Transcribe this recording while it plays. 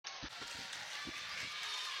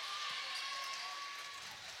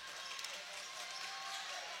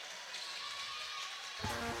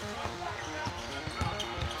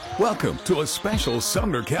Welcome to a special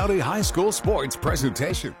Sumner County High School sports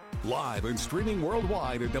presentation. Live and streaming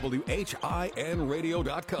worldwide at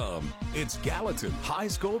WHINradio.com. It's Gallatin High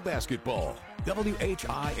School basketball.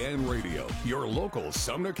 WHIN Radio, your local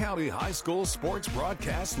Sumner County High School sports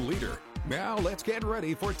broadcast leader. Now let's get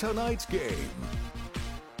ready for tonight's game.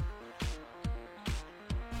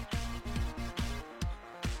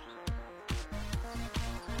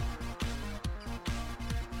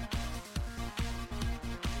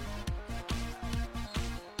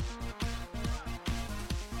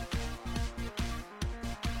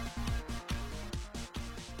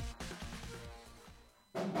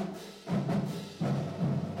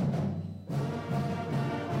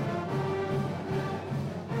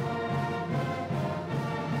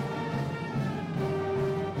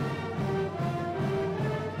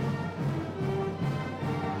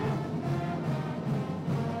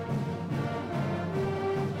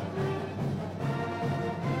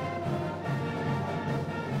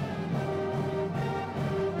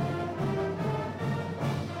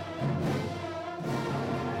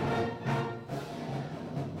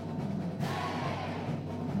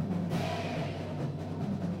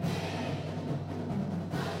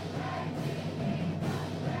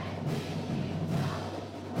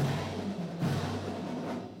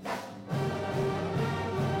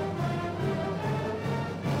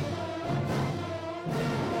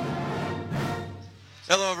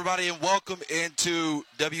 Hello, everybody, and welcome into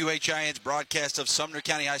WHIN's broadcast of Sumner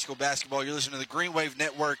County High School basketball. You're listening to the Green Wave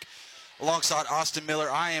Network alongside Austyn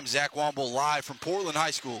Miller. I am Zach Womble, live from Portland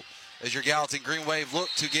High School as your Gallatin Green Wave look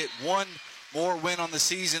to get one more win on the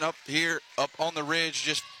season up here, up on the ridge,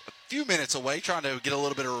 just a few minutes away, trying to get a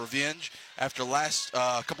little bit of revenge after last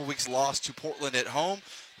couple weeks' loss to Portland at home.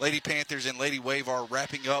 Lady Panthers and Lady Wave are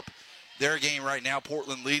wrapping up their game right now.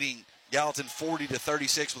 Portland leading Gallatin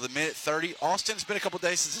 40-36 with 1:30. Austyn, it's been a couple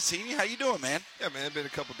days since I've seen you. How you doing, man? Yeah, man, it's been a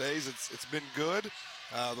couple days. It's been good.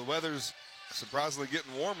 The weather's surprisingly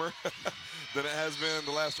getting warmer than it has been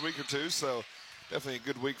the last week or two, so definitely a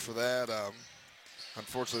good week for that.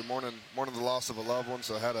 Unfortunately, mourning the loss of a loved one,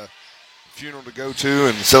 so I had a funeral to go to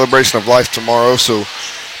and celebration of life tomorrow, so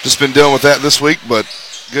just been dealing with that this week, but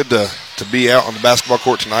good to be out on the basketball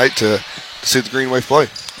court tonight to see the Green Wave play.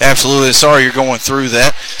 Absolutely. Sorry you're going through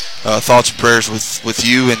that. Thoughts and prayers with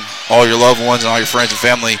you and all your loved ones and all your friends and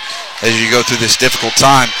family as you go through this difficult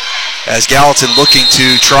time. As Gallatin looking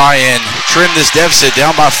to try and trim this deficit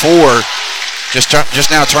down by 4, just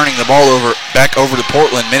now turning the ball back over to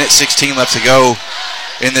Portland. Minute 16 left to go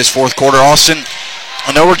in this fourth quarter. Austyn,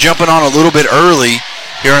 I know we're jumping on a little bit early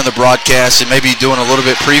here in the broadcast and maybe doing a little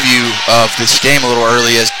bit preview of this game a little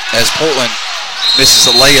early as Portland misses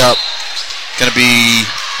a layup. Going to be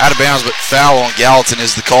out of bounds, but foul on Gallatin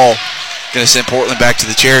is the call. Going to send Portland back to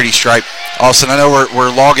the charity stripe. Austyn, I know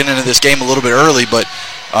we're logging into this game a little bit early, but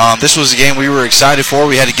this was a game we were excited for.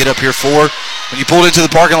 We had to get up here for. When you pulled into the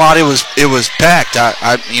parking lot, it was packed.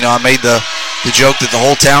 I made the joke that the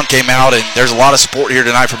whole town came out, and there's a lot of support here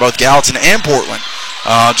tonight for both Gallatin and Portland.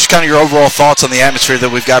 Just kind of your overall thoughts on the atmosphere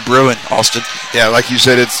that we've got brewing, Austyn. Yeah, like you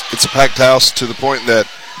said, it's a packed house to the point that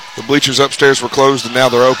the bleachers upstairs were closed and now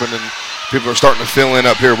they're open, and people are starting to fill in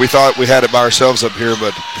up here. We thought we had it by ourselves up here,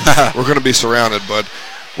 but we're going to be surrounded. But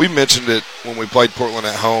we mentioned it when we played Portland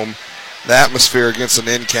at home. The atmosphere against an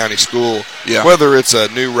in-county school, whether it's a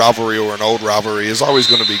new rivalry or an old rivalry, is always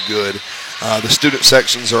going to be good. The student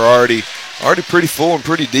sections are already pretty full and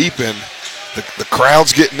pretty deep, and the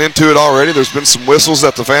crowd's getting into it already. There's been some whistles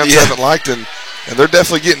that the fans haven't liked, and they're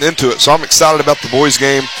definitely getting into it. So I'm excited about the boys'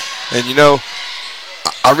 game. And,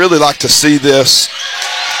 I really like to see this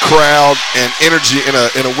crowd and energy in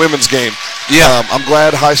a women's game. Yeah, I'm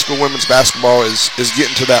glad high school women's basketball is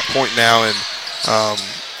getting to that point now, and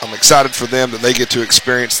I'm excited for them that they get to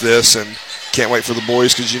experience this, and can't wait for the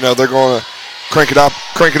boys because they're going to crank it up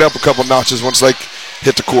a couple notches once they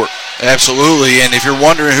hit the court. Absolutely, and if you're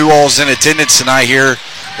wondering who all's in attendance tonight here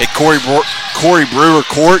at Corey Brewer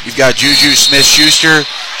Court, you've got Juju Smith-Schuster,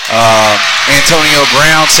 Antonio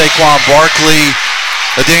Brown, Saquon Barkley,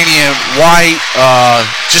 Adanian White,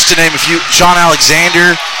 just to name a few. Sean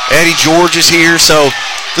Alexander, Eddie George is here. So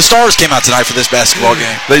the stars came out tonight for this basketball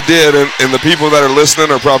game. They did, and the people that are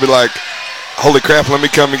listening are probably like, holy crap, let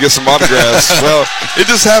me come and get some autographs. Well, it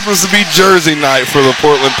just happens to be jersey night for the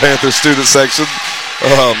Portland Panthers student section.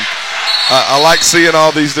 I like seeing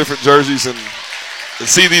all these different jerseys and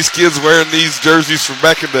see these kids wearing these jerseys from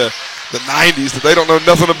back in the 90s that they don't know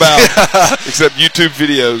nothing about except YouTube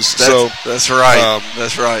videos. That's right.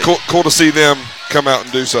 That's right. Cool to see them come out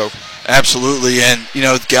and do so. Absolutely. And,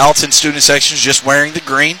 the Gallatin student section is just wearing the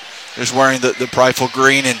green. They're just wearing the prideful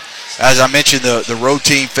green. And as I mentioned, the road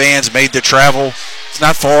team fans made their travel. It's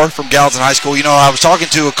not far from Gallatin High School. You know, I was talking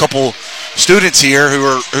to a couple students here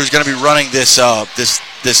who's going to be running this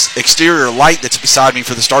exterior light that's beside me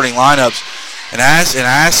for the starting lineups. And I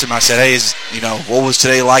asked him, I said, hey, what was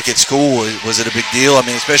today like at school? Was it a big deal? I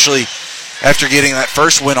mean, especially after getting that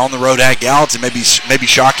first win on the road at Gallatin, maybe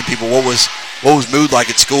shocking people. What was mood like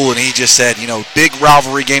at school? And he just said, big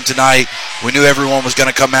rivalry game tonight. We knew everyone was going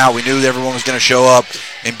to come out. We knew everyone was going to show up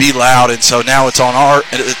and be loud. And so now it's on our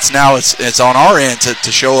end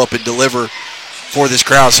to show up and deliver for this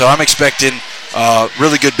crowd. So I'm expecting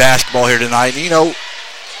really good basketball here tonight. And,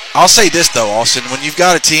 I'll say this though, Austyn, when you've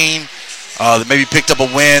got a team that maybe picked up a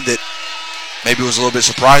win that maybe was a little bit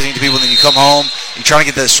surprising to people, and then you come home, you're trying to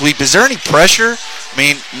get that sweep. Is there any pressure? I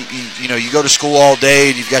mean, you go to school all day,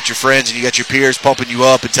 and you've got your friends and you got your peers pumping you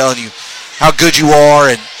up and telling you how good you are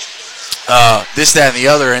and this, that, and the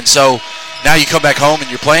other. And so now you come back home and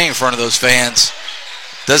you're playing in front of those fans.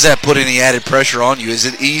 Does that put any added pressure on you? Is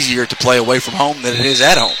it easier to play away from home than it is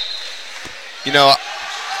at home?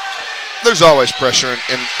 There's always pressure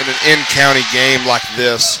in an in-county game like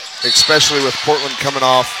this, especially with Portland coming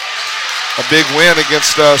off a big win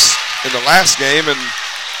against us in the last game, and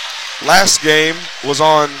last game was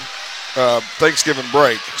on Thanksgiving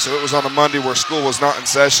break, so it was on a Monday where school was not in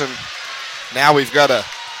session. Now we've got a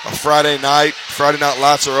Friday night. Friday night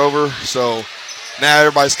lights are over, so now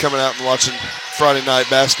everybody's coming out and watching Friday night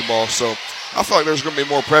basketball. So I feel like there's going to be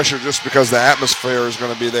more pressure just because the atmosphere is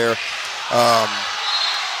going to be there.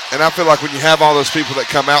 And I feel like when you have all those people that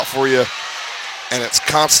come out for you and it's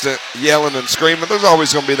constant yelling and screaming, there's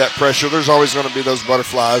always going to be that pressure. There's always going to be those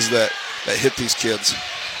butterflies that hit these kids.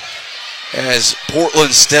 As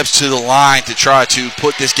Portland steps to the line to try to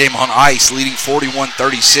put this game on ice, leading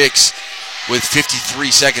 41-36 with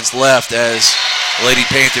 53 seconds left as the Lady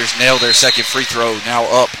Panthers nail their second free throw, now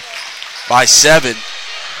up by 7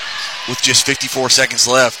 with just 54 seconds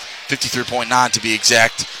left, 53.9 to be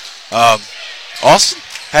exact. Austyn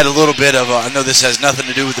had a little bit of I know this has nothing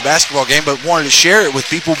to do with the basketball game, but wanted to share it with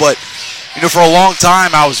people. But, for a long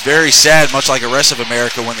time I was very sad, much like the rest of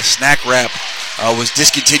America, when the snack wrap was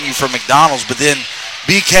discontinued from McDonald's. But then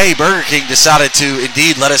BK, Burger King, decided to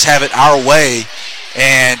indeed let us have it our way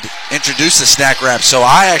and introduce the snack wrap. So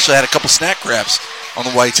I actually had a couple snack wraps on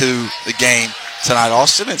the way to the game tonight,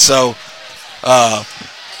 Austyn. And so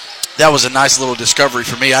that was a nice little discovery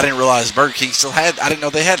for me. I didn't realize Burger King I didn't know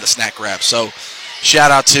they had the snack wrap. So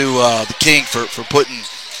shout out to the King for putting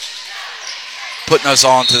us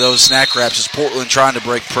on to those snack wraps. As Portland trying to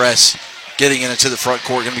break press, getting into the front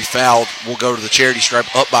court, going to be fouled. We'll go to the charity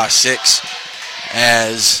stripe, up by 6.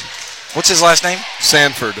 As, what's his last name?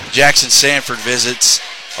 Sanford. Jackson Sanford visits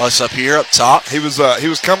us up here up top. He was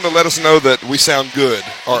coming to let us know that we sound good.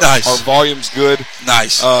 Nice. Our volume's good.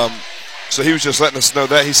 Nice. So he was just letting us know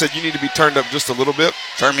that. He said, you need to be turned up just a little bit.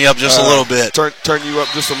 Turn me up just a little bit. Turn you up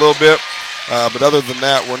just a little bit. But other than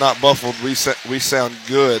that, we're not muffled. We sound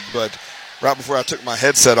good. But right before I took my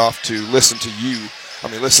headset off to listen to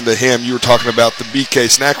him, you were talking about the BK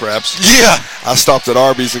snack wraps. Yeah. I stopped at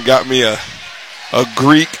Arby's and got me a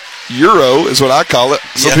Greek Euro is what I call it.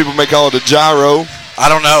 Some people may call it a gyro. I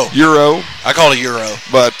don't know. Euro. I call it a Euro.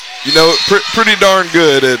 But, pretty darn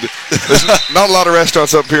good. And there's not a lot of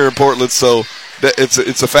restaurants up here in Portland, so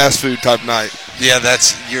it's a fast food type night. Yeah,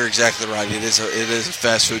 you're exactly right. It is a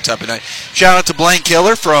fast food type of night. Shout out to Blaine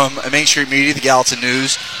Killer from Main Street Media, the Gallatin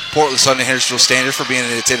News, Portland Sunday Hendersonville Standard for being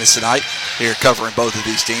in attendance tonight here covering both of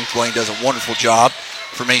these teams. Blaine does a wonderful job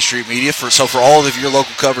for Main Street Media. So for all of your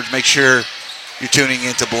local coverage, make sure you're tuning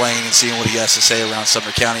into Blaine and seeing what he has to say around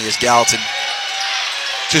Sumner County as Gallatin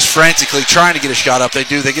just frantically trying to get a shot up. They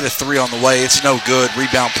get a 3 on the way. It's no good.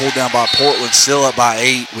 Rebound pulled down by Portland, still up by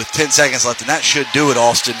 8 with 10 seconds left, and that should do it,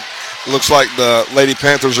 Austyn. Looks like the Lady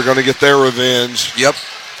Panthers are going to get their revenge. Yep.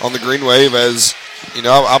 On the Green Wave, as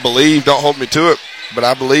I believe, don't hold me to it, but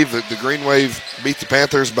I believe that the Green Wave beat the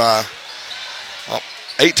Panthers by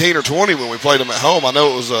 18 or 20 when we played them at home. I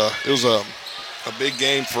know it was a big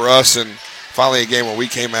game for us, and finally a game where we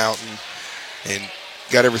came out and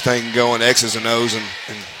got everything going, X's and O's, and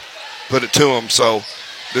put it to them. So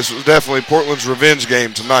this was definitely Portland's revenge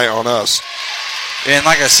game tonight on us. And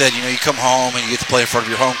like I said, you come home and you get to play in front of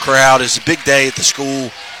your home crowd. It's a big day at the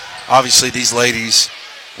school. Obviously, these ladies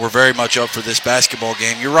were very much up for this basketball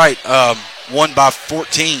game. You're right, won by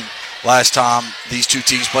 14 last time these two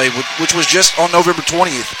teams played, which was just on November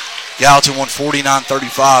 20th. Gallatin won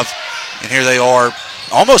 49-35, and here they are,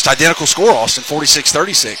 almost identical score, Austyn,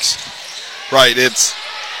 46-36. Right,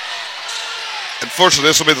 unfortunately,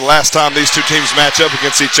 this will be the last time these two teams match up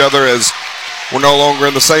against each other, as we're no longer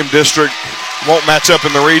in the same district. won't match up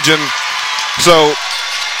in the region. So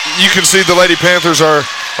you can see the Lady Panthers are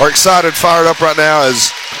excited, fired up right now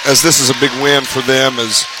as this is a big win for them.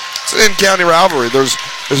 As it's an in-county rivalry. This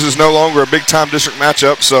is no longer a big-time district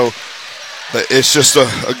matchup, so it's just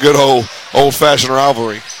a good old-fashioned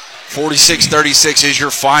rivalry. 46-36 is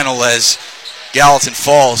your final as Gallatin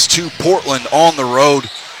falls to Portland on the road.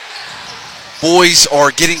 Boys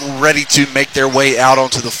are getting ready to make their way out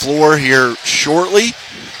onto the floor here shortly,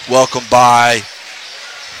 welcomed by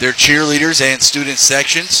their cheerleaders and student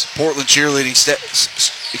sections. Portland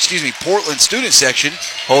student section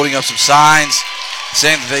holding up some signs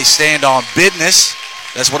saying that they stand on business.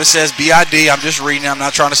 That's what it says, BID. I'm just reading it. I'm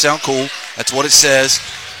not trying to sound cool. That's what it says.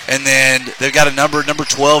 And then they've got a number. Number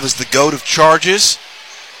 12 is the goat of charges.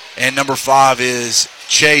 And number 5 is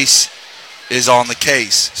Chase is on the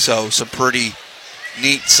case. So some pretty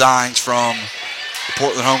neat signs from the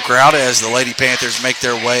Portland home crowd as the Lady Panthers make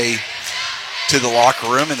their way to the locker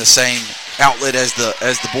room in the same outlet as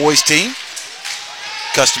the boys team.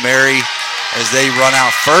 Customary as they run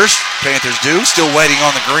out first. Panthers do. Still waiting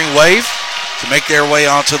on the green wave to make their way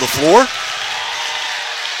onto the floor. Of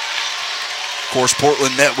course,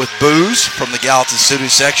 Portland met with boos from the Gallatin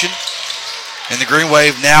student section. And the green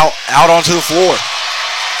wave now out onto the floor.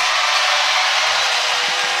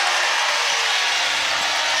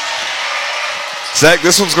 Zach,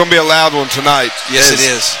 this one's going to be a loud one tonight. Yes, it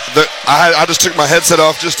is. I just took my headset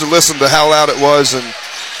off just to listen to how loud it was, and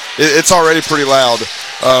it's already pretty loud.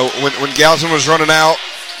 When Gallatin was running out,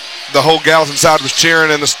 the whole Gallatin side was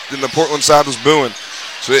cheering, and the Portland side was booing.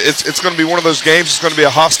 So it's going to be one of those games. It's going to be a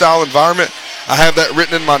hostile environment. I have that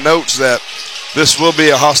written in my notes that this will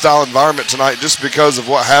be a hostile environment tonight just because of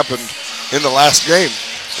what happened in the last game.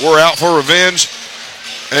 We're out for revenge.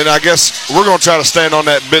 And I guess we're going to try to stand on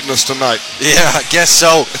that business tonight. Yeah, I guess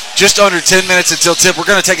so. Just under 10 minutes until tip. We're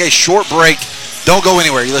going to take a short break. Don't go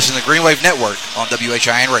anywhere. You listen to the Green Wave Network on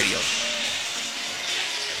WHIN Radio.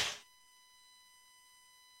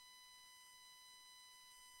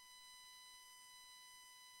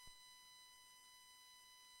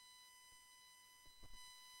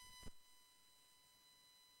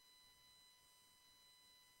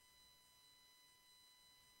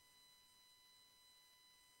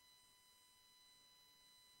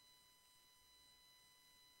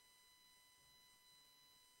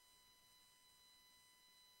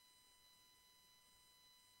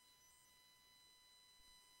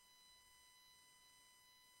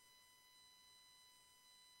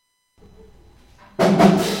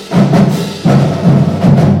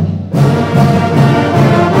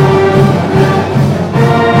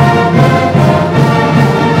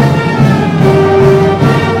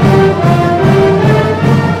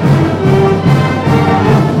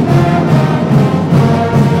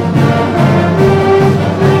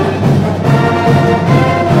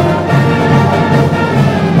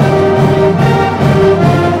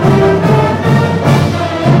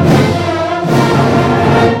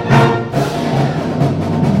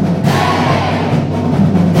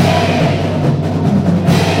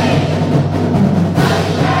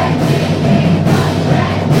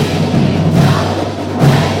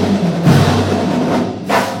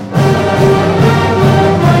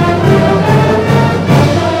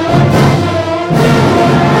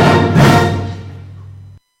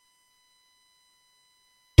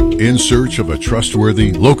 In search of a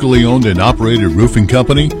trustworthy, locally owned and operated roofing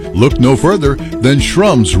company? Look no further than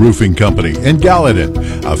Shrums Roofing Company in Gallatin,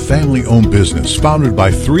 a family-owned business founded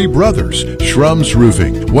by 3 brothers. Shrums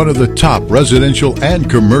Roofing, one of the top residential and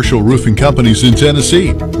commercial roofing companies in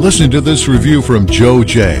Tennessee. Listen to this review from Joe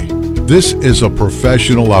J. This is a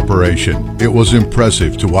professional operation. It was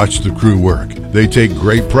impressive to watch the crew work. They take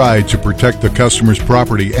great pride to protect the customer's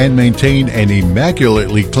property and maintain an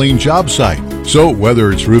immaculately clean job site. So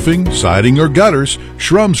whether it's roofing, siding, or gutters,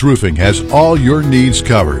 Shrums Roofing has all your needs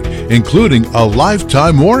covered, including a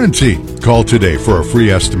lifetime warranty. Call today for a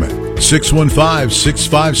free estimate.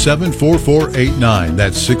 615-657-4489.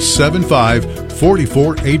 That's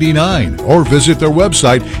 675-4489. Or visit their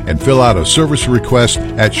website and fill out a service request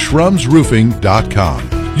at shrumsroofing.com.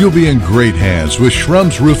 You'll be in great hands with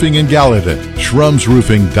Shrums Roofing in Gallatin.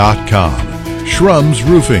 shrumsroofing.com. Shrums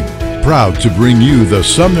Roofing, proud to bring you the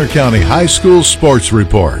Sumner County High School Sports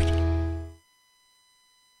Report.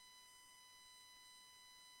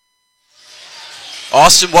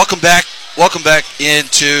 Austyn, welcome back. Welcome back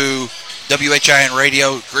into WHIN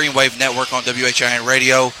Radio, Green Wave Network on WHIN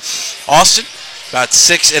Radio. Austyn, about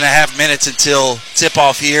 6.5 minutes until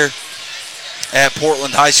tip-off here at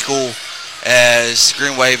Portland High School as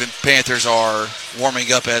Green Wave and Panthers are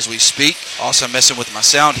warming up as we speak. Also messing with my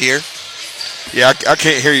sound here. Yeah, I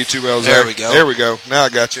can't hear you too well, Zach. There we go. There we go. Now I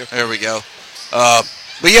got you. There we go.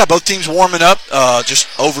 But, yeah, both teams warming up. Just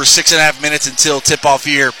over 6.5 minutes until tip-off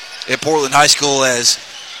here at Portland High School as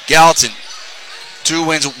Gallatin, 2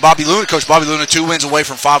 wins. Coach Bobby Luna, 2 wins away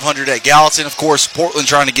from 500 at Gallatin. Of course, Portland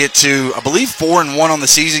trying to get to, I believe, 4-1 on the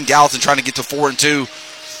season. Gallatin trying to get to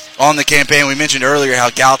 4-2 on the campaign. We mentioned earlier how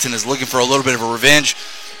Gallatin is looking for a little bit of a revenge.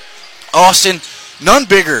 Austyn, none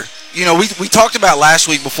bigger. You know, we talked about last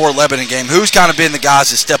week before Lebanon game who's kind of been the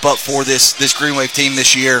guys that step up for this Green Wave team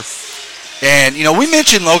this year. And, you know, we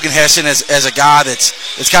mentioned Logan Hessen as a guy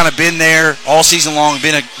that's kind of been there all season long,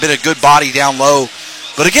 been a good body down low.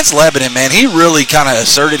 But against Lebanon, man, he really kind of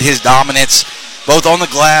asserted his dominance both on the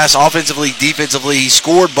glass, offensively, defensively. He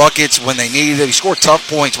scored buckets when they needed it. He scored tough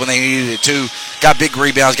points when they needed it, too. Got big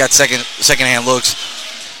rebounds, got second-hand looks.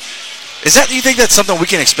 Do you think that's something we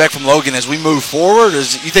can expect from Logan as we move forward? Or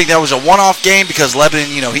you think that was a one-off game because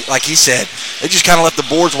Lebanon, you know, like he said, they just kind of left the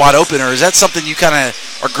boards wide open? Or is that something you kind of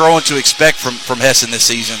are growing to expect from Hessen this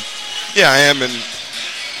season? Yeah, I am. And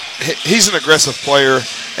he's an aggressive player,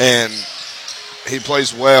 and he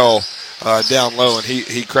plays well down low, and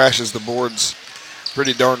he crashes the boards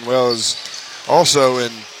pretty darn well.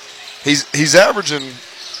 And he's averaging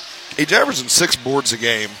 6 boards a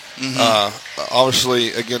game.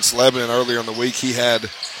 Obviously, against Lebanon earlier in the week, he had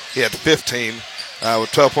 15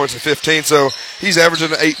 with 12 points and 15. So he's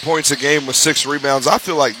averaging 8 points a game with 6 rebounds. I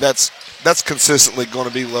feel like that's consistently going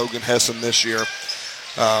to be Logan Hessen this year.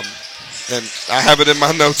 And I have it in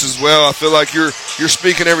my notes as well. I feel like you're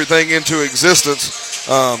speaking everything into existence.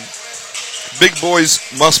 Big boys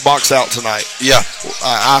must box out tonight. Yeah.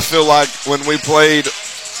 I feel like when we played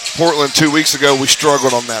Portland 2 weeks ago, we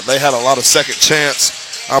struggled on that. They had a lot of second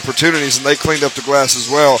chance opportunities, and they cleaned up the glass as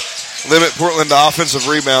well. Limit Portland to offensive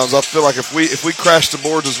rebounds. I feel like if we crash the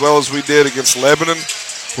boards as well as we did against Lebanon,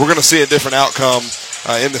 we're going to see a different outcome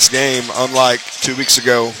in this game, unlike 2 weeks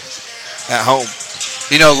ago at home.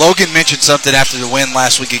 You know, Logan mentioned something after the win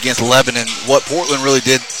last week against Lebanon. What Portland really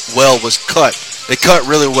did well was cut. They cut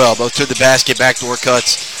really well, both to the basket, backdoor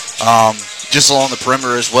cuts, just along the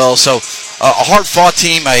perimeter as well. So a hard-fought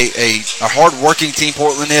team, a hard-working team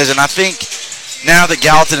Portland is, and I think now that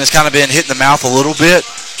Gallatin has kind of been hit in the mouth a little bit,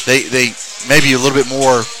 they maybe a little bit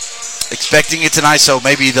more expecting it tonight, so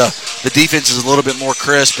maybe the defense is a little bit more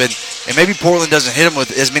crisp, and maybe Portland doesn't hit them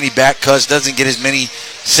with as many back cuts, doesn't get as many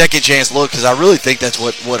second-chance looks, because I really think that's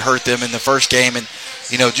what hurt them in the first game, and,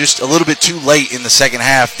 you know, just a little bit too late in the second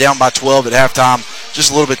half, down by 12 at halftime, just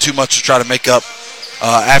a little bit too much to try to make up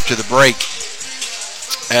after the break,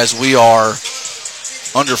 as we are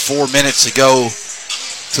under 4 minutes to go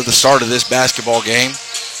to the start of this basketball game.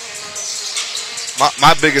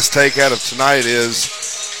 My biggest take out of tonight is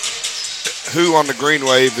who on the Green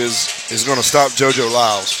Wave is going to stop JoJo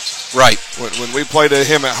Lyles. Right. When we played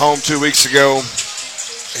him at home 2 weeks ago,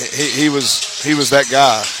 he was that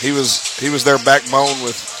guy. He was their backbone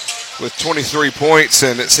with 23 points,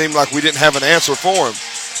 and it seemed like we didn't have an answer for him.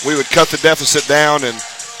 We would cut the deficit down, and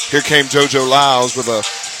here came JoJo Lyles with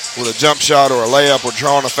a jump shot or a layup or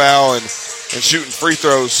drawing a foul and shooting free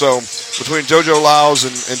throws. So between JoJo Lyles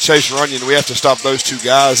and Chase Runyon, we have to stop those two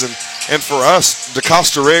guys. And for us,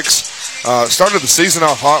 DeCosta Ricks started the season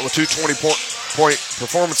out hot with 2 20-point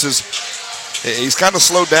performances. He's kind of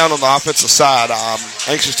slowed down on the offensive side. I'm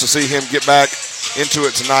anxious to see him get back into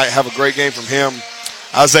it tonight, have a great game from him.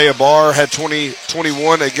 Isaiah Barr had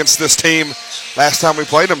 21 against this team last time we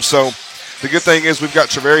played him. So the good thing is we've got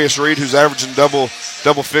Travarius Reed, who's averaging double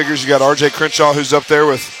figures. You got R.J. Crenshaw, who's up there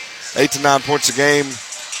with 8 to 9 points a game.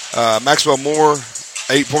 Maxwell Moore,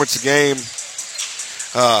 8 points a game.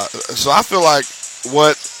 So I feel like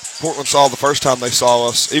what Portland saw the first time they saw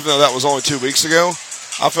us, even though that was only 2 weeks ago,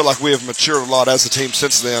 I feel like we have matured a lot as a team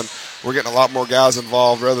since then. We're getting a lot more guys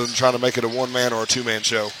involved rather than trying to make it a one-man or a two-man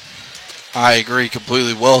show. I agree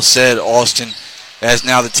completely. Well said, Austyn, as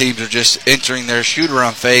now the teams are just entering their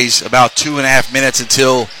shoot-around phase. About 2.5 minutes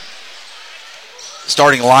until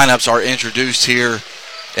starting lineups are introduced here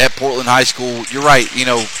at Portland High School. You're right, you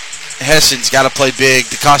know, Hessen's got to play big.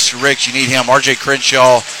 DeCosta Ricks, you need him. R.J.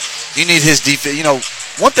 Crenshaw, you need his defense. You know,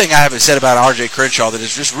 one thing I haven't said about R.J. Crenshaw that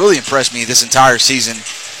has just really impressed me this entire season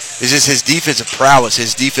is just his defensive prowess,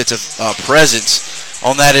 his defensive presence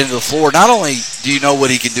on that end of the floor. Not only do you know what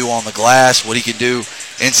he can do on the glass, what he can do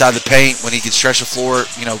inside the paint, when he can stretch the floor,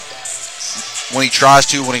 you know, when he tries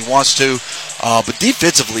to, when he wants to, but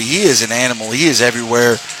defensively, he is an animal. He is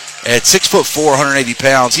everywhere. At 6'4", 180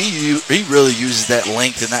 pounds, he really uses that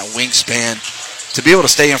length and that wingspan to be able to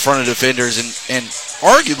stay in front of defenders, and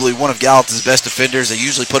arguably one of Gallatin's best defenders. They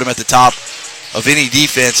usually put him at the top of any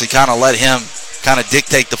defense and kind of let him kind of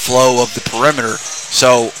dictate the flow of the perimeter.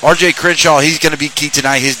 So R.J. Crenshaw, he's going to be key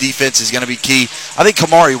tonight. His defense is going to be key. I think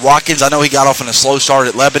Kamari Watkins, I know he got off on a slow start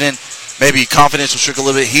at Lebanon. Maybe confidence will shook a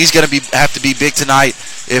little bit. He's going to have to be big tonight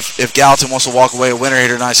if Gallatin wants to walk away a winner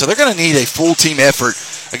here tonight. So they're going to need a full team effort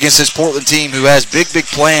against this Portland team who has big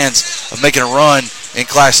plans of making a run in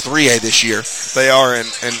Class 3A this year. They are, and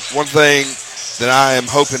one thing that I am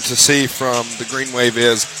hoping to see from the Green Wave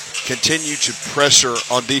is continue to pressure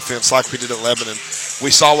on defense like we did at Lebanon.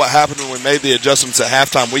 We saw what happened when we made the adjustments at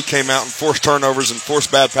halftime. We came out and forced turnovers and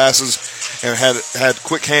forced bad passes and had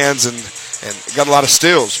quick hands and got a lot of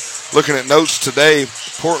steals. Looking at notes today,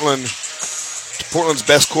 Portland's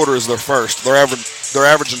best quarter is their first. They're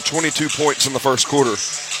averaging 22 points in the first quarter.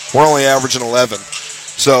 We're only averaging 11.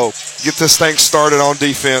 So get this thing started on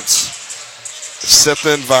defense, set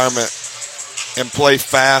the environment, and play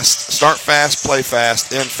fast. Start fast, play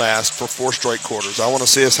fast, end fast for 4 straight quarters. I want to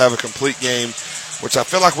see us have a complete game, which I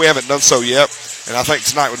feel like we haven't done so yet, and I think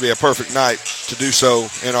tonight would be a perfect night to do so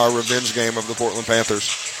in our revenge game of the Portland Panthers.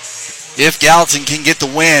 If Gallatin can get the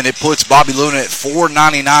win, it puts Bobby Luna at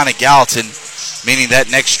 $4.99 at Gallatin, meaning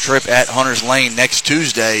that next trip at Hunter's Lane next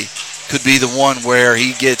Tuesday could be the one where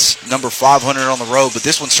he gets number 500 on the road, but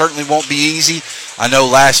this one certainly won't be easy. I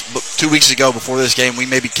know 2 weeks ago before this game, we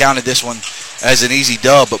maybe counted this one as an easy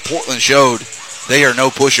dub, but Portland showed they are no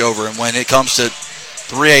pushover, and when it comes to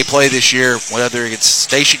 3A play this year, whether it's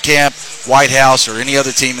Station Camp, White House, or any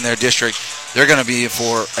other team in their district, they're going to be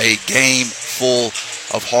for a game full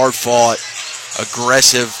of hard-fought,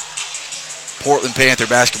 aggressive Portland Panther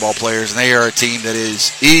basketball players, and they are a team that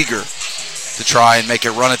is eager to try and make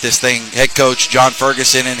a run at this thing. Head coach John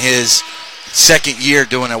Ferguson in his second year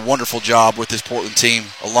doing a wonderful job with this Portland team.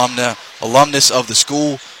 Alumnus of the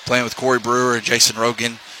school, playing with Corey Brewer and Jason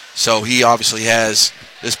Rogan. So he obviously has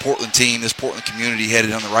this Portland team, this Portland community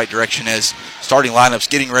headed in the right direction as starting lineups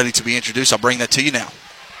getting ready to be introduced. I'll bring that to you now.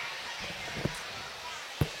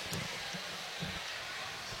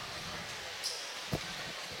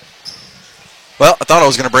 Well, I thought I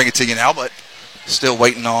was going to bring it to you now, but still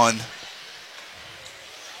waiting on.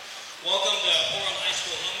 Welcome to Portland High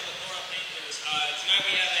School, home of the Portland Panthers. Tonight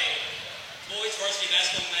we have a boys varsity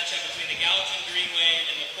basketball matchup between the Gallatin Green Wave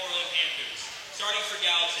and the Portland Panthers. Starting for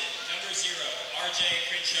Gallatin, number 0, R.J.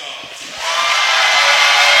 Crenshaw.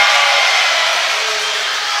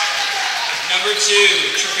 Number 2,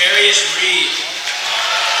 Travarius Reed.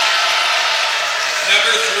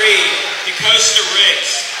 Number 3, DeCosta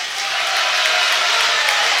Ricks.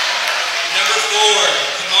 Number 4,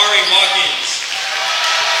 Kamari Watkins.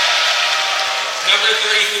 Number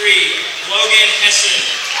 33, Logan Hessen.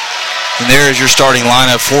 And there is your starting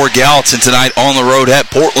lineup for Gallatin tonight on the road at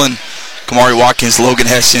Portland. Kamari Watkins, Logan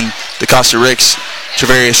Hessen, DeCosta Ricks,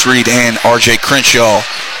 Travarius Reed, and R.J. Crenshaw.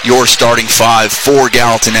 Your starting 5 for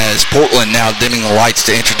Gallatin as Portland now dimming the lights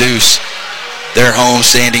to introduce their home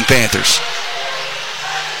standing Panthers.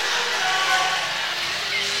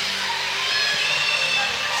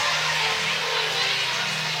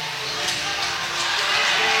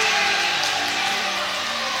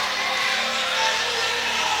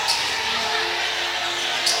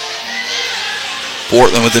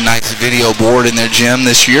 Portland with a nice video board in their gym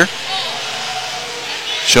this year,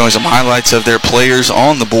 showing some highlights of their players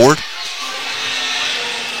on the board.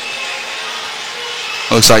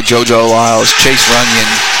 Looks like JoJo Lyles, Chase Runyon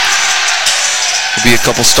will be a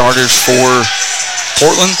couple starters for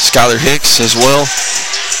Portland. Skylar Hicks as well.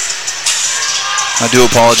 I do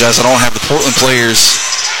apologize, I don't have the Portland players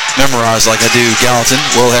memorized like I do Gallatin.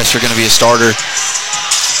 Will Hester going to be a starter,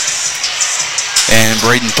 and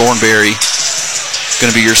Braden Thornberry going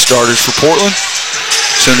to be your starters for Portland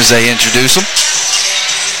as soon as they introduce them.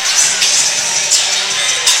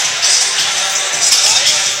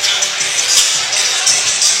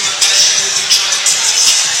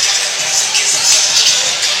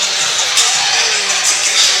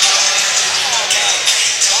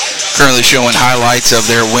 Currently showing highlights of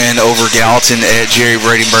their win over Gallatin at Jerry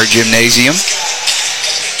Bradenberg Gymnasium.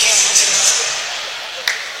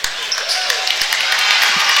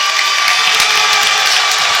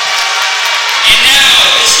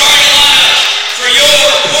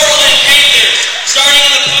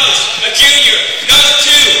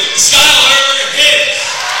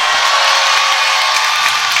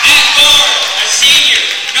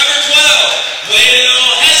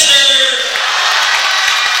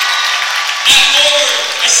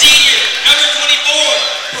 Senior, number 24,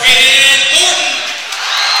 Brandon Thornberry.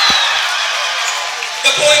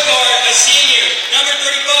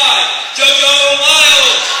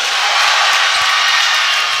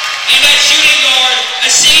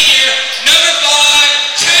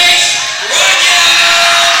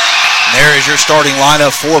 There's your starting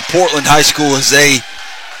lineup for Portland High School as they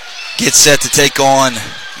get set to take on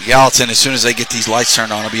Gallatin. As soon as they get these lights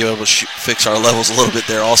turned on, I'll be able to fix our levels a little bit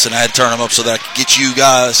there. Austyn, I had to turn them up so that I could get you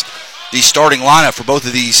guys the starting lineup for both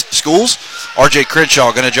of these schools. R.J.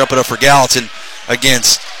 Crenshaw going to jump it up for Gallatin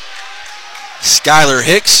against Skylar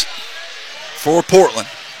Hicks for Portland.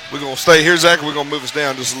 We're going to stay here, Zach, or we're going to move us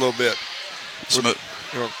down just a little bit? You're going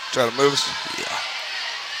to try to move us? Yeah.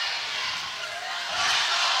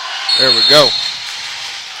 There we go.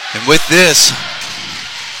 And with this,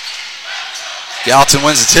 Gallatin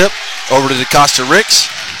wins the tip over to DeCosta Ricks.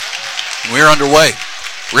 And we're underway.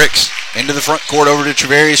 Ricks into the front court over to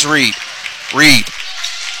Travarius Reed. Reed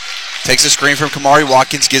takes a screen from Kamari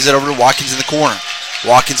Watkins, gives it over to Watkins in the corner.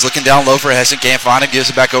 Watkins looking down low for Hessen, can't find him, gives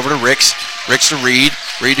it back over to Ricks. Ricks to Reed.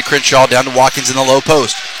 Reed to Crenshaw, down to Watkins in the low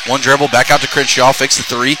post. One dribble, back out to Crenshaw, fakes the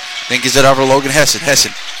three, then gives it over to Logan Hessen.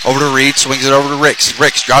 Hessen over to Reed, swings it over to Ricks.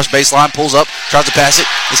 Ricks drops baseline, pulls up, tries to pass it.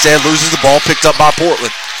 Instead loses the ball, picked up by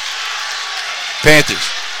Portland. Panthers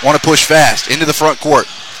want to push fast into the front court.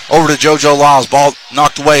 Over to JoJo Lyles, ball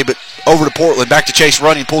knocked away, but over to Portland. Back to Chase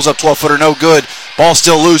Runyon, pulls up 12-footer, no good. Ball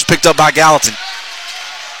still loose, picked up by Gallatin.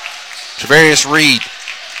 Travarius Reed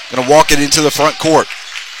going to walk it into the front court.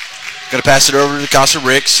 Going to pass it over to DeCosta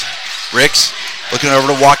Ricks. Ricks looking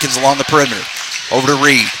over to Watkins along the perimeter. Over to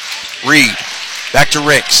Reed. Reed back to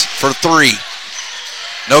Ricks for three.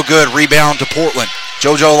 No good. Rebound to Portland.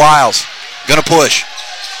 JoJo Lyles going to push.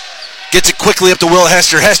 Gets it quickly up to Will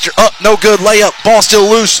Hester. Hester up, no good. Layup. Ball still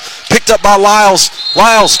loose. Picked up by Lyles.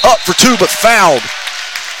 Lyles up for two, but fouled.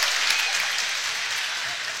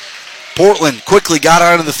 Portland quickly got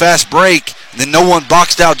out of the fast break. And then no one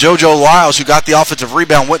boxed out JoJo Lyles, who got the offensive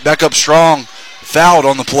rebound, went back up strong, fouled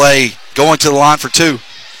on the play, going to the line for two.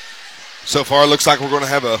 So far, it looks like we're going to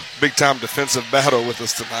have a big-time defensive battle with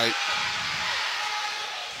us tonight.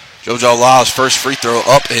 JoJo Lyles' first free throw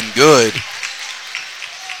up and good,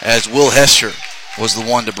 as Will Hester was the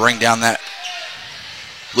one to bring down that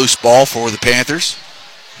loose ball for the Panthers.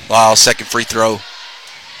 Lyles' second free throw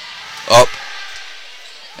up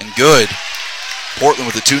and good. Portland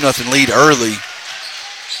with a 2-0 lead early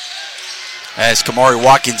as Kamari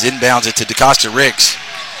Watkins inbounds it to DeCosta Ricks.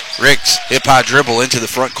 Ricks, hip-high dribble into the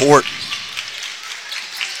front court.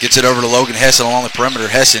 Gets it over to Logan Hessen along the perimeter.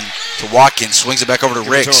 Hessen to Watkins, swings it back over to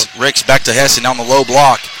Ricks. Ricks back to Hessen down the low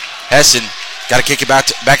block. Hessen got to kick it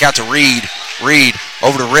back out to Reed. Reed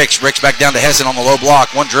over to Ricks. Ricks back down to Hessen on the low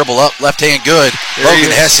block. One dribble up, left hand good.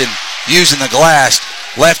 Logan Hessen using the glass.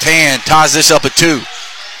 Left hand ties this up at two.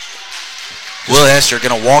 Will Hester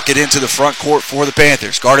going to walk it into the front court for the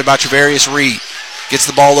Panthers. Guarded by Travarius Reed. Gets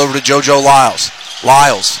the ball over to JoJo Lyles.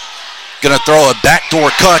 Lyles going to throw a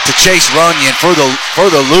backdoor cut to Chase Runyon for the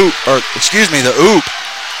oop.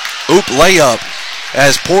 Oop layup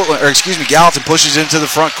as Gallatin pushes into the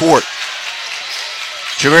front court.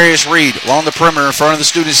 Travarius Reed along the perimeter in front of the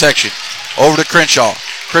student section. Over to Crenshaw.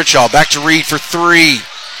 Crenshaw back to Reed for three.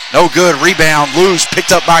 No good. Rebound loose.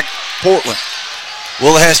 Picked up by Portland.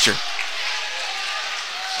 Will Hester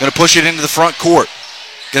going to push it into the front court.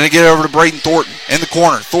 Going to get it over to Braden Thornton in the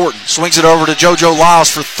corner. Thornton swings it over to JoJo Lyles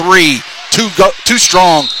for three. Too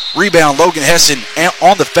strong. Rebound, Logan Hessen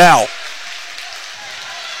on the foul.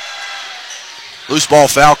 Loose ball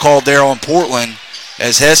foul called there on Portland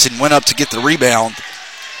as Hessen went up to get the rebound.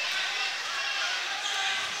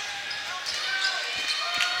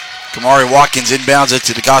 Kamari Watkins inbounds it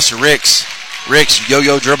to DeCosta Ricks. Ricks,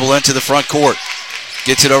 yo-yo dribble into the front court.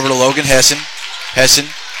 Gets it over to Logan Hessen. Hessen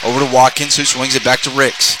over to Watkins, who swings it back to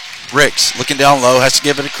Ricks. Ricks looking down low, has to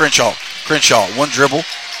give it to Crenshaw. Crenshaw, one dribble,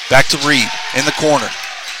 back to Reed in the corner.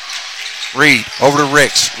 Reed over to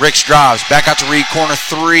Ricks. Ricks drives, back out to Reed, corner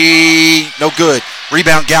three, no good.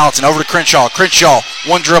 Rebound Gallatin over to Crenshaw. Crenshaw,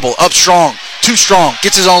 one dribble, up strong, too strong,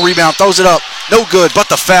 gets his own rebound, throws it up, no good, but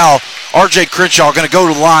the foul. R.J. Crenshaw going to go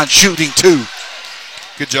to the line, shooting two.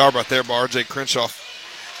 Good job right there by R.J. Crenshaw.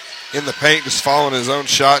 In the paint, just following his own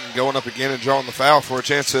shot and going up again and drawing the foul for a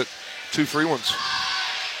chance at two free ones.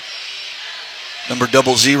 Number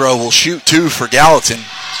 00 will shoot two for Gallatin.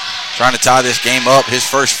 Trying to tie this game up. His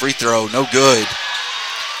first free throw, no good.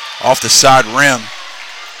 Off the side rim.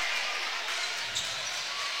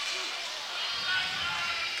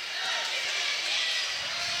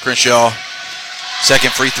 Crenshaw,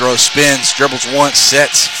 second free throw, spins, dribbles once,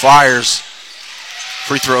 sets, fires.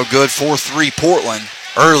 Free throw good, 4-3 Portland.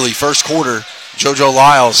 Early first quarter, JoJo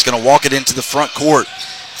Lyles going to walk it into the front court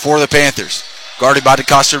for the Panthers. Guarded by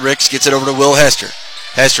DeCosta Ricks, gets it over to Will Hester.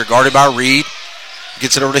 Hester guarded by Reed,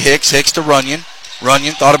 gets it over to Hicks. Hicks to Runyon.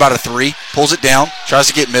 Runyon thought about a three, pulls it down, tries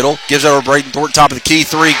to get middle, gives it over to Braden Thornton, top of the key,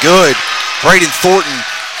 three, good. Braden Thornton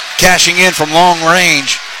cashing in from long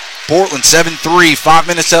range. Portland 7-3, 5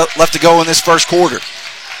 minutes left to go in this first quarter.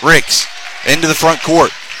 Ricks into the front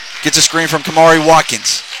court. Gets a screen from Kamari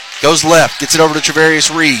Watkins. Goes left, gets it over to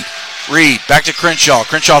Travarius Reed. Reed back to Crenshaw.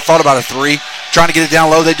 Crenshaw thought about a three. Trying to get it down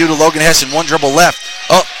low. They do to Logan Hessen. One dribble left.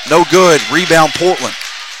 Up, no good. Rebound Portland.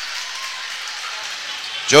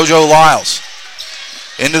 JoJo Lyles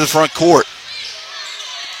into the front court.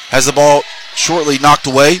 Has the ball shortly knocked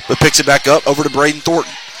away, but picks it back up over to Braden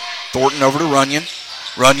Thornton. Thornton over to Runyon.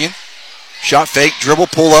 Runyon. Shot fake, dribble,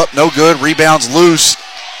 pull up, no good. Rebounds loose.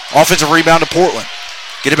 Offensive rebound to Portland.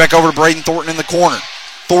 Get it back over to Braden Thornton in the corner.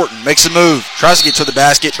 Thornton makes a move. Tries to get to the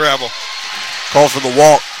basket. Travel. Called for the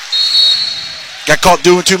walk. Got caught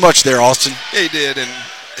doing too much there, Austyn. Yeah, he did. And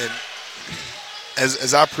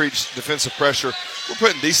as I preach defensive pressure, we're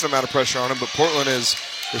putting a decent amount of pressure on him, but Portland is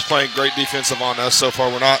playing great defensive on us so far.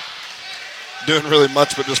 We're not doing really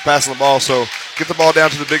much but just passing the ball. So get the ball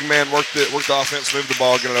down to the big man, work the offense, move the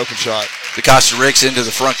ball, get an open shot. DeCosta Ricks into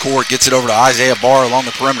the front court, gets it over to Isaiah Barr along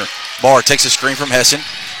the perimeter. Barr takes a screen from Hessen,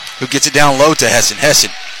 who gets it down low to Hessen.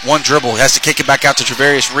 Hessen, one dribble, has to kick it back out to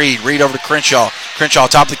Travarius Reed. Reed over to Crenshaw. Crenshaw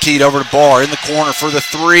top of the key over to Barr in the corner for the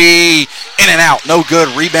three. In and out, no good.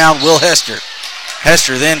 Rebound, Will Hester.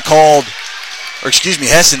 Hessen then called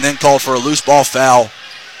for a loose ball foul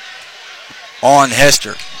on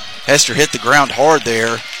Hester. Hester hit the ground hard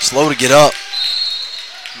there, slow to get up.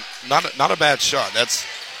 Not a bad shot. That's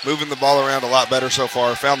moving the ball around a lot better so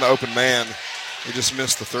far. Found the open man. He just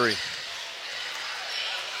missed the three.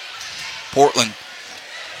 Portland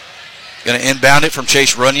going to inbound it from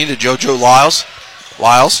Chase Runyon to JoJo Lyles.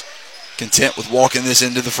 Lyles content with walking this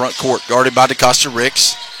into the front court, guarded by DeCosta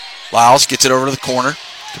Ricks. Lyles gets it over to the corner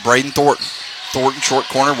to Braden Thornton. Thornton, short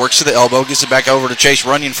corner, works to the elbow, gets it back over to Chase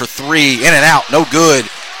Runyon for three. In and out, no good.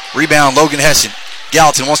 Rebound, Logan Hessen.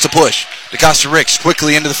 Gallatin wants to push. DeCosta Ricks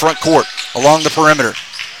quickly into the front court along the perimeter.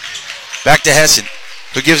 Back to Hessen,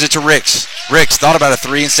 who gives it to Ricks. Ricks thought about a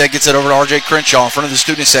three, instead gets it over to R.J. Crenshaw in front of the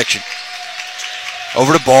student section.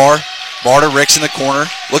 Over to Barr. Barr to Ricks in the corner.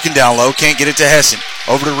 Looking down low, can't get it to Hessen.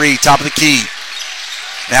 Over to Reed, top of the key.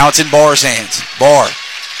 Now it's in Barr's hands. Barr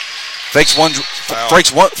fakes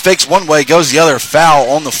one way, goes the other. Foul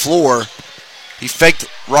on the floor. He faked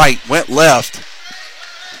right, went left.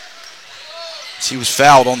 He was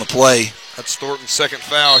fouled on the play. That's Thornton's second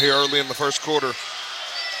foul here early in the first quarter.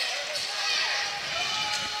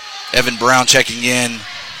 Evan Brown checking in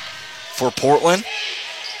for Portland,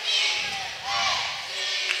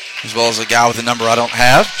 as well as a guy with a number I don't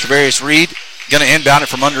have. Travarius Reed going to inbound it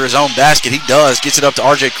from under his own basket. He does. Gets it up to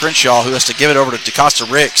R.J. Crenshaw, who has to give it over to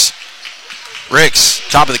DeCosta Ricks. Ricks,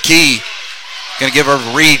 top of the key. Going to give it over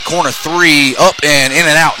to Reed. Corner three, up and in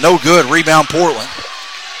and out. No good. Rebound Portland.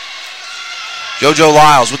 JoJo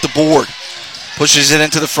Lyles with the board. Pushes it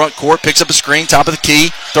into the front court. Picks up a screen, top of the key.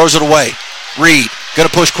 Throws it away. Reed going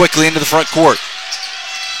to push quickly into the front court.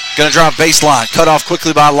 Going to drive baseline. Cut off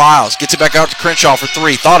quickly by Lyles. Gets it back out to Crenshaw for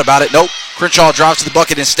three. Thought about it. Nope. Crenshaw drives to the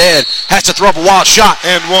bucket instead. Has to throw up a wild shot.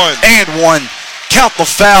 And one. And one. Count the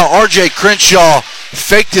foul. R.J. Crenshaw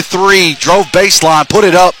faked the three. Drove baseline. Put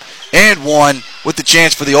it up. And one with the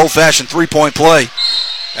chance for the old-fashioned three-point play.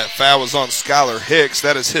 That foul was on Skylar Hicks.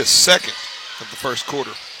 That is his second of the first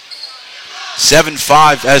quarter.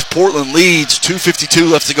 7-5 as Portland leads. 2:52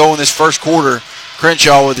 left to go in this first quarter.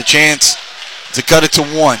 Crenshaw with a chance to cut it to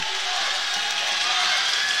one.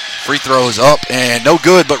 Free throw is up and no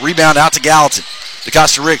good, but rebound out to Gallatin.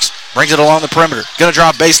 DeCosta Ricks brings it along the perimeter. Going to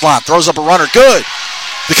drive baseline. Throws up a runner. Good.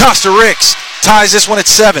 DeCosta Ricks ties this one at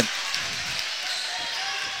 7.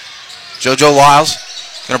 JoJo Lyles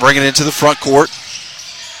going to bring it into the front court.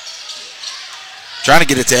 Trying to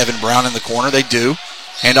get it to Evan Brown in the corner. They do.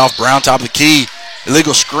 Hand off Brown, top of the key.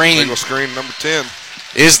 Illegal screen. Illegal screen, number 10.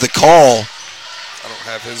 Is the call. I don't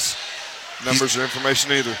have his numbers or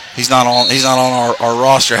information either. He's not on our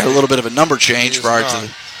roster. Had a little bit of a number change prior to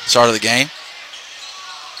the start of the game.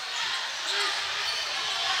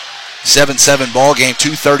 7-7 ball game.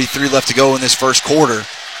 2:33 left to go in this first quarter.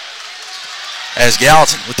 As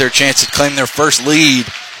Gallatin, with their chance to claim their first lead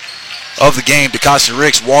of the game, DeCosta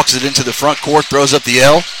Ricks walks it into the front court, throws up the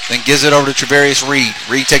L, then gives it over to Travarius Reed.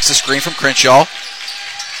 Reed takes the screen from Crenshaw.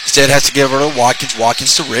 Instead has to give it to Watkins.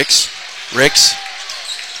 Watkins to Ricks. Ricks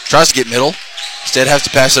tries to get middle. Instead has to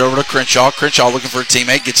pass it over to Crenshaw. Crenshaw looking for a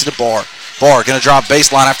teammate, gets it to Barr. Barr going to drop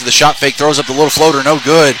baseline after the shot fake, throws up the little floater, no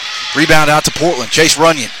good. Rebound out to Portland. Chase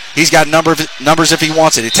Runyon. He's got numbers if he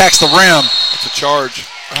wants it. Attacks the rim. It's a charge.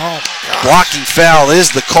 Oh, gosh. Blocking foul is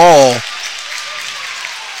the call.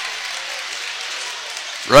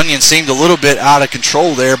 Runyon seemed a little bit out of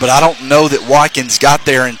control there, but I don't know that Watkins got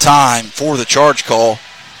there in time for the charge call.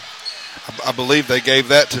 I believe they gave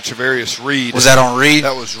that to Travarius Reed. Was that on Reed?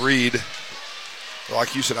 That was Reed.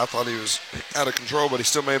 Like you said, I thought he was out of control, but he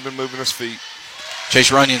still may have been moving his feet.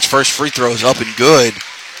 Chase Runyon's first free throw is up and good.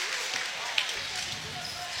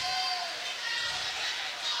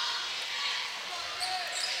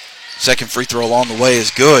 Second free throw along the way is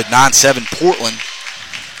good. 9-7 Portland.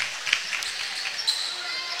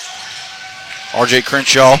 R.J.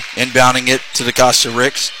 Crenshaw inbounding it to DeCosta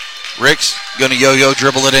Ricks. Ricks going to yo-yo,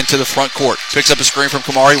 dribble it into the front court. Picks up a screen from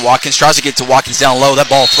Kamari Watkins. Tries to get to Watkins down low. That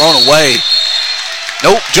ball thrown away.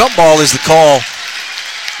 Nope, jump ball is the call.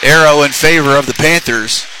 Arrow in favor of the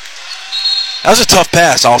Panthers. That was a tough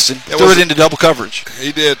pass, Austyn. Threw it into double coverage.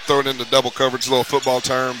 He did throw it into double coverage, a little football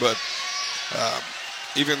term, but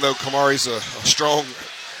even though Kamari's a strong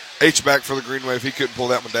H-back for the Green Wave, he couldn't pull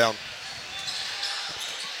that one down.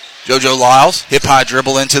 JoJo Lyles, hip-high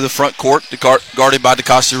dribble into the front court, guarded by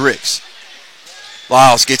DeCosta Ricks.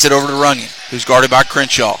 Lyles gets it over to Runyon, who's guarded by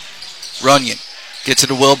Crenshaw. Runyon gets it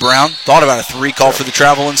to Will Brown. Thought about a three, call for the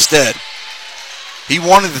travel instead. He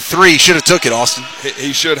wanted the three. Should have took it, Austyn.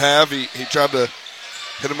 He should have. He tried to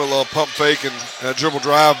hit him a little pump fake and a dribble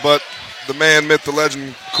drive, but the man, myth, the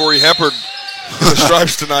legend, Corey Heppard, in the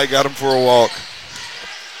stripes tonight, got him for a walk.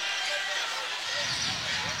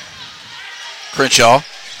 Crenshaw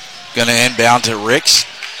going to inbound to Ricks.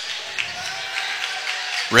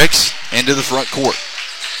 Ricks into the front court.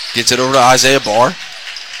 Gets it over to Isaiah Barr.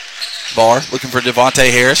 Barr looking for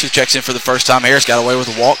Devontae Harris, who checks in for the first time. Harris got away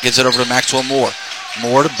with a walk. Gets it over to Maxwell Moore.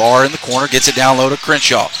 Moore to Barr in the corner. Gets it down low to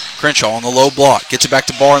Crenshaw. Crenshaw on the low block. Gets it back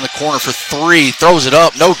to Barr in the corner for three. Throws it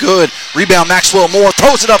up. No good. Rebound Maxwell Moore.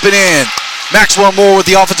 Throws it up and in. Maxwell Moore with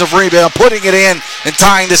the offensive rebound. Putting it in and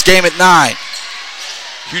tying this game at 9.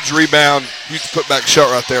 Huge rebound. Huge putback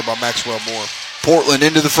shot right there by Maxwell Moore. Portland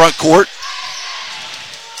into the front court.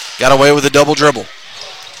 Got away with a double dribble.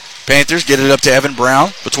 Panthers get it up to Evan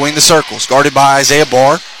Brown between the circles. Guarded by Isaiah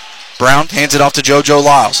Barr. Brown hands it off to JoJo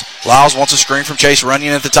Lyles. Lyles wants a screen from Chase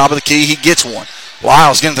Runyon at the top of the key. He gets one.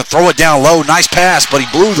 Lyles getting to throw it down low. Nice pass, but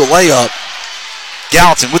he blew the layup.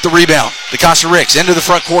 Gallatin with the rebound. DeCosta Ricks into the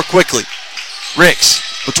front court quickly.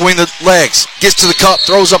 Ricks between the legs. Gets to the cup.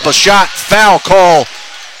 Throws up a shot. Foul call.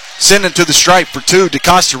 Sending to the stripe for two.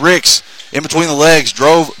 DeCosta Ricks in between the legs.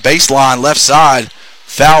 Drove baseline left side.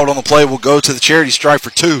 Fouled on the play. Will go to the charity stripe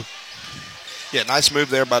for two. Yeah, nice move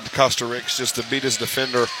there by DeCosta Ricks just to beat his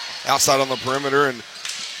defender outside on the perimeter and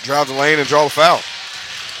drive the lane and draw the foul.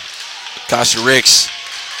 DeCosta Ricks,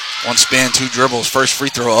 one spin, two dribbles, first free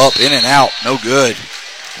throw up, in and out, no good.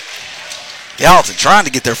 Gallatin trying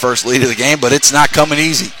to get their first lead of the game, but it's not coming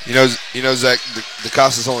easy. You know, Zach,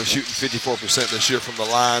 DeCosta's only shooting 54% this year from the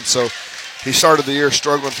line, so he started the year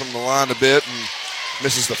struggling from the line a bit and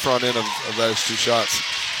misses the front end of those two shots.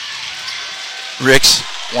 Ricks,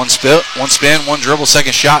 one spin, one dribble,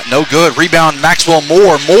 second shot, no good. Rebound, Maxwell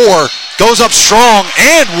Moore. Moore goes up strong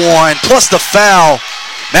and one, plus the foul.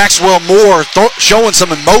 Maxwell Moore showing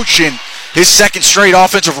some emotion. His second straight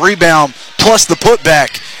offensive rebound, plus the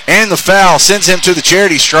putback and the foul sends him to the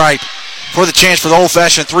charity stripe for the chance for the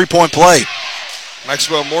old-fashioned three-point play.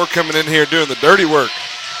 Maxwell Moore coming in here doing the dirty work.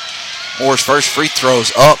 Moore's first free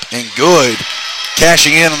throw's up and good.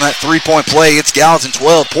 Cashing in on that three-point play. It's Gallatin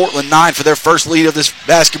 12, Portland 9 for their first lead of this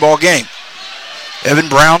basketball game. Evan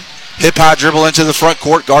Brown, hip-high dribble into the front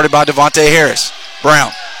court, guarded by Devontae Harris.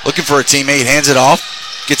 Brown looking for a teammate, hands it off,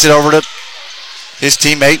 gets it over to his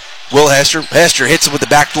teammate, Will Hester. Hester hits it with the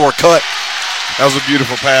backdoor cut. That was a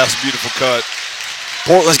beautiful pass, beautiful cut.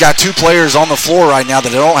 Portland's got two players on the floor right now that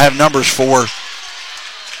they don't have numbers for.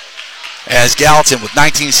 As Gallatin with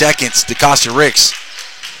 19 seconds, DeCosta Ricks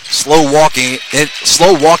slow walking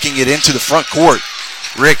it into the front court.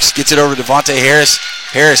 Ricks gets it over to Devontae Harris.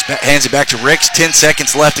 Harris hands it back to Ricks. 10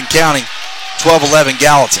 seconds left and counting. 12-11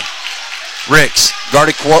 Gallatin. Ricks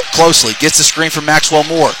guarded closely. Gets the screen from Maxwell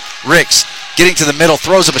Moore. Ricks getting to the middle.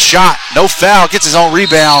 Throws up a shot. No foul. Gets his own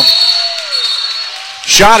rebound.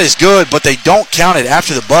 Shot is good, but they don't count it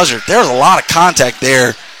after the buzzer. There's a lot of contact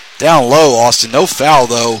there down low, Austyn. No foul,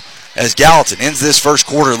 though, as Gallatin ends this first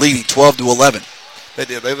quarter leading 12-11. They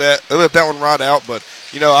did. They let that one ride out, but,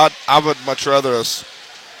 you know, I would much rather us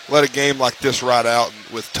let a game like this ride out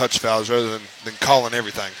with touch fouls rather than calling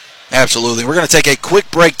everything. Absolutely. We're going to take a quick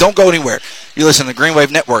break. Don't go anywhere. You're listening to the Green Wave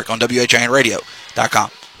Network on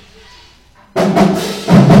WHINradio.com.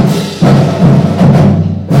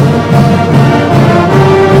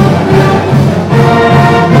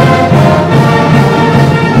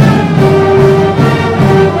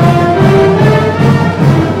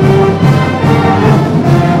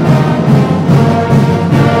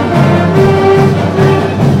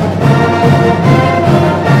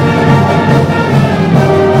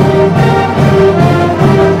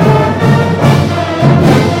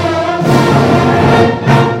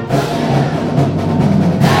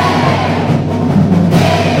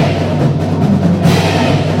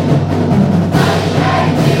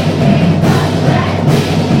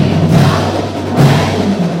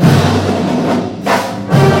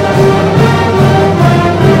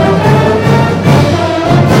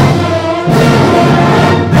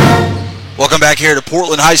 here to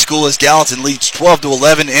Portland High School as Gallatin leads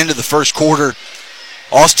 12-11 into the first quarter.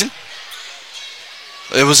 Austyn,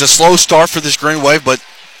 it was a slow start for this Green Wave, but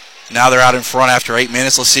now they're out in front after 8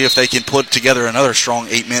 minutes. Let's see if they can put together another strong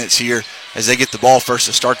 8 minutes here as they get the ball first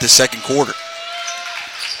to start this second quarter.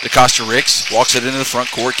 DeCosta Ricks walks it into the front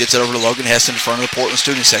court, gets it over to Logan Hessen in front of the Portland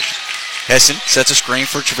student section. Hessen sets a screen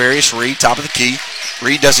for Travarius Reed, top of the key.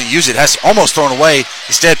 Reed doesn't use it, has almost thrown away.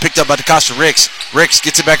 Instead, picked up by DeCosta Ricks. Ricks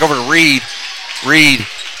gets it back over to Reed. Reed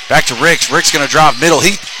back to Ricks. Ricks going to drive middle.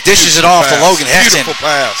 He dishes it off to Logan Hessen. Beautiful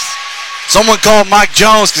pass. Someone called Mike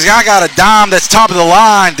Jones because I got a dime that's top of the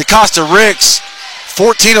line. DeCosta Ricks,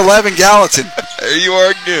 14-11 Gallatin. There you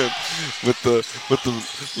are again with the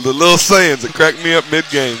little sayings that crack me up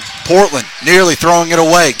mid-game. Portland nearly throwing it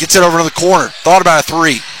away. Gets it over to the corner. Thought about a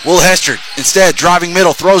three. Will Hester instead driving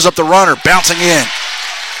middle. Throws up the runner. Bouncing in.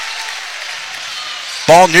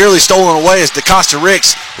 Ball nearly stolen away as DeCosta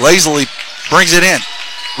Ricks lazily brings it in.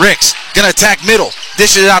 Ricks going to attack middle.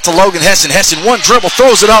 Dishes it out to Logan Hessen. Hessen one dribble.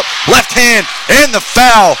 Throws it up. Left hand. And the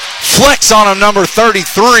foul. Flex on him, number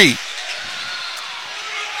 33.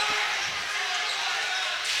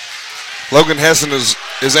 Logan Hessen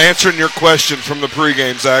is answering your question from the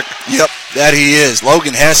pregame, Zach. Yep, that he is.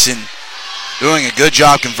 Logan Hessen doing a good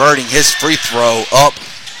job converting his free throw up,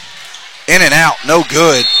 in and out, no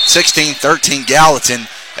good. 16-13 Gallatin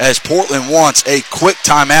as Portland wants a quick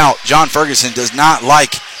timeout. John Ferguson does not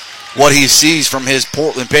like what he sees from his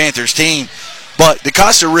Portland Panthers team, but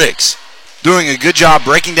DeCosta Ricks doing a good job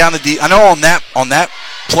breaking down the D. I know on that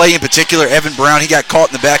play in particular, Evan Brown, he got caught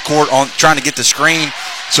in the backcourt on trying to get the screen.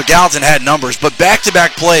 So Gallatin had numbers, but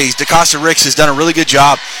back-to-back plays, DeCosta Ricks has done a really good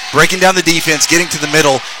job breaking down the defense, getting to the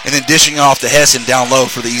middle, and then dishing off to Hessen down low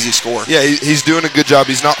for the easy score. Yeah, he's doing a good job.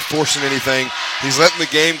 He's not forcing anything. He's letting the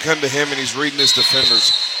game come to him, and he's reading his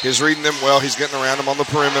defenders. He's reading them well. He's getting around them on the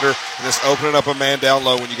perimeter, and just opening up a man down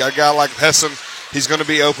low. When you got a guy like Hessen, he's going to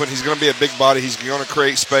be open. He's going to be a big body. He's going to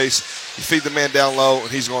create space. You feed the man down low, and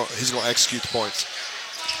he's going to execute the points.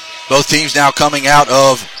 Both teams now coming out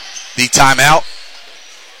of the timeout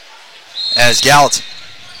as Gallatin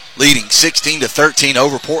leading 16-13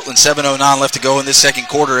 over Portland. 7:09 left to go in this second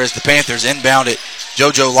quarter as the Panthers inbound it.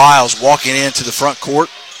 JoJo Lyles walking into the front court,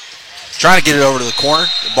 trying to get it over to the corner.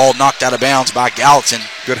 The ball knocked out of bounds by Gallatin.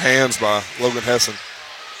 Good hands by Logan Hessen.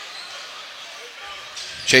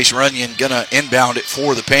 Chase Runyon going to inbound it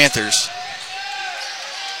for the Panthers.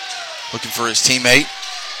 Looking for his teammate.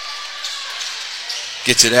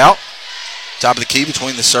 Gets it out. Top of the key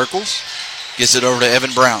between the circles. Gets it over to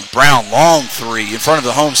Evan Brown. Brown, long three in front of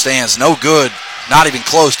the home stands. No good. Not even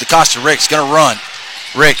close. DeCosta Ricks going to run.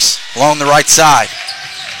 Ricks along the right side.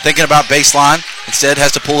 Thinking about baseline. Instead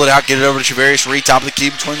has to pull it out, get it over to Travarius Reed. Top of the key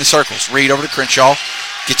between the circles. Reed over to Crenshaw.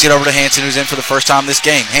 Gets it over to Hanson, who's in for the first time this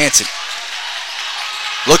game. Hanson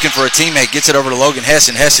looking for a teammate. Gets it over to Logan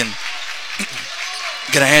Hessen. Hessen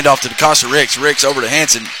going to hand off to DeCosta Ricks. Ricks over to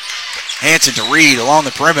Hanson. Hanson to Reed along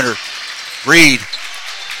the perimeter. Reed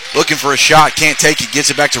looking for a shot, can't take it,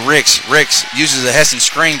 gets it back to Ricks. Ricks uses a Hessen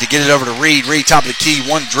screen to get it over to Reed. Reed, top of the key,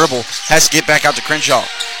 one dribble, has to get back out to Crenshaw.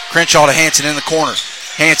 Crenshaw to Hanson in the corner.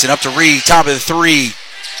 Hanson up to Reed, top of the three.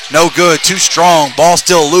 No good, too strong, ball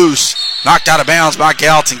still loose. Knocked out of bounds by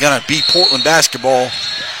Gallatin, gonna beat Portland basketball.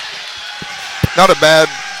 Not a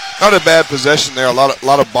bad possession there. A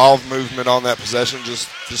lot of ball movement on that possession. Just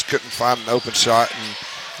couldn't find an open shot.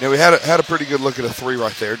 And we had a pretty good look at a three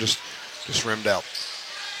right there. Just rimmed out.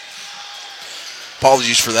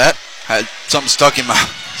 Apologies for that. Had something stuck in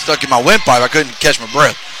my windpipe. I couldn't catch my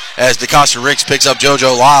breath. As DeCosta Ricks picks up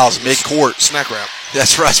JoJo Lyles midcourt. Snack wrap.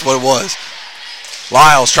 That's right. That's what it was.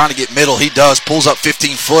 Lyles trying to get middle. He does. Pulls up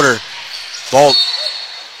 15-footer. Ball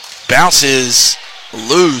bounces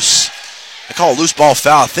loose. They call a loose ball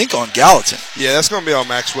foul, I think, on Gallatin. Yeah, that's going to be on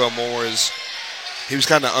Maxwell Moore. He was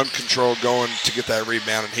kind of uncontrolled going to get that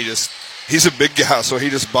rebound, and he's a big guy, so he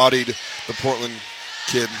just bodied the Portland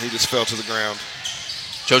kid, and he just fell to the ground.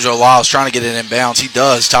 JoJo Lyles trying to get it in bounds. He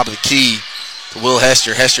does. Top of the key to Will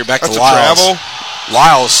Hester. Hester back That's to Lyles. Travel.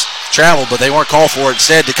 Lyles traveled, but they weren't called for it.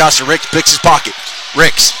 Instead, DeCosta Ricks picks his pocket.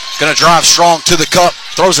 Ricks going to drive strong to the cup.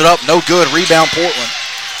 Throws it up. No good. Rebound Portland.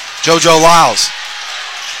 JoJo Lyles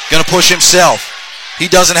going to push himself. He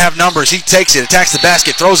doesn't have numbers. He takes it. Attacks the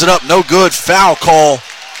basket. Throws it up. No good. Foul call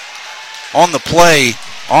on the play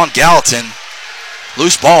on Gallatin.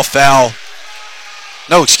 Loose ball foul.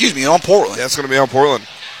 No, excuse me, on Portland. That's going to be on Portland.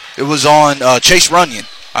 It was on Chase Runyon.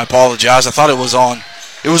 I apologize. I thought it was on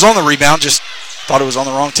the rebound, just thought it was on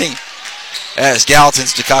the wrong team. As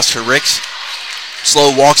Gallatin's DeCosta Ricks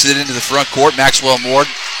slow walks it into the front court. Maxwell Moore,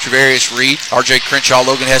 Travarius Reed, R.J. Crenshaw,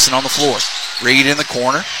 Logan Hessen on the floor. Reed in the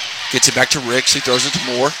corner. Gets it back to Ricks. He throws it to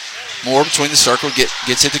Moore. Moore between the circle.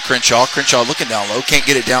 Gets it to Crenshaw. Crenshaw looking down low. Can't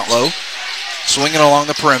get it down low. Swinging along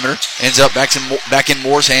the perimeter. Ends up back in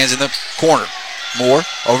Moore's hands in the corner. Moore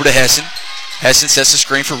over to Hessen. Hessen sets the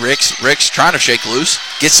screen for Ricks. Ricks trying to shake loose.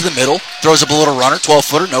 Gets to the middle. Throws up a little runner.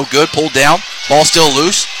 12-footer. No good. Pulled down. Ball still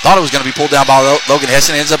loose. Thought it was going to be pulled down by Logan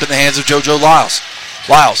Hessen. Ends up in the hands of JoJo Lyles.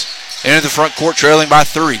 Lyles into the front court trailing by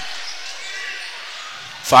 3.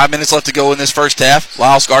 5 minutes left to go in this first half.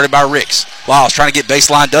 Lyles guarded by Ricks. Lyles trying to get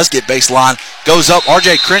baseline. Does get baseline. Goes up.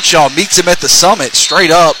 R.J. Crenshaw meets him at the summit.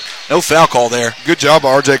 Straight up. No foul call there. Good job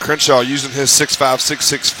by R.J. Crenshaw using his 6'5",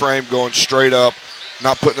 6'6" frame, going straight up,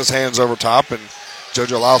 not putting his hands over top, and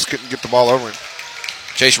JoJo Lyles couldn't get the ball over him.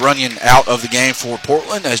 Chase Runyon out of the game for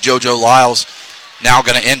Portland as JoJo Lyles now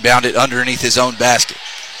going to inbound it underneath his own basket.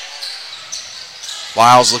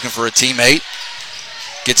 Lyles looking for a teammate.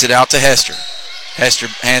 Gets it out to Hester. Hester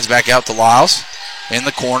hands back out to Lyles in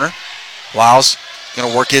the corner. Lyles going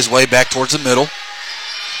to work his way back towards the middle.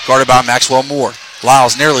 Guarded by Maxwell Moore.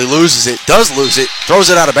 Lyles nearly loses it. Does lose it. Throws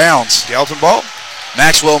it out of bounds. Gallatin ball.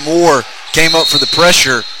 Maxwell Moore came up for the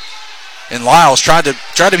pressure, and Lyles tried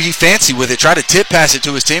to be fancy with it. Tried to tip pass it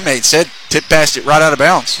to his teammate. Instead, tip passed it right out of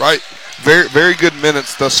bounds. Right. Very, very good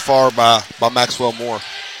minutes thus far by Maxwell Moore.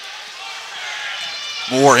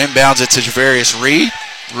 Moore inbounds it to Javarius Reed.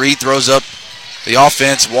 Reed throws up the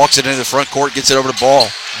offense, walks it into the front court, gets it over to Ball.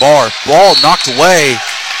 Ball knocked away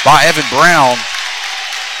by Evan Brown.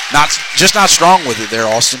 Not strong with it there,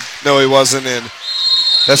 Austyn. No, he wasn't, and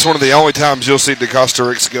that's one of the only times you'll see DeCosta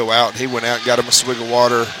Ricks go out. He went out and got him a swig of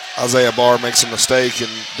water. Isaiah Barr makes a mistake, and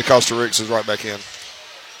DeCosta Ricks is right back in.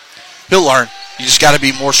 He'll learn. You just got to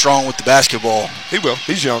be more strong with the basketball. He will.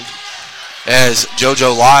 He's young. As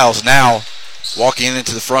JoJo Lyles now walking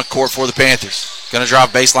into the front court for the Panthers. Going to drive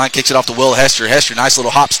baseline, kicks it off to Will Hester. Hester, nice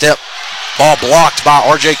little hop step. Ball blocked by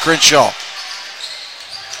R.J. Crenshaw.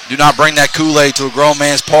 Do not bring that Kool-Aid to a grown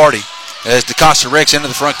man's party. As DeCosta Ricks into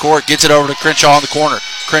the front court, gets it over to Crenshaw in the corner.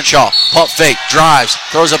 Crenshaw, pump fake, drives,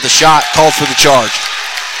 throws up the shot, called for the charge.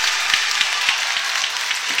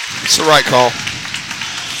 It's the right call.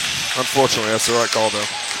 Unfortunately, that's the right call, though.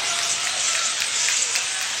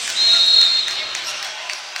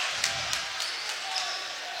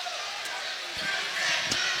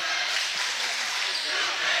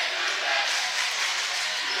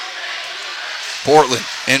 Portland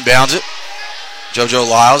inbounds it. JoJo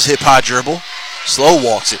Lyles, hip high dribble. Slow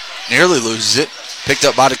walks it. Nearly loses it. Picked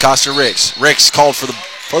up by DeCosta Ricks. Ricks called for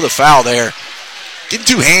the foul there. Getting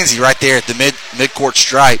too handsy right there at the midcourt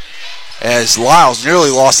stripe as Lyles nearly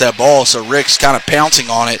lost that ball, so Ricks kind of pouncing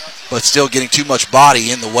on it, but still getting too much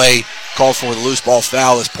body in the way. Called for the loose ball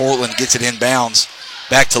foul as Portland gets it inbounds.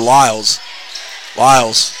 Back to Lyles.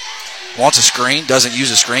 Lyles wants a screen, doesn't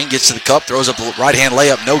use a screen, gets to the cup, throws up a right-hand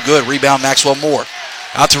layup, no good. Rebound Maxwell Moore.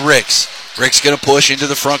 Out to Ricks. Ricks going to push into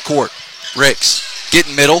the front court. Ricks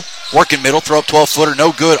getting middle, working middle, throw up 12-footer,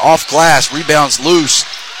 no good. Off glass, rebounds loose.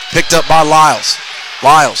 Picked up by Lyles.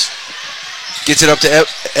 Lyles gets it up to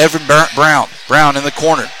Evan Brown. Brown in the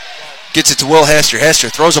corner. Gets it to Will Hester. Hester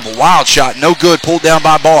throws up a wild shot, no good. Pulled down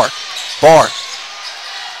by Barr. Barr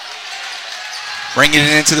bringing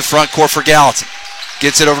it into the front court for Gallatin.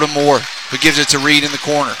 Gets it over to Moore, who gives it to Reed in the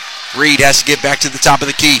corner. Reed has to get back to the top of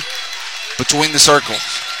the key. Between the circles.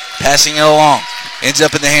 Passing it along. Ends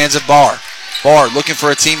up in the hands of Barr. Barr looking for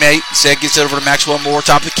a teammate. Instead gets it over to Maxwell Moore,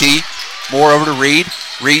 top of the key. Moore over to Reed.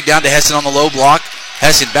 Reed down to Hessen on the low block.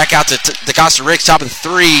 Hessen back out to DeCosta Ricks, top of the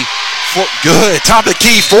three. Good. Top of the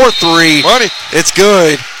key, 4-3. Money. It's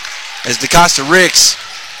good. As DeCosta Ricks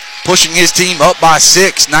pushing his team up by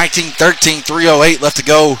 6. 19-13, 3:08 left to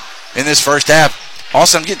go in this first half.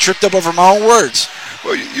 Also, I'm getting tripped up over my own words.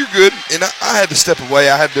 Well, you're good. And I had to step away.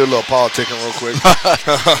 I had to do a little politicking real quick.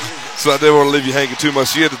 So I didn't want to leave you hanging too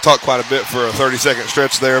much. You had to talk quite a bit for a 30-second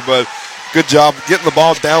stretch there. But good job getting the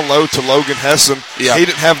ball down low to Logan Hessen. Yeah. He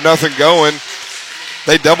didn't have nothing going.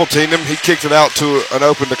 They double-teamed him. He kicked it out to an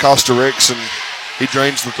open DeCosta Ricks, and he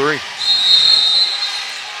drains the three.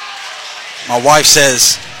 My wife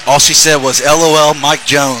says, all she said was, LOL Mike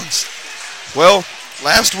Jones. Well,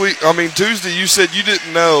 Tuesday you said you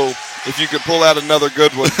didn't know if you could pull out another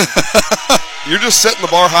good one. You're just setting the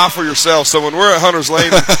bar high for yourself. So when we're at Hunter's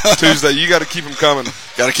Lane Tuesday, you got to keep them coming.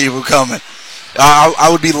 Got to keep them coming. I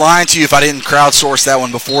would be lying to you if I didn't crowdsource that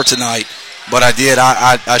one before tonight, but I did.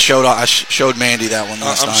 I showed Mandy that one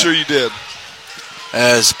last night. I'm sure you did.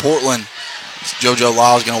 As Portland, JoJo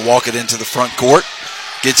Lyles going to walk it into the front court.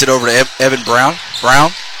 Gets it over to Evan Brown. Brown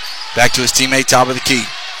back to his teammate, top of the key.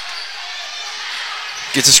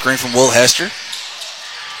 Gets a screen from Will Hester.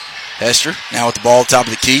 Hester now with the ball, top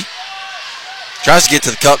of the key. Tries to get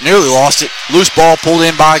to the cup, nearly lost it. Loose ball pulled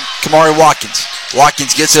in by Kamari Watkins.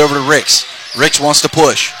 Watkins gets it over to Ricks. Ricks wants to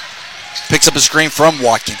push. Picks up a screen from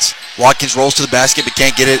Watkins. Watkins rolls to the basket but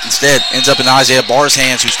can't get it. Instead, ends up in Isaiah Barr's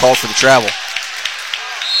hands, who's called for the travel.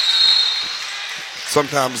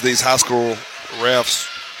 Sometimes these high school refs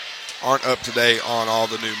aren't up to date on all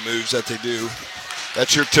the new moves that they do.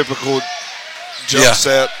 That's your typical jump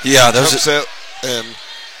set. Yeah, jump set. And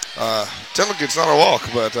technically it's not a walk,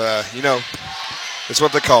 but, it's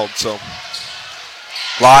what they called. So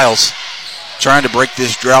Lyles trying to break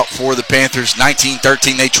this drought for the Panthers.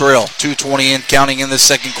 19-13, they trail. 2:20 in, counting in the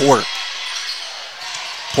second quarter.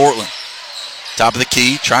 Portland, top of the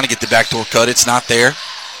key, trying to get the backdoor cut. It's not there.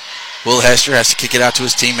 Will Hester has to kick it out to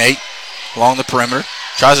his teammate along the perimeter.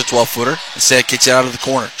 Tries a 12-footer. Instead, kicks it out of the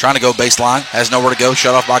corner. Trying to go baseline. Has nowhere to go.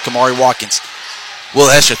 Shut off by Kamari Watkins. Will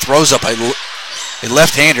Hester throws up a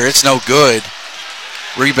left-hander. It's no good.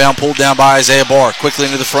 Rebound pulled down by Isaiah Barr. Quickly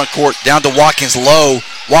into the front court. Down to Watkins low.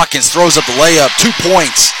 Watkins throws up the layup. 2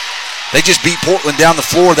 points. They just beat Portland down the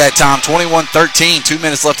floor that time. 21-13. 2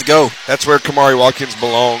 minutes left to go. That's where Kamari Watkins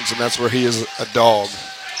belongs, and that's where he is a dog.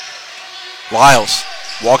 Lyles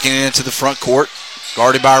walking into the front court.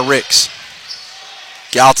 Guarded by Ricks.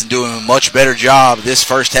 Gallatin doing a much better job this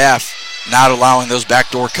first half, not allowing those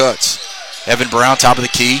backdoor cuts. Evan Brown, top of the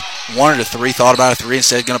key. Wanted a three, thought about a three,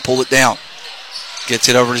 instead going to pull it down. Gets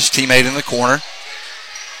it over to his teammate in the corner.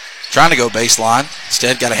 Trying to go baseline.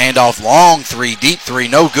 Instead, got a handoff. Long three, deep three,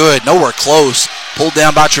 no good, nowhere close. Pulled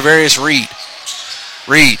down by Travarius Reed.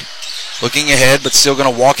 Reed looking ahead, but still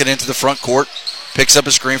going to walk it into the front court. Picks up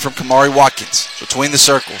a screen from Kamari Watkins between the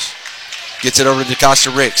circles. Gets it over to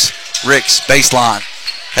DeCosta Ricks. Ricks, baseline.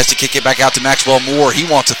 Has to kick it back out to Maxwell Moore. He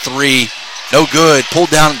wants a three. No good.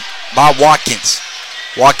 Pulled down by Watkins.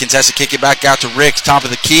 Watkins has to kick it back out to Ricks. Top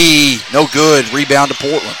of the key. No good. Rebound to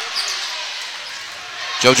Portland.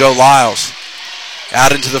 JoJo Lyles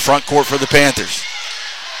out into the front court for the Panthers.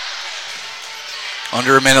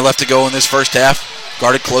 Under a minute left to go in this first half.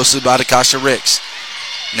 Guarded closely by DeCosta Ricks.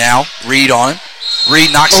 Now, Reed on him.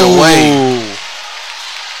 Reed knocks it away.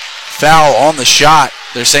 Foul on the shot.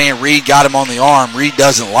 They're saying Reed got him on the arm. Reed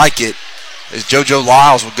doesn't like it, as JoJo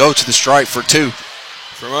Lyles will go to the stripe for two.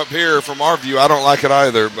 From up here, from our view, I don't like it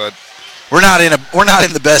either, but we're not in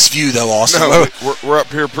the best view though, Austyn. No, we're up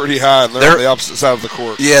here pretty high, and they're on the opposite side of the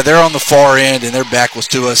court. Yeah, they're on the far end, and their back was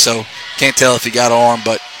to us, so can't tell if he got arm,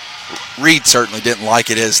 but Reed certainly didn't like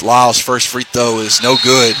it, as Lyles' first free throw is no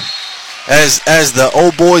good. As the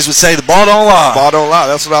old boys would say, the ball don't lie. Ball don't lie.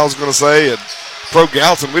 That's what I was going to say. And Pro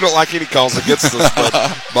Gallatin, we don't like any calls against us,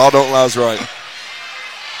 but ball don't lie is right.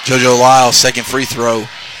 JoJo Lyles, second free throw.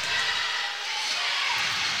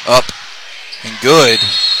 Up and good.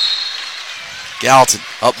 Gallatin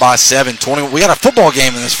up by 7. 21. We got a football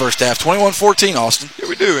game in this first half. 21-14, Austyn. Yeah,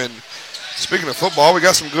 we do. And speaking of football, we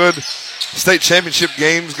got some good state championship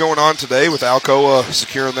games going on today with Alcoa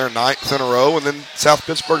securing their 9th in a row, and then South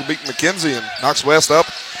Pittsburgh beating McKenzie and Knox West up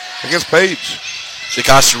against Page.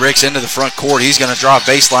 DeCosta Ricks into the front court. He's going to draw a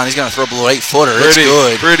baseline. He's going to throw up a little 8-footer. It's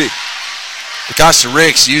good. Pretty. DeCosta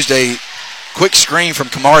Ricks used a quick screen from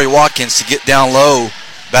Kamari Watkins to get down low,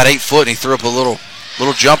 about 8 foot, and he threw up a little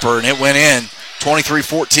jumper, and it went in.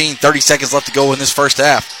 23-14, 30 seconds left to go in this first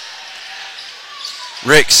half.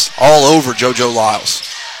 Ricks all over JoJo Lyles.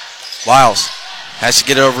 Lyles has to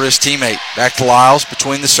get it over his teammate. Back to Lyles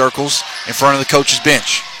between the circles in front of the coach's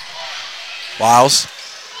bench. Lyles,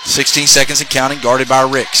 16 seconds and counting, guarded by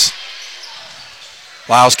Ricks.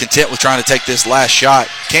 Lyles content with trying to take this last shot.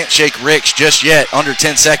 Can't shake Ricks just yet. Under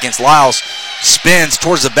 10 seconds. Lyles spins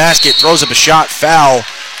towards the basket, throws up a shot, foul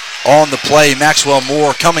on the play. Maxwell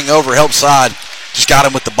Moore coming over, help side. Just got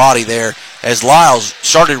him with the body there. As Lyles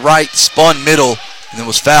started right, spun middle, and then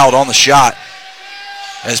was fouled on the shot.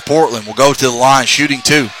 As Portland will go to the line, shooting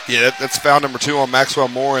two. Yeah, that's foul number 2 on Maxwell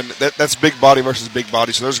Moore, and that's big body versus big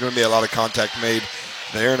body, so there's going to be a lot of contact made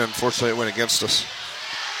there, and unfortunately it went against us.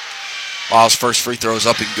 Lyles' first free throw is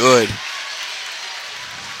up and good.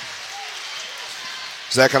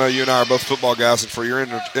 Zach, I know you and I are both football guys, and for your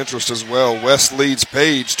interest as well, West leads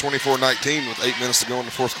Page 24-19 with 8 minutes to go in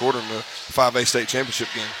the fourth quarter in the 5A state championship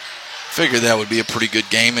game. Figured that would be a pretty good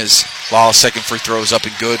game, as Lyles' second free throw is up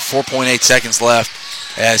and good. 4.8 seconds left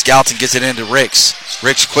as Gallatin gets it into Ricks.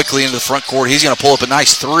 Ricks quickly into the front court. He's going to pull up a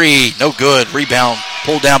nice three. No good. Rebound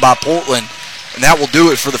pulled down by Portland. And that will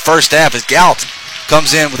do it for the first half as Gallatin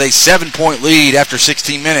comes in with a 7-point lead after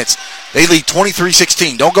 16 minutes. They lead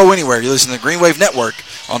 23-16. Don't go anywhere. You're listening to the Green Wave Network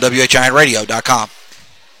on WHINradio.com.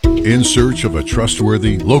 In search of a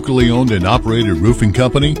trustworthy, locally owned and operated roofing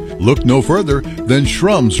company? Look no further than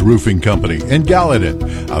Shrums Roofing Company in Gallatin,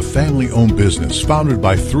 a family-owned business founded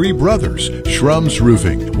by three brothers. Shrums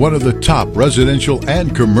Roofing, one of the top residential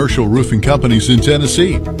and commercial roofing companies in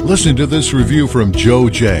Tennessee. Listen to this review from Joe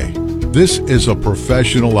J. This is a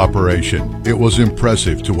professional operation. It was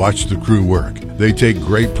impressive to watch the crew work. They take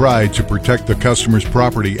great pride to protect the customer's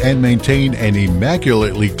property and maintain an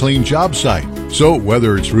immaculately clean job site. So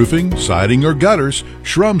whether it's roofing, siding, or gutters,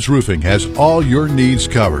 Shrums Roofing has all your needs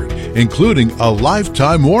covered, including a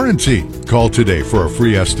lifetime warranty. Call today for a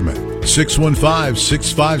free estimate.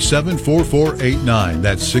 615-657-4489.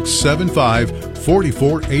 That's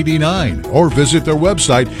 675-4489. Or visit their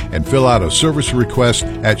website and fill out a service request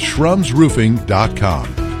at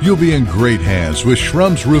shrumsroofing.com. You'll be in great hands with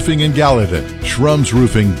Shrums Roofing in Gallatin.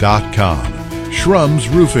 shrumsroofing.com. Shrums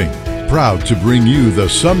Roofing, proud to bring you the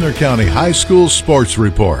Sumner County High School Sports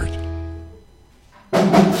Report.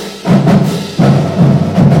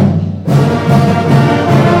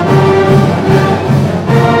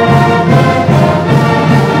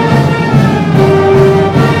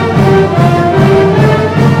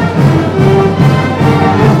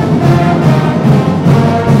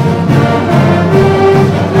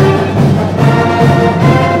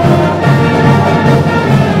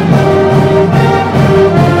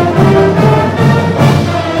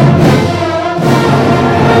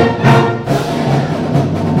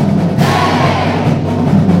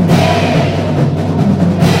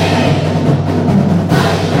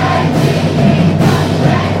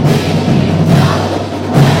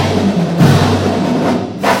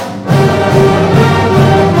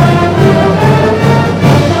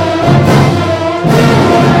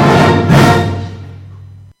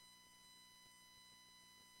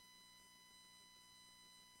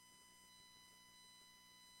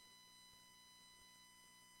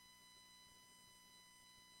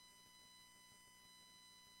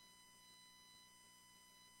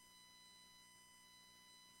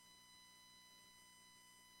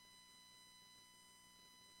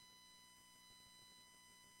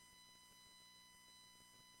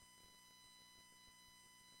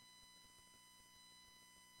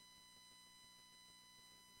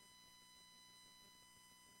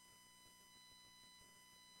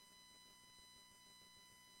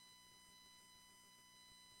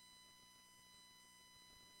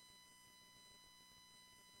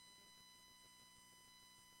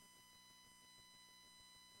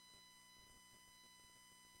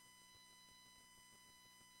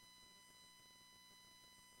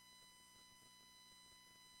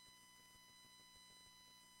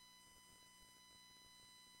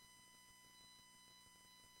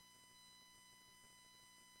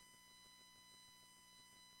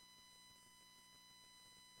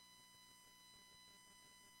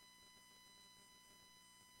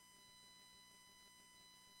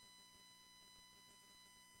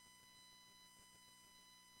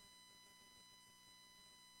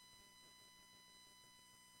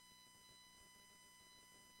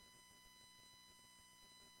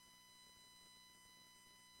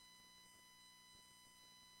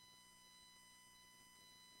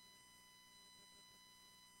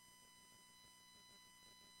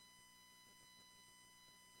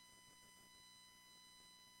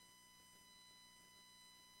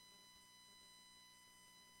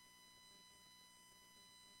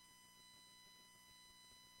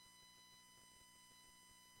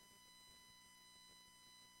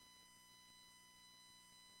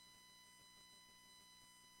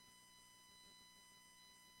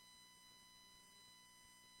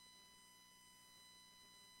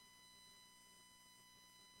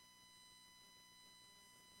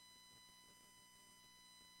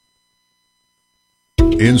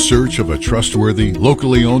 In search of a trustworthy,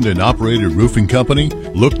 locally owned and operated roofing company?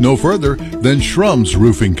 Look no further than Shrums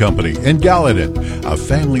Roofing Company in Gallatin, a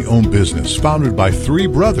family-owned business founded by three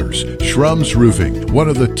brothers. Shrums Roofing, one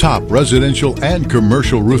of the top residential and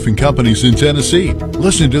commercial roofing companies in Tennessee.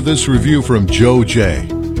 Listen to this review from Joe J.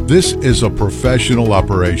 This is a professional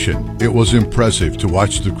operation. It was impressive to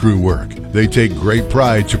watch the crew work. They take great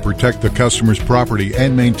pride to protect the customer's property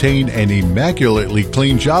and maintain an immaculately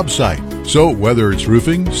clean job site. So whether it's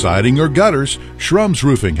roofing, siding, or gutters, Shrums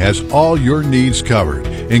Roofing has all your needs covered,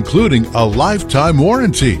 including a lifetime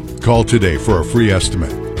warranty. Call today for a free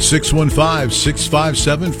estimate.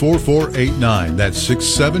 615-657-4489. That's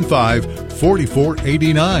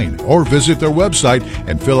 675-4489. Or visit their website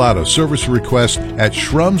and fill out a service request at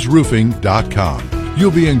shrumsroofing.com. You'll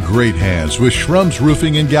be in great hands with Shrums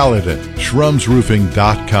Roofing in Gallatin.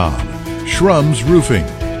 shrumsroofing.com. Shrums Roofing,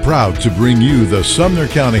 proud to bring you the Sumner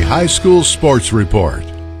County High School Sports Report.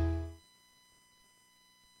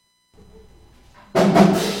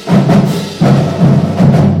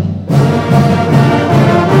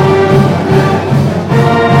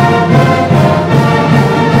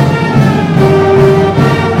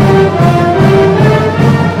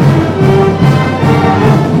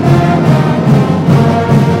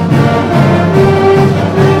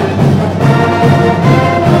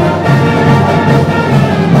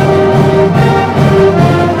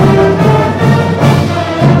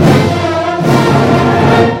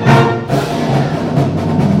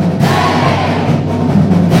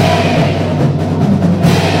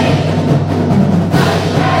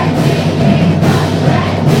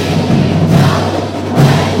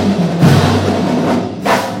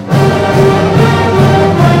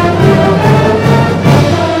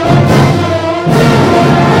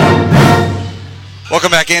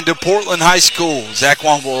 Welcome back into Portland High School. Zach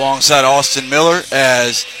Womble alongside Austyn Miller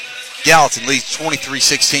as Gallatin leads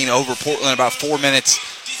 23-16 over Portland. About 4 minutes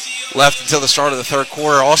left until the start of the third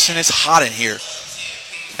quarter. Austyn, is hot in here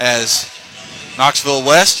as Knoxville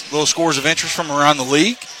West, little scores of interest from around the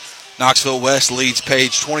league. Knoxville West leads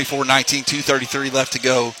Page 24-19, 2:33 left to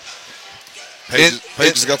go. Page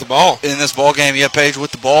has got the ball. In this ball game, yeah, Page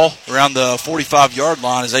with the ball around the 45-yard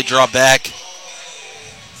line as they draw back.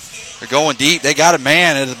 They're going deep. They got a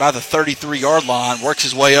man at about the 33-yard line, works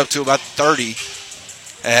his way up to about 30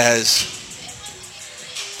 as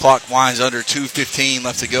clock winds under 2:15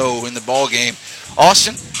 left to go in the ball game.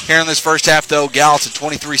 Austyn, here in this first half, though, Gallatin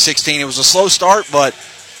 23-16. It was a slow start, but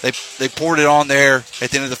they poured it on there at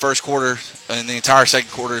the end of the first quarter, and the entire second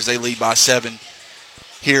quarter as they lead by 7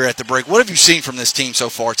 here at the break. What have you seen from this team so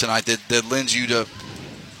far tonight that lends you to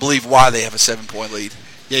believe why they have a 7-point lead?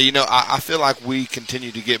 Yeah, I feel like we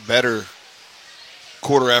continue to get better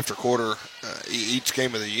quarter after quarter each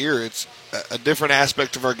game of the year. It's a different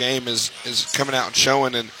aspect of our game is coming out and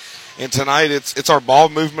showing, and tonight it's our ball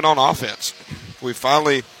movement on offense. We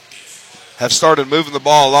finally have started moving the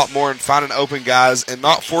ball a lot more and finding open guys and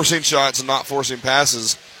not forcing shots and not forcing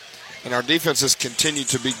passes, and our defense has continued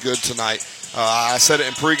to be good tonight. I said it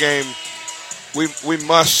in pregame, we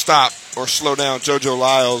must stop or slow down JoJo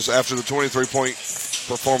Lyles after the 23-point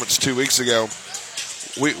performance 2 weeks ago.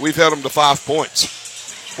 We've held him to 5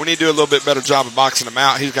 points. We need to do a little bit better job of boxing him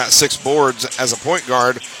out. He's got 6 boards as a point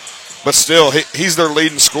guard, but still he's their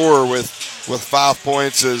leading scorer with 5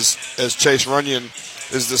 points as Chase Runyon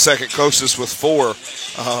is the second closest with 4.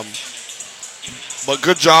 But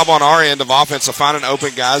good job on our end of offense of finding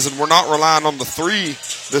open guys, and we're not relying on the 3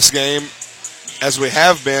 this game as we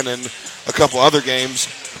have been in a couple other games.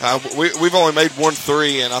 We've only made 1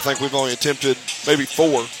 3, and I think we've only attempted maybe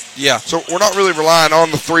 4. Yeah. So we're not really relying on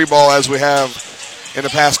the 3 ball as we have in the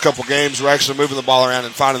past couple games. We're actually moving the ball around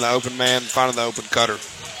and finding the open man, finding the open cutter.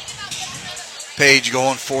 Page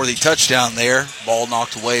going for the touchdown there. Ball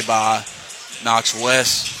knocked away by Knox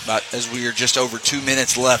West as we are just over 2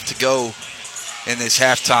 minutes left to go in this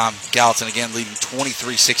halftime. Gallatin again leading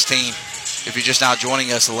 23-16. If you're just now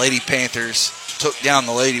joining us, the Lady Panthers took down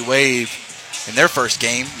the Lady Wave in their first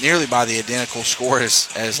game, nearly by the identical score as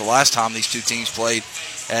the last time these two teams played,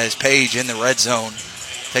 as Page in the red zone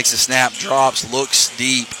takes a snap, drops, looks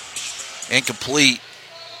deep, incomplete.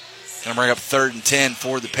 Going to bring up 3rd and 10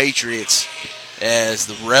 for the Patriots as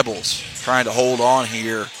the Rebels trying to hold on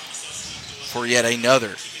here for yet another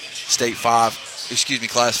Class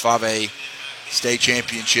 5A state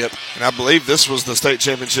championship. And I believe this was the state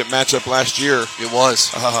championship matchup last year. It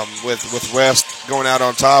was. With West going out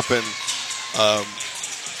on top, and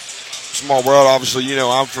small world, obviously,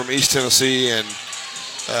 I'm from East Tennessee, and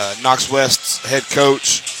Knox West's head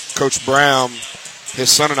coach, Coach Brown, his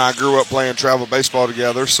son and I grew up playing travel baseball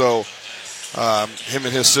together, so him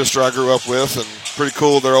and his sister I grew up with, and pretty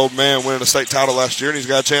cool their old man winning a state title last year, and he's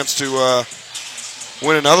got a chance to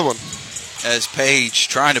win another one. As Page,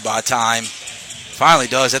 trying to buy time, finally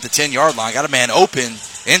does at the 10-yard line. Got a man open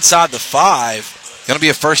inside the 5. Going to be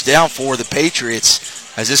a first down for the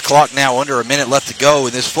Patriots as this clock now under a minute left to go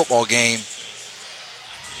in this football game.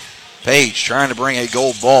 Page trying to bring a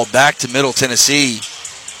gold ball back to Middle Tennessee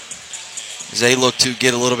as they look to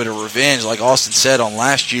get a little bit of revenge, like Austyn said, on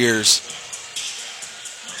last year's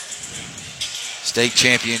state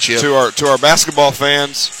championship. To our basketball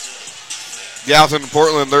fans, Gallatin and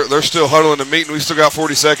Portland, they're still huddling and meeting. We still got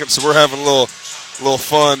 40 seconds, so we're having a little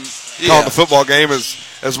fun calling the football game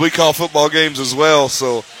as we call football games as well.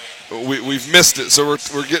 So we've missed it, so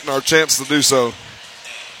we're getting our chance to do so.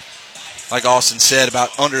 Like Austyn said,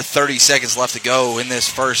 about under 30 seconds left to go in this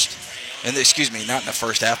first. Not in the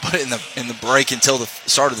first half, but in the break until the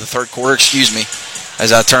start of the third quarter.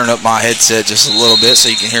 As I turn up my headset just a little bit so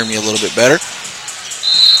you can hear me a little bit better.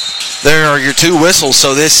 There are your 2 whistles,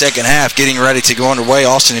 so this second half getting ready to go underway.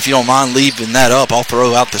 Austyn, if you don't mind leaving that up, I'll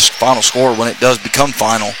throw out the final score when it does become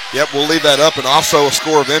final. Yep, we'll leave that up, and also a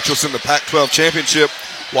score of interest in the Pac-12 championship.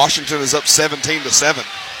 Washington is up 17-7.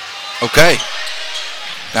 Okay.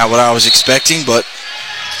 Not what I was expecting, but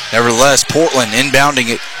nevertheless, Portland inbounding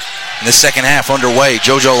it in the second half underway.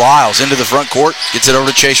 JoJo Lyles into the front court, gets it over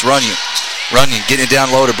to Chase Runyon. Runyon getting it down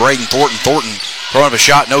low to Braden Thornton. Thornton throwing up a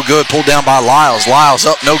shot, no good. Pulled down by Lyles. Lyles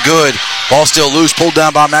up, no good. Ball still loose, pulled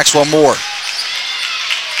down by Maxwell Moore.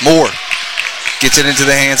 Moore gets it into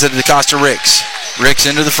the hands of DeCosta Ricks. Ricks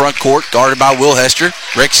into the front court, guarded by Will Hester.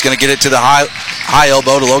 Ricks going to get it to the high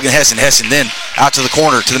elbow to Logan Hessen. Hessen then out to the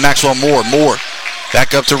corner to the Maxwell Moore. Moore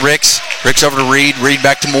back up to Ricks. Ricks over to Reed. Reed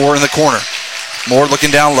back to Moore in the corner. Moore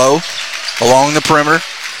looking down low along the perimeter.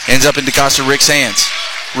 Ends up in DeCosta Rick's hands.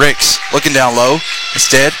 Ricks looking down low.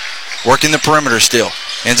 Instead, working the perimeter still.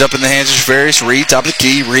 Ends up in the hands of Javarius Reed, top of the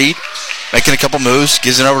key. Reed making a couple moves.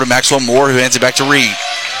 Gives it over to Maxwell Moore, who hands it back to Reed.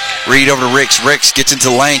 Reed over to Ricks. Ricks gets into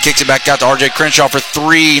the lane, kicks it back out to R.J. Crenshaw for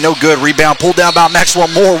three. No good. Rebound pulled down by Maxwell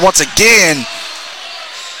Moore once again.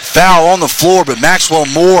 Foul on the floor, but Maxwell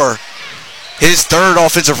Moore, his third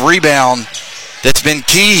offensive rebound that's been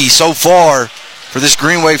key so far for this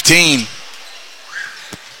Green Wave team.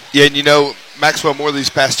 Yeah, and you know, Maxwell Moore these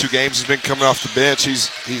past two games has been coming off the bench. He's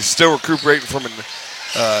still recuperating from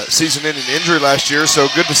a season-ending injury last year, so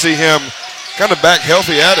good to see him kind of back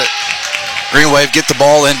healthy at it. Green Wave get the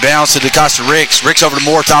ball inbounds to DeCosta Ricks. Ricks over to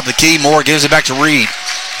Moore, top of the key. Moore gives it back to Reed.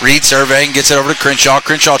 Reed surveying, gets it over to Crenshaw.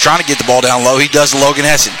 Crenshaw trying to get the ball down low. He does to Logan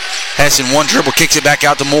Hessen. Hessen, one dribble, kicks it back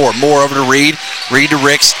out to Moore. Moore over to Reed. Reed to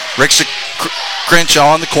Ricks. Ricks to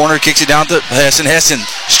Crenshaw in the corner, kicks it down to Hessen. Hessen,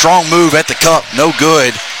 strong move at the cup, no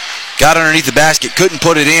good. Got underneath the basket, couldn't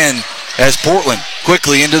put it in as Portland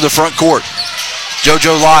quickly into the front court.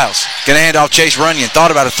 JoJo Lyles going to hand off Chase Runyon.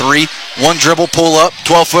 Thought about a three. One dribble, pull up,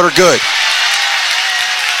 12-footer, good.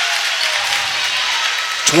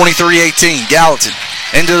 23-18, Gallatin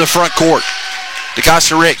into the front court.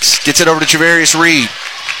 DeCosta Ricks gets it over to Javarius Reed.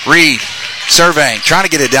 Reed surveying, trying to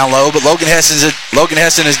get it down low, but Logan Hessen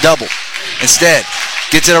is double. Instead,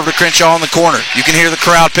 gets it over to Crenshaw in the corner. You can hear the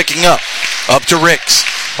crowd picking up. Up to Ricks.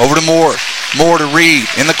 Over to Moore. Moore to Reed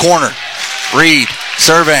in the corner. Reed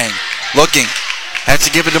surveying, looking. Has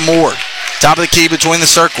to give it to Moore. Top of the key between the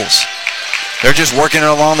circles. They're just working it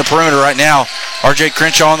along the perimeter right now. R.J.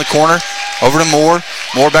 Crenshaw in the corner. Over to Moore.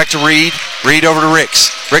 Moore back to Reed. Reed over to Ricks.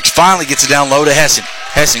 Ricks finally gets it down low to Hessen.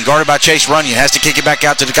 Hessen guarded by Chase Runyon. Has to kick it back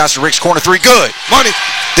out to DeCosta Ricks. Corner three. Good. Money.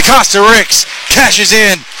 DeCosta Ricks cashes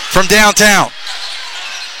in from downtown.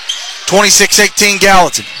 26-18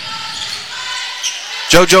 Gallatin.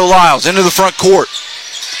 JoJo Lyles into the front court.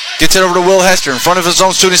 Gets it over to Will Hester. In front of his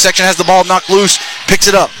own student section. Has the ball knocked loose. Picks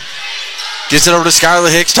it up. Gets it over to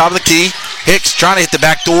Skylar Hicks. Top of the key. Hicks trying to hit the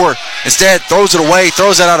back door. Instead, throws it away.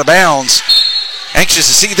 Throws it out of bounds. Anxious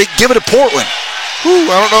to see if they give it to Portland. Whew,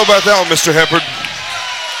 I don't know about that one, Mr. Heppard.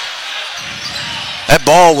 That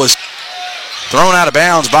ball was thrown out of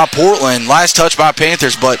bounds by Portland. Last touch by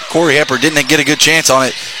Panthers, but Corey Heppard didn't get a good chance on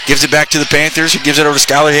it. Gives it back to the Panthers. He gives it over to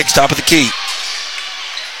Skylar Hicks, top of the key.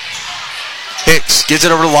 Hicks gives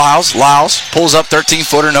it over to Lyles. Lyles pulls up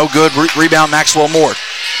 13-footer, no good. Rebound Maxwell Moore.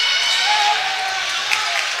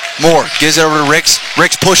 Moore gives it over to Ricks.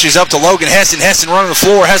 Ricks pushes up to Logan Hessen. Hessen running the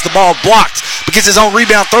floor, has the ball blocked, but gets his own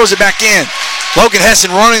rebound, throws it back in. Logan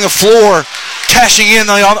Hessen running the floor, cashing in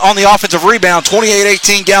on the offensive rebound.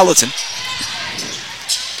 28-18 Gallatin.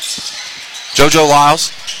 JoJo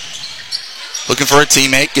Lyles looking for a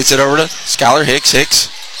teammate. Gets it over to Skylar Hicks.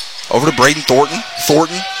 Hicks over to Braden Thornton.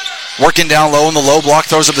 Thornton working down low in the low block.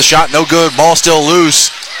 Throws up the shot. No good. Ball still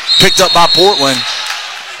loose. Picked up by Portland.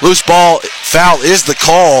 Loose ball foul is the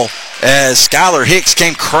call as Skylar Hicks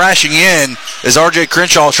came crashing in as R.J.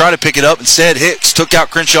 Crenshaw tried to pick it up. Instead, Hicks took out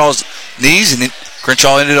Crenshaw's knees, and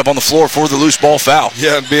Crenshaw ended up on the floor for the loose ball foul.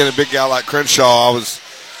 Yeah, and being a big guy like Crenshaw,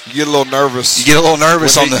 you get a little nervous. You get a little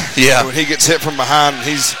nervous when he gets hit from behind, and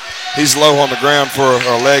he's low on the ground for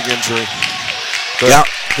a leg injury. But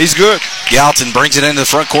he's good. Gallatin brings it into the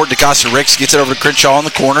front court. DeCosta Ricks gets it over to Crenshaw in the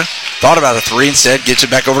corner. Thought about a three. Instead, gets it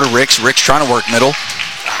back over to Ricks. Ricks trying to work middle.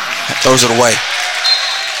 Throws it away.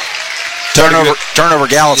 Turnover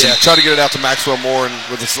Gallatin. Yeah, try to get it out to Maxwell Moore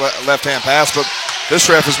with his left-hand pass, but this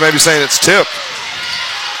ref is maybe saying it's tipped.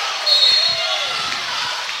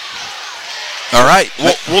 All right.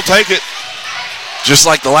 We'll take it. Just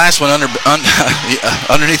like the last one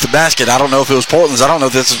underneath the basket. I don't know if it was Portland's. I don't know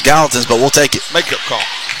if this was Gallatin's, but we'll take it. Make-up call.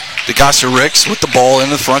 DeCosta Ricks with the ball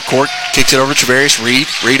into the front court. Kicks it over to Travarius Reed.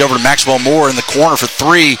 Reed over to Maxwell Moore in the corner for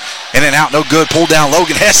three. In and out, no good. Pulled down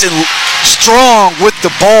Logan Hessen. Strong with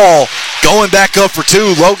the ball. Going back up for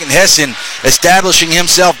two. Logan Hessen establishing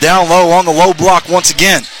himself down low on the low block once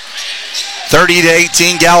again.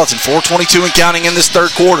 30-18 Gallatin. 4:22 and counting in this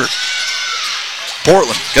third quarter.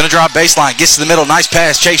 Portland going to drop baseline. Gets to the middle. Nice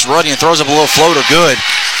pass. Chase Runyon throws up a little floater. Good.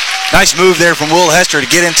 Nice move there from Will Hester to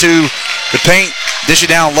get into the paint. Dish it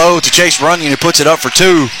down low to Chase Runyon, who puts it up for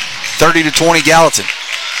two. 30-20 Gallatin.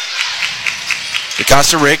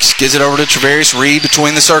 DeCosta Ricks gives it over to Travarius Reed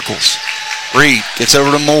between the circles. Reed gets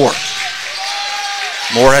over to Moore.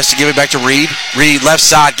 Moore has to give it back to Reed. Reed left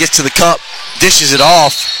side gets to the cup. Dishes it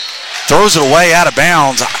off. Throws it away out of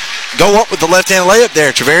bounds. Go up with the left-hand layup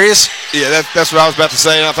there, Travarius. Yeah, that's what I was about to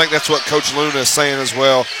say, and I think that's what Coach Luna is saying as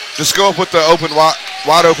well. Just go up with the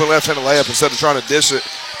wide open left-handed layup instead of trying to dish it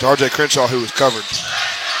to R.J. Crenshaw, who was covered.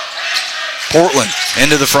 Portland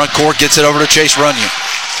into the front court, gets it over to Chase Runyon.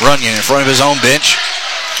 Runyon in front of his own bench.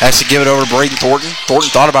 Has to give it over to Braden Thornton. Thornton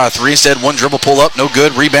thought about a three instead. One dribble pull up, no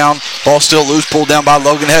good. Rebound, ball still loose, pulled down by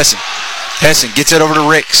Logan Hessen. Hessen gets it over to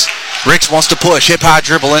Ricks. Ricks wants to push, hip high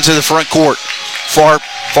dribble into the front court. Far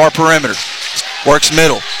perimeter. Works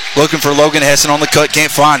middle. Looking for Logan Hessen on the cut,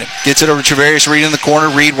 can't find him. Gets it over to Travarius Reed in the corner.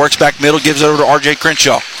 Reed works back middle, gives it over to R.J.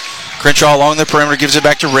 Crenshaw. Crenshaw along the perimeter, gives it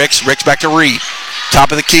back to Ricks. Ricks back to Reed. Top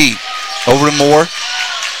of the key. Over to Moore.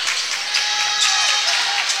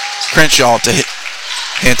 Crenshaw to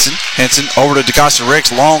Henson. Henson over to DeCosta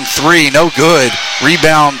Ricks. Long three, no good.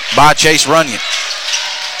 Rebound by Chase Runyon.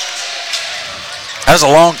 That was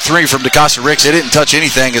a long three from DeCosta Ricks. It didn't touch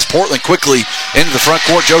anything as Portland quickly into the front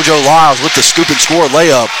court. JoJo Lyles with the scoop and score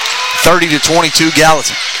layup. 30-22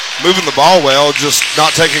 Gallatin. Moving the ball well, just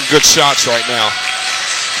not taking good shots right now.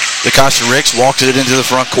 DeCosta Ricks walks it into the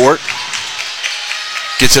front court.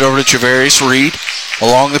 Gets it over to Travarius Reed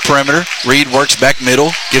along the perimeter. Reed works back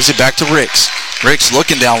middle, gives it back to Ricks. Ricks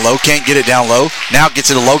looking down low, can't get it down low. Now gets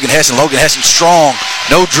it to Logan Hessen. Logan Hessen strong,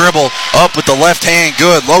 no dribble, up with the left hand,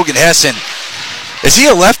 good. Logan Hessen. Is he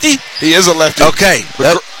a lefty? He is a lefty. Okay.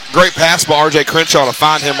 Great pass by R.J. Crenshaw to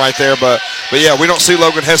find him right there. But yeah, we don't see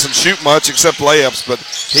Logan Hessen shoot much except layups, but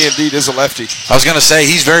he indeed is a lefty. I was going to say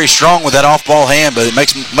he's very strong with that off-ball hand, but it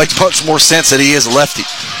makes much more sense that he is a lefty.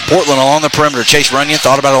 Portland along the perimeter. Chase Runyon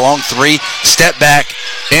thought about a long three. Step back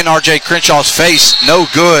in R.J. Crenshaw's face. No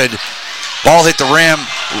good. Ball hit the rim.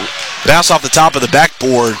 Bounce off the top of the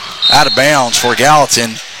backboard. Out of bounds for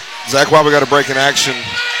Gallatin. Zach, while we got a break in action,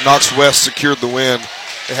 Knox West secured the win.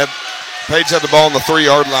 Page had the ball on the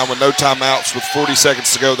 3-yard line with no timeouts with 40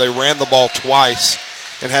 seconds to go. They ran the ball twice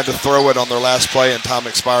and had to throw it on their last play and time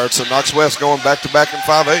expired. So Knox West going back-to-back in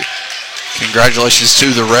 5-8. Congratulations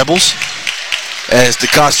to the Rebels as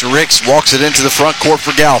DeCosta Ricks walks it into the front court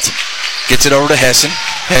for Gallatin. Gets it over to Hessen.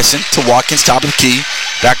 Hessen to Watkins, top of the key.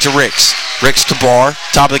 Back to Ricks. Ricks to Barr.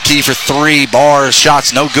 Top of the key for three. Barr's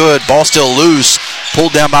shots no good. Ball still loose.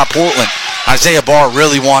 Pulled down by Portland. Isaiah Barr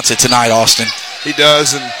really wants it tonight, Austyn. He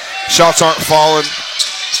does, and shots aren't falling.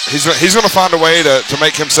 He's going to find a way to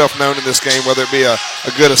make himself known in this game, whether it be a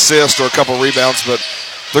good assist or a couple rebounds, but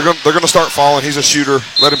they're going to start falling. He's a shooter.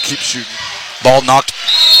 Let him keep shooting. Ball knocked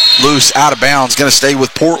loose, out of bounds. Going to stay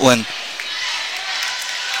with Portland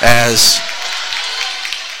as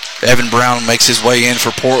Evan Brown makes his way in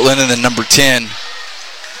for Portland, and then number 10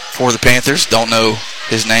 for the Panthers. Don't know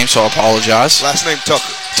his name, so I apologize. Last name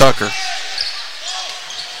Tucker.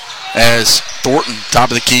 As Thornton,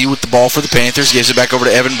 top of the key with the ball for the Panthers, gives it back over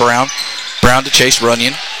to Evan Brown. Brown to Chase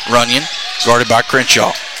Runyon. Runyon guarded by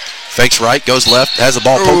Crenshaw. Fakes right, goes left, has the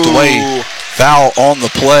ball poked away. Foul on the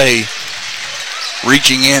play.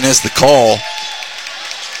 Reaching in is the call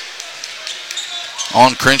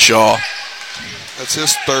on Crenshaw. That's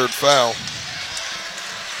his third foul.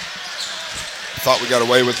 Thought we got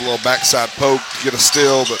away with a little backside poke to get a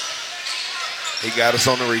steal, but he got us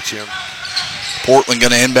on the reach in. Portland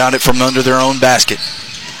going to inbound it from under their own basket.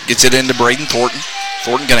 Gets it into Braden Thornton.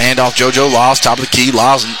 Thornton going to hand off JoJo Lyles, top of the key.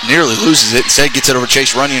 Lyles nearly loses it. Instead gets it over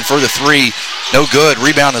Chase Runyon for the three. No good.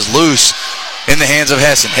 Rebound is loose in the hands of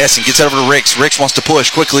Hessen. Hessen gets it over to Ricks. Ricks wants to push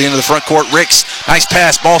quickly into the front court. Ricks, nice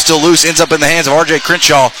pass. Ball still loose. Ends up in the hands of R.J.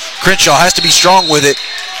 Crenshaw. Crenshaw has to be strong with it.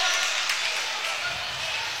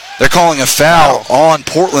 They're calling a foul on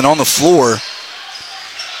Portland on the floor.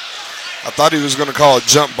 I thought he was going to call a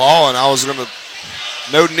jump ball, and I was going to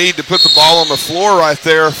no need to put the ball on the floor right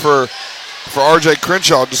there for R.J.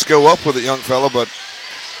 Crenshaw. Just go up with it, young fella, but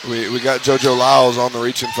we got JoJo Lyles on the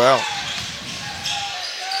reach and foul.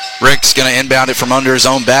 Rick's going to inbound it from under his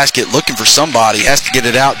own basket, looking for somebody. Has to get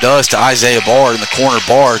it out, does to Isaiah Barr in the corner.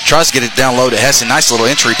 Barr tries to get it down low to Hessen. Nice little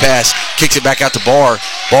entry pass. Kicks it back out to Barr.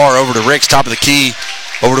 Barr over to Ricks, top of the key.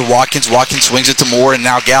 Over to Watkins. Watkins swings it to Moore, and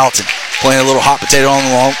now Gallatin playing a little hot potato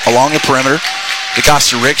along the perimeter.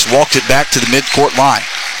 DeCosta Ricks walked it back to the midcourt line.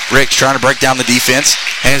 Ricks trying to break down the defense.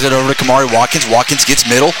 Hands it over to Kamari Watkins. Watkins gets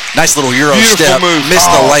middle. Nice little Euro Beautiful step. Move.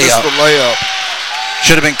 Missed the layup.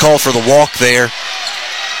 Should have been called for the walk there.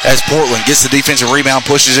 As Portland gets the defensive rebound,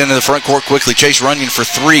 pushes into the front court quickly. Chase Runyon for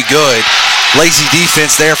three, good. Lazy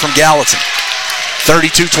defense there from Gallatin.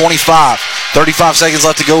 32-25. 35 seconds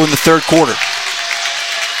left to go in the third quarter.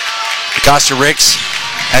 DeCosta Ricks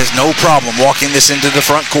has no problem walking this into the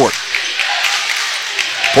front court.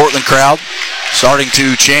 Portland crowd starting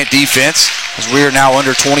to chant defense as we are now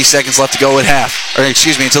under 20 seconds left to go at half.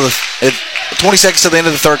 Until 20 seconds to the end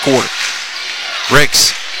of the third quarter.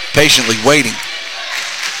 Ricks patiently waiting.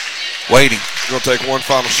 Going to take one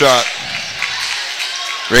final shot.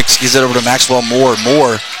 Ricks gives it over to Maxwell Moore.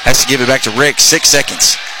 Moore has to give it back to Ricks. 6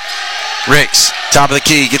 seconds. Ricks, top of the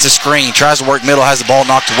key, gets a screen, tries to work middle, has the ball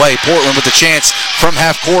knocked away. Portland with the chance from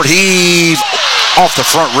half court. Heave off the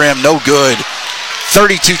front rim, no good.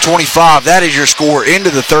 32-25, that is your score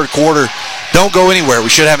into the third quarter. Don't go anywhere. We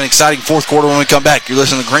should have an exciting fourth quarter when we come back. You're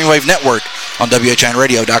listening to the Green Wave Network on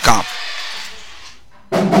WHINradio.com.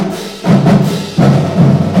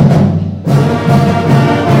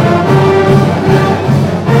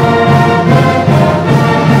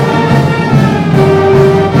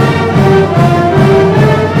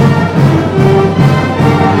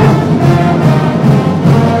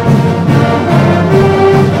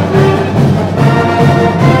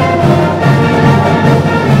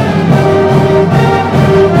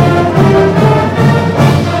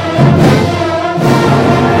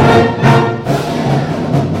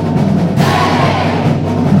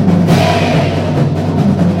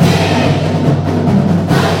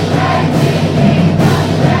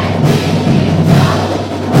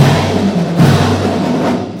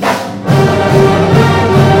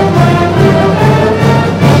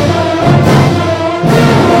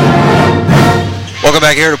 Welcome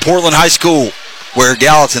back here to Portland High School, where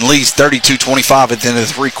Gallatin leads 32-25 at the end of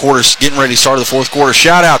the three quarters, getting ready to start the fourth quarter.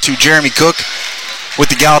 Shout out to Jeremy Cook with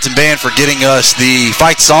the Gallatin Band for getting us the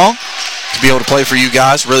fight song to be able to play for you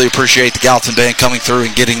guys. Really appreciate the Gallatin Band coming through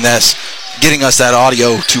and getting us that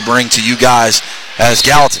audio to bring to you guys, as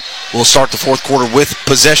Gallatin will start the fourth quarter with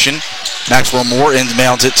possession. Maxwell Moore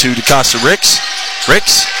inbounds it to DeCosta Ricks.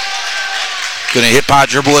 Ricks going to hit by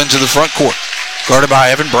dribble into the front court. Guarded by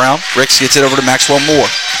Evan Brown. Ricks gets it over to Maxwell Moore.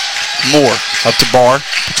 Moore up to Barr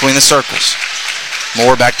between the circles.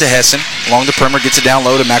 Moore back to Hessen. Along the perimeter, gets it down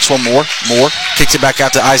low to Maxwell Moore. Moore kicks it back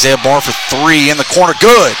out to Isaiah Barr for three in the corner.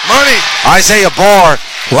 Good. Money. Isaiah Barr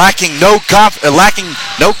lacking no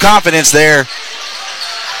confidence there.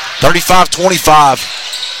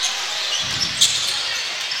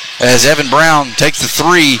 35-25. As Evan Brown takes the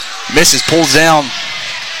three, misses, pulls down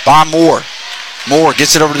by Moore. Moore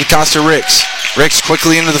gets it over to DeCosta Ricks. Ricks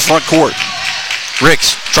quickly into the front court.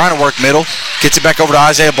 Ricks trying to work middle. Gets it back over to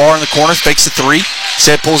Isaiah Barr in the corner. Fakes the three.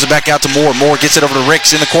 Said pulls it back out to Moore. Moore gets it over to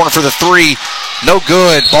Ricks in the corner for the three. No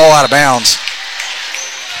good. Ball out of bounds.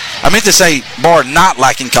 I meant to say Barr not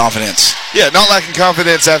lacking confidence. Yeah, not lacking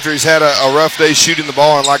confidence after he's had a rough day shooting the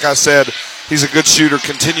ball. And like I said, he's a good shooter.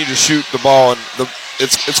 Continue to shoot the ball. And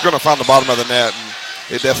it's going to find the bottom of the net.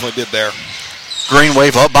 And it definitely did there. Green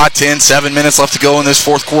Wave up by 10. 7 minutes left to go in this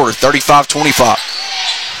fourth quarter. 35-25.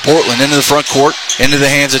 Portland into the front court, into the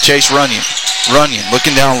hands of Chase Runyon. Runyon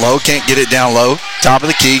looking down low, can't get it down low. Top of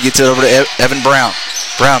the key, gets it over to Evan Brown.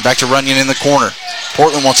 Brown back to Runyon in the corner.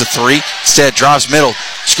 Portland wants a three. Instead, drives middle.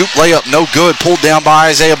 Scoop layup, no good. Pulled down by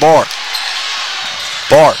Isaiah Barr.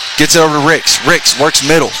 Barr gets it over to Ricks. Ricks works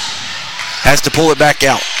middle. Has to pull it back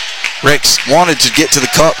out. Ricks wanted to get to the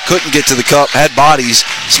cup, couldn't get to the cup, had bodies,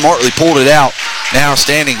 smartly pulled it out. Now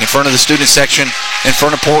standing in front of the student section, in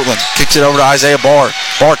front of Portland. Kicks it over to Isaiah Barr.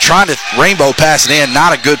 Barr trying to rainbow pass it in,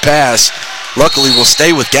 not a good pass. Luckily will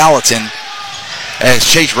stay with Gallatin, as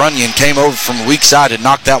Chase Runyon came over from the weak side and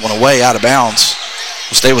knocked that one away out of bounds.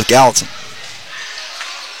 Will stay with Gallatin.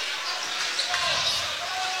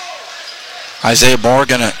 Isaiah Barr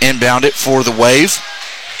going to inbound it for the Wave.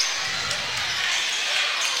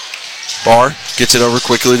 Barr gets it over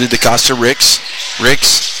quickly to DeCosta Ricks.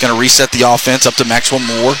 Ricks going to reset the offense up to Maxwell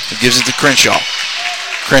Moore. He gives it to Crenshaw.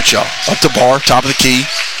 Crenshaw up to Barr, top of the key.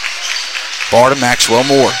 Barr to Maxwell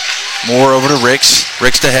Moore. Moore over to Ricks.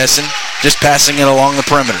 Ricks to Hessen. Just passing it along the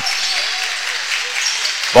perimeter.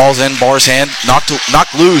 Ball's in Barr's hand. Knocked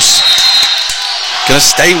loose. Going to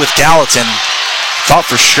stay with Gallatin. Thought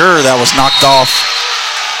for sure that was knocked off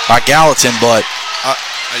by Gallatin, but...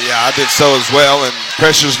 Yeah, I did so as well, and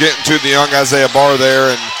pressure's getting to the young Isaiah Barr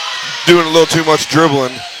there and doing a little too much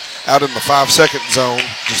dribbling out in the 5-second zone.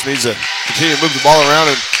 Just needs to continue to move the ball around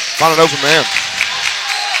and find an open man.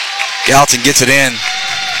 Gallatin gets it in.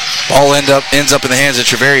 Ball ends up in the hands of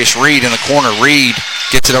Travarius Reed in the corner. Reed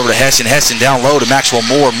gets it over to Hessen. Hessen down low to Maxwell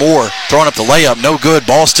Moore. Moore throwing up the layup. No good.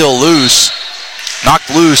 Ball still loose. Knocked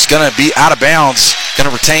loose. Going to be out of bounds. Going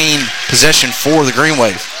to retain possession for the Green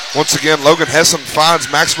Wave. Once again, Logan Hessen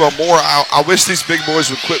finds Maxwell Moore. I wish these big boys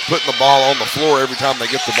would quit putting the ball on the floor every time they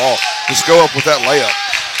get the ball. Just go up with that layup.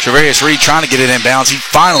 Travarius Reed trying to get it in bounds. He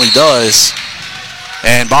finally does.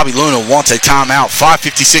 And Bobby Luna wants a timeout.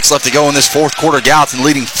 5:56 left to go in this fourth quarter. Gallatin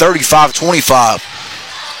leading 35-25.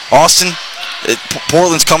 Austyn,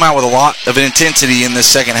 Portland's come out with a lot of intensity in this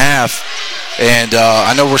second half. And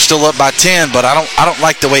I know we're still up by 10, but I don't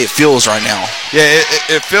like the way it feels right now. Yeah,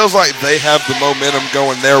 it feels like they have the momentum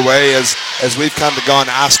going their way as we've kind of gone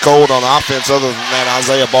ice cold on offense, other than that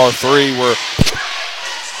Isaiah Barr three where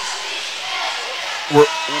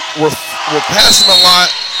we're passing a lot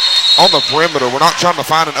on the perimeter. We're not trying to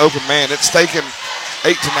find an open man. It's taken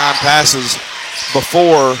 8 to 9 passes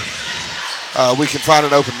before we can find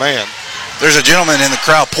an open man. There's a gentleman in the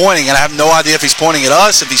crowd pointing, and I have no idea if he's pointing at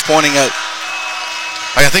us, if he's pointing at.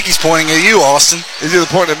 I think he's pointing at you, Austyn. He's either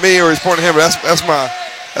pointing at me or he's pointing at him. But that's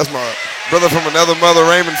my brother from another mother,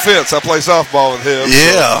 Raymond Fitz. I play softball with him.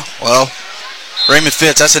 Yeah, well, Raymond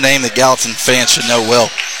Fitz, that's a name that Gallatin fans should know well.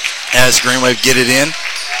 As Green Wave get it in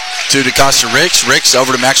to DeCosta Ricks. Ricks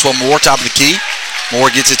over to Maxwell Moore, top of the key. Moore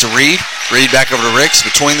gets it to Reed. Reed back over to Ricks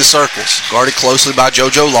between the circles. Guarded closely by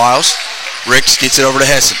JoJo Lyles. Ricks gets it over to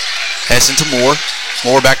Hessen. Hessen to Moore.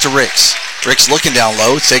 Moore back to Ricks. Ricks looking down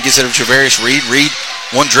low. Gets it over to Travarius Reed. Reed,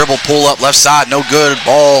 one dribble, pull up left side, no good.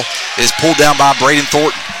 Ball is pulled down by Braden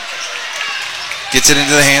Thornton. Gets it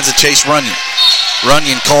into the hands of Chase Runyon.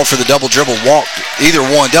 Runyon called for the double dribble walk. Either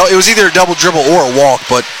one. It was either a double dribble or a walk,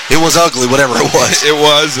 but it was ugly, whatever it was. It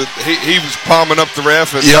was. He was palming up the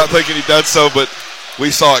ref and not thinking he done so, but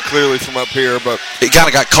we saw it clearly from up here. But it kind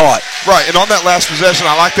of got caught. Right, and on that last possession,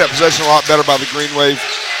 I like that possession a lot better by the Green Wave.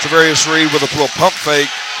 Travarius Reed with a little pump fake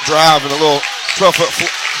drive and a little 12-foot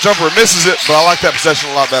jumper. Misses it, but I like that possession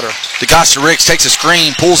a lot better. DeCosta Ricks takes a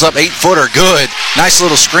screen, pulls up 8-footer. Good. Nice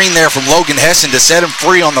little screen there from Logan Hessen to set him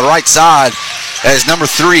free on the right side as number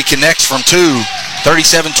 3 connects from 2.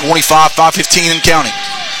 37-25, 5:15 and counting.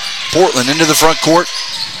 Portland into the front court.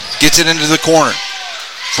 Gets it into the corner.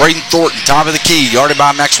 Braden Thornton, top of the key, guarded by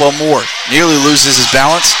Maxwell Moore. Nearly loses his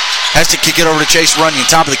balance. Has to kick it over to Chase Runyon,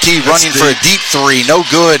 top of the key. Runyon for a deep 3, no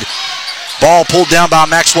good. Ball pulled down by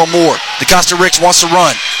Maxwell Moore. DeCosta Ricks wants to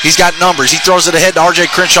run. He's got numbers. He throws it ahead to R.J.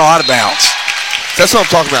 Crenshaw out of bounds. That's what I'm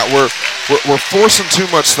talking about. We're forcing too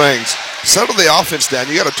much things. Settle the offense down.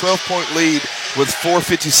 You got a 12-point lead with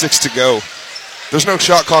 4:56 to go. There's no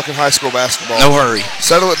shot clock in high school basketball. No hurry.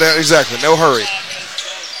 Settle it down. Exactly. No hurry.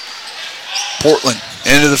 Portland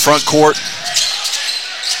into the front court.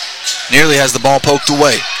 Nearly has the ball poked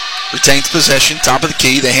away. Retains possession. Top of the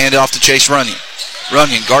key. They hand it off to Chase Runyon.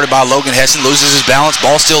 Runyon guarded by Logan Hessen. Loses his balance.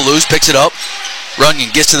 Ball still loose. Picks it up.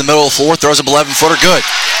 Runyon gets to the middle of the floor. Throws a 11-footer. Good.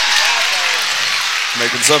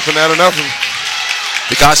 Making something out of nothing.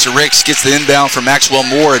 DeCosta Ricks gets the inbound from Maxwell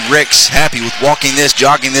Moore, and Ricks happy with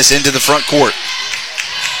jogging this into the front court.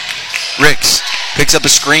 Ricks picks up a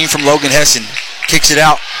screen from Logan Hessen. Kicks it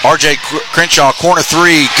out. R.J. Crenshaw, corner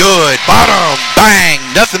 3. Good. Bottom. Bang.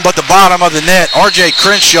 Nothing but the bottom of the net. R.J.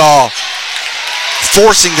 Crenshaw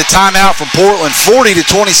forcing the timeout from Portland.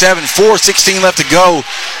 40-27. 4:16 left to go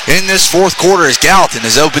in this fourth quarter as Gallatin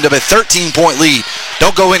has opened up a 13-point lead.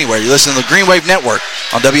 Don't go anywhere. You're listening to the Green Wave Network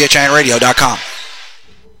on WHINradio.com.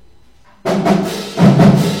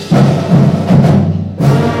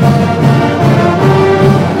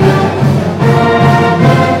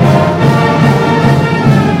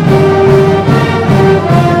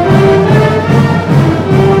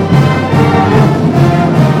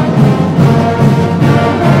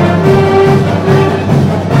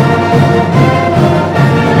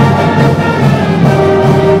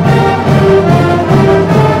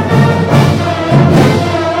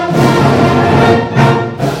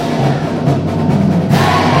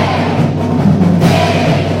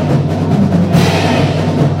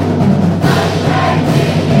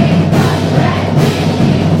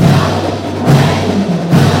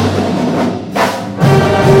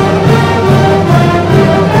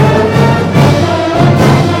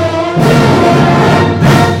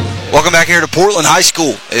 Back here to Portland High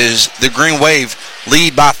School is the Green Wave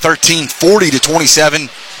lead by 13, 40-27.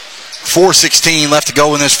 4:16 left to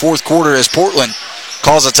go in this fourth quarter as Portland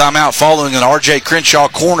calls a timeout following an R.J. Crenshaw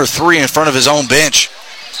corner 3 in front of his own bench.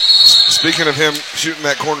 Speaking of him shooting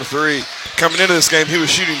that corner 3, coming into this game, he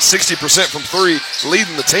was shooting 60% from 3,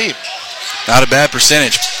 leading the team. Not a bad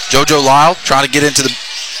percentage. JoJo Lyle trying to get into the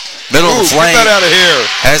middle of the flame. Get that out of here.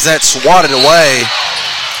 Has that swatted away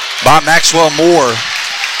by Maxwell Moore.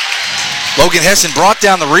 Logan Hessen brought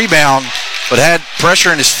down the rebound, but had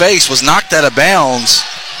pressure in his face, was knocked out of bounds.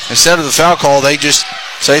 Instead of the foul call, they just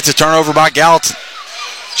say it's a turnover by Gallatin.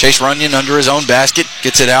 Chase Runyon under his own basket,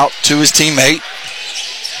 gets it out to his teammate,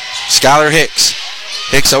 Skylar Hicks.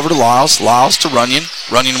 Hicks over to Lyles. Lyles to Runyon.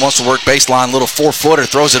 Runyon wants to work baseline, little 4-footer,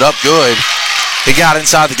 throws it up good. He got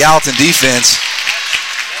inside the Gallatin defense.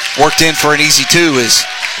 Worked in for an easy 2 as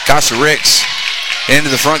DeCosta Ricks into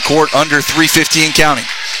the front court under 3:15 counting.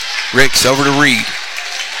 Ricks over to Reed.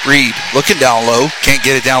 Reed looking down low. Can't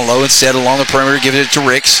get it down low. Instead, along the perimeter, giving it to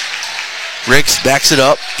Ricks. Ricks backs it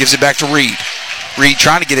up. Gives it back to Reed. Reed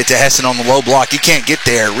trying to get it to Hessen on the low block. He can't get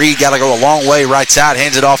there. Reed got to go a long way right side.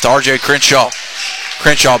 Hands it off to R.J. Crenshaw.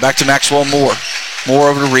 Crenshaw back to Maxwell Moore. Moore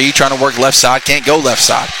over to Reed, trying to work left side. Can't go left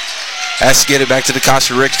side. Has to get it back to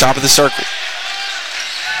DeCosta Ricks, top of the circle.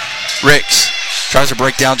 Ricks tries to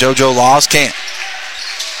break down JoJo Laws. Can't.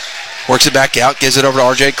 Works it back out. Gives it over to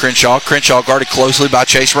R.J. Crenshaw. Crenshaw guarded closely by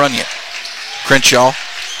Chase Runyon. Crenshaw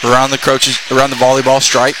around the volleyball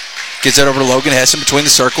stripe. Gets it over to Logan Hessen between the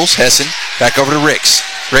circles. Hessen back over to Ricks.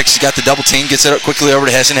 Ricks has got the double team. Gets it up quickly over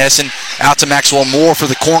to Hessen. Hessen out to Maxwell Moore for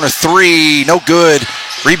the corner three. No good.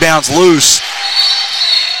 Rebounds loose.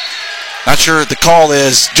 Not sure what the call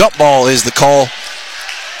is. Jump ball is the call.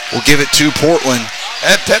 We'll give it to Portland.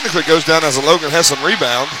 That technically goes down as a Logan Hessen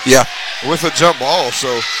rebound. Yeah. With a jump ball. So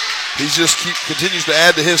he just continues to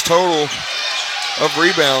add to his total of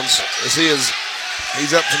rebounds as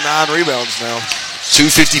he's up to 9 rebounds now.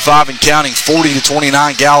 2:55 and counting,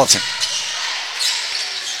 40-29 Gallatin.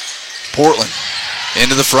 Portland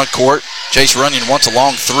into the front court. Chase Runyon wants a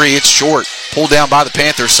long three. It's short. Pulled down by the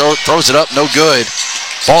Panthers. So throws it up. No good.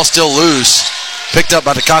 Ball still loose. Picked up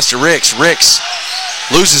by DeCosta Ricks. Ricks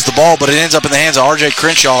loses the ball, but it ends up in the hands of R.J.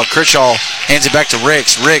 Crenshaw. Crenshaw hands it back to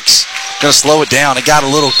Ricks. Ricks going to slow it down. It got a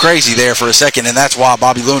little crazy there for a second, and that's why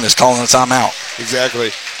Bobby Luna is calling a timeout.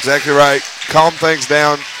 Exactly right. Calm things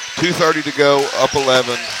down. 2:30 to go, up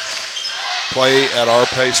 11. Play at our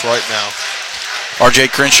pace right now. R.J.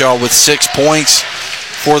 Crenshaw with 6 points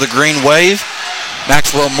for the Green Wave.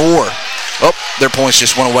 Maxwell Moore. Oh, their points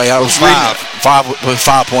just went away. I was reading with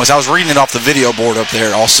 5 points. I was reading it off the video board up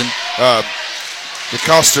there, Austyn.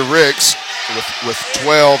 DeCosta Ricks with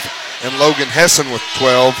 12 and Logan Hessen with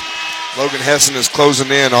 12. Logan Hessen is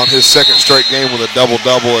closing in on his second straight game with a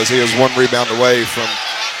double-double as he is 1 rebound away from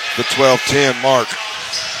the 12-10 mark.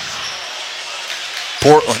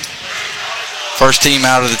 Portland, first team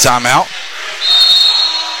out of the timeout.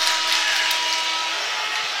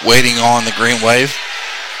 Waiting on the Green Wave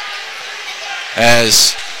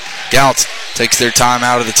as Gallatin takes their time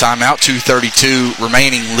out of the timeout. 2:32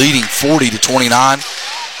 remaining, leading 40-29.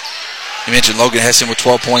 You mentioned Logan Hessen with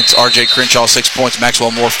 12 points, R.J. Crenshaw 6 points, Maxwell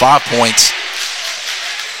Moore 5 points.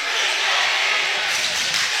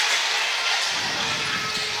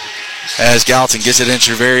 As Gallatin gets it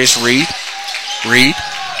into Travarius Reed. Reed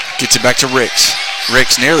gets it back to Ricks.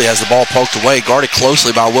 Ricks nearly has the ball poked away, guarded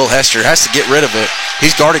closely by Will Hester. Has to get rid of it.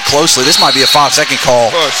 He's guarded closely. This might be a 5-second call.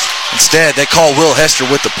 Push. Instead, they call Will Hester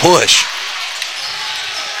with the push.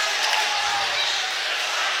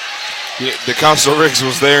 Yeah, DeCosta Ricks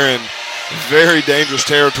was there in very dangerous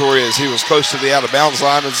territory as he was close to the out-of-bounds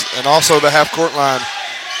line and also the half-court line.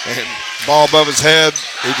 And ball above his head.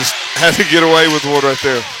 He just had to get away with one right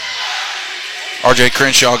there. R.J.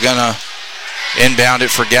 Crenshaw gonna inbound it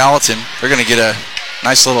for Gallatin. They're gonna get a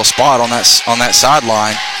nice little spot on that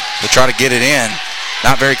sideline to try to get it in.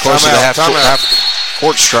 Not very close to the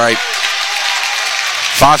half-court stripe.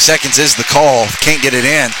 5 seconds is the call. Can't get it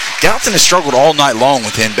in. Gallatin has struggled all night long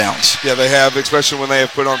with inbounds. Yeah, they have, especially when they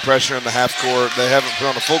have put on pressure in the half court. They haven't put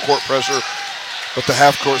on a full court pressure, but the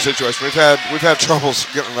half court situation. We've had troubles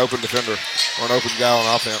getting an open defender or an open guy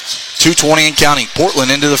on offense. 2:20 and counting. Portland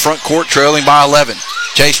into the front court, trailing by 11.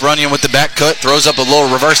 Chase Runyon with the back cut, throws up a little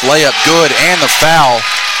reverse layup, good, and the foul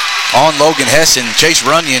on Logan Hessen. Chase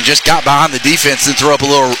Runyon just got behind the defense and threw up a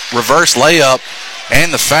little reverse layup,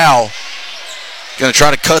 and the foul. Going to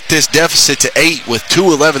try to cut this deficit to 8 with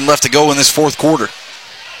 2:11 left to go in this fourth quarter.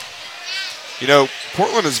 You know,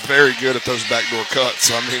 Portland is very good at those backdoor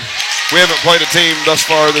cuts. I mean, we haven't played a team thus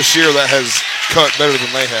far this year that has cut better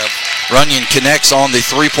than they have. Runyon connects on the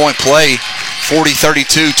three-point play.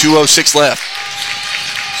 40-32, 2:06 left.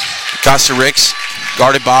 Costa Ricks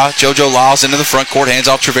guarded by JoJo Lyles into the front court, hands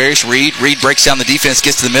off Travarius Reed. Reed breaks down the defense,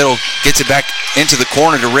 gets to the middle, gets it back into the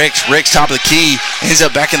corner to Ricks. Ricks, top of the key, ends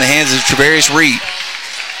up back in the hands of Travarius Reed.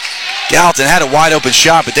 Gallatin had a wide open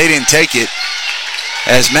shot, but they didn't take it.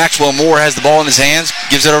 As Maxwell Moore has the ball in his hands,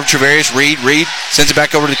 gives it over to Travarius Reed. Reed sends it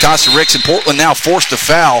back over to Costa Ricks, and Portland now forced to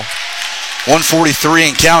foul. 1:43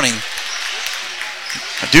 and counting.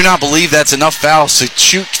 I do not believe that's enough fouls to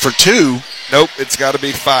shoot for 2. Nope, it's got to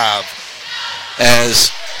be 5.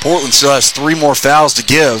 As Portland still has 3 more fouls to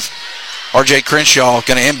give. R.J. Crenshaw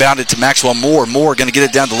going to inbound it to Maxwell Moore. Moore going to get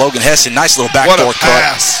it down to Logan Hessen. Nice little backdoor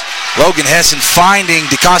cut. Logan Hessen finding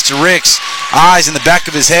DeCosta Ricks. Eyes in the back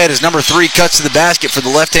of his head as number 3 cuts to the basket for the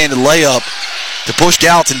left-handed layup to push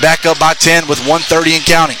Gallatin back up by 10 with 1:30 and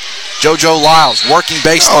counting. JoJo Lyles working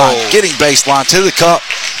baseline, getting baseline to the cup.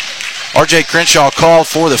 R.J. Crenshaw called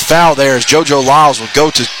for the foul there as JoJo Lyles will go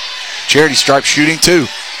to charity stripe shooting 2.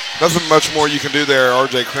 Nothing much more you can do there,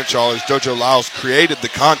 R.J. Crenshaw, as JoJo Lyles created the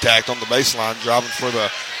contact on the baseline, driving for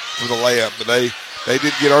the layup. But they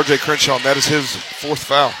did get R.J. Crenshaw, and that is his 4th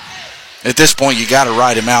foul. At this point, you got to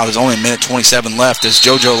ride him out. There's only a minute 27 left as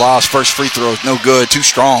JoJo Lyles' first free throw is no good, too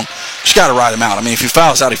strong. Just got to ride him out. I mean, if he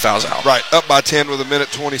fouls out, he fouls out. Right, up by 10 with a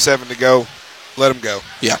minute 27 to go. Let him go.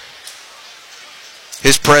 Yeah.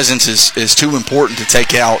 His presence is too important to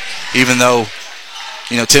take out, even though,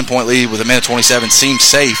 10-point lead with a minute 27 seems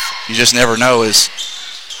safe. You just never know as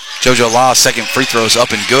JoJo Lyles' second free throw is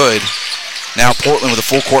up and good. Now Portland with a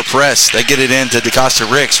full-court press. They get it into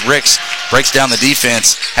DeCosta Ricks. Ricks breaks down the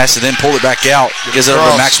defense, has to then pull it back out. Gives it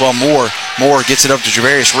over to Maxwell Moore. Moore gets it up to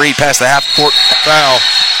Javarius Reed past the half-court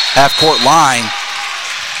line.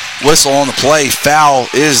 Whistle on the play. Foul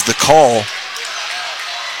is the call.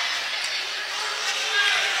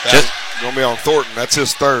 That's going to be on Thornton. That's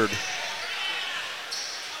his third.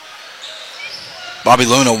 Bobby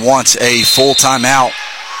Luna wants a full timeout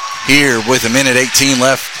here with a minute 18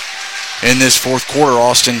 left in this fourth quarter,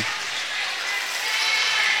 Austyn.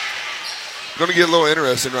 Going to get a little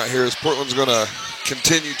interesting right here as Portland's going to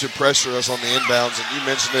continue to pressure us on the inbounds. And you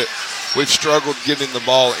mentioned it, we've struggled getting the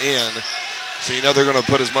ball in. So they're going to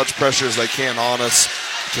put as much pressure as they can on us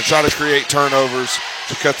to try to create turnovers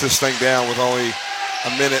to cut this thing down with only a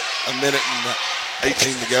minute and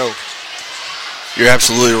 18 to go. You're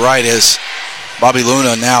absolutely right as Bobby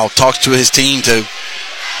Luna now talks to his team to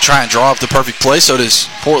try and draw up the perfect play. So does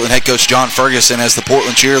Portland head coach John Ferguson as the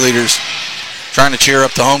Portland cheerleaders trying to cheer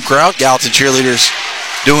up the home crowd. Gallatin cheerleaders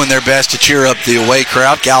doing their best to cheer up the away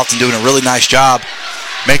crowd. Gallatin doing a really nice job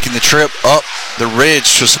making the trip up the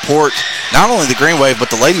ridge to support not only the Green Wave but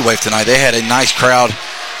the Lady Wave tonight. They had a nice crowd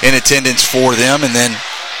in attendance for them, and then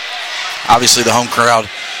obviously the home crowd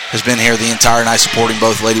has been here the entire night supporting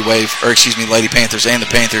both Lady Panthers and the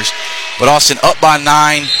Panthers. But Austyn up by 9,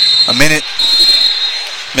 a minute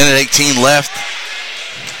 18 left.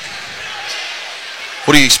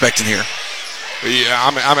 What are you expecting here? Yeah,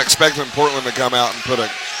 I'm expecting Portland to come out and put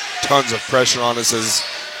tons of pressure on us as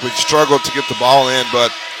we've struggled to get the ball in,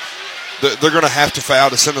 but they're going to have to foul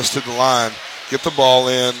to send us to the line. Get the ball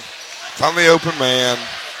in, find the open man,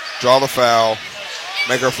 draw the foul,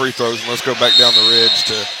 make our free throws, and let's go back down the ridge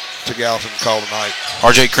to Gallatin and call the night.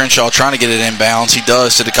 R.J. Crenshaw trying to get it inbounds. He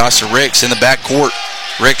does to DeCosta Ricks in the backcourt.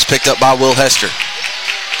 Ricks picked up by Will Hester.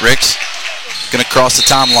 Ricks going to cross the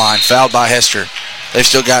timeline, fouled by Hester. They've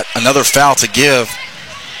still got another foul to give.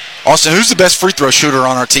 Austyn, who's the best free throw shooter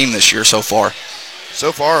on our team this year so far?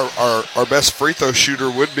 So far, our best free throw shooter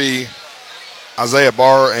would be Isaiah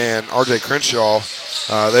Barr and R.J. Crenshaw.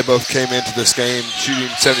 They both came into this game shooting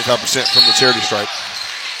 75% from the charity stripe.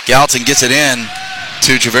 Gallatin gets it in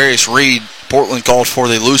to Javarius Reed. Portland called for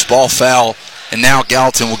the loose ball foul, and now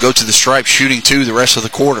Gallatin will go to the stripe shooting 2 the rest of the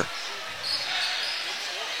quarter.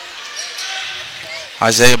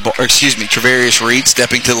 Javarius Reed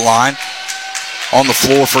stepping to the line. On the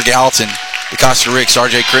floor for Gallatin, DeCosta Ricks,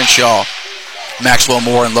 R.J. Crenshaw, Maxwell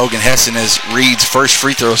Moore, and Logan Hessen as Reed's first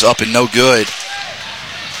free throw is up and no good.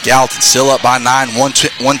 Gallatin still up by 9,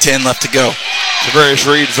 1:10 left to go.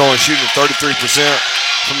 Javarius Reed is only shooting 33%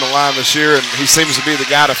 from the line this year, and he seems to be the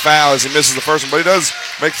guy to foul as he misses the first one, but he does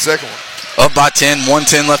make the second one. Up by 10,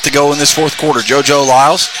 1:10 left to go in this fourth quarter. JoJo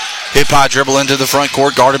Lyles, hip-high dribble into the front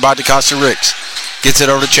court, guarded by DeCosta Ricks. Gets it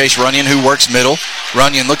over to Chase Runyon, who works middle.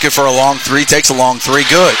 Runyon looking for a long three, takes a long three,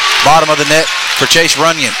 good. Bottom of the net for Chase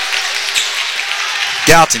Runyon.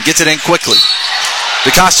 Gallatin gets it in quickly.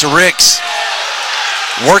 DeCosta Ricks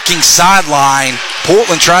working sideline.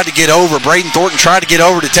 Portland tried to get over. Braden Thornton tried to get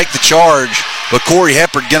over to take the charge, but Corey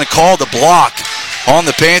Heppard going to call the block on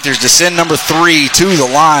the Panthers to send number 3 to the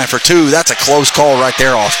line for 2. That's a close call right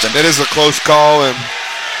there, Austyn. It is a close call, and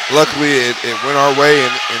luckily it went our way,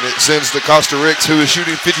 and it sends DeCosta Ricks, who is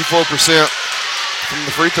shooting 54% from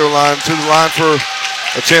the free throw line, to the line for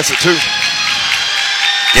a chance at 2.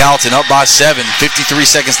 Gallatin up by 7, 53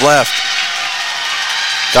 seconds left.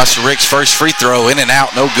 DeCosta Ricks' first free throw, in and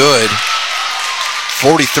out, no good.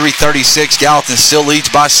 43-36, Gallatin still leads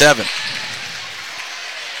by 7.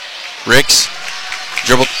 Ricks,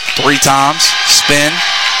 dribble 3 times, spin,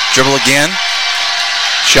 dribble again,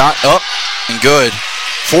 shot up, and good.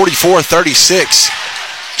 44-36.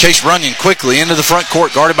 Chase Runyon quickly into the front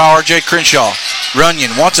court, guarded by R.J. Crenshaw.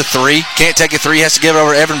 Runyon wants a 3, can't take a 3, has to give it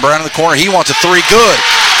over to Evan Brown in the corner. He wants a 3, good.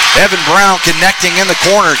 Evan Brown connecting in the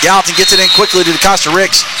corner. Gallatin gets it in quickly to DeCosta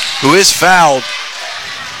Ricks, who is fouled.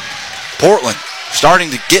 Portland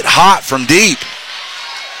starting to get hot from deep.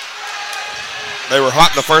 They were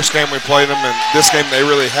hot in the first game we played them, and this game they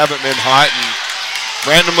really haven't been hot. And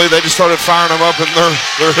randomly they just started firing them up, and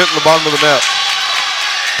they're hitting the bottom of the net.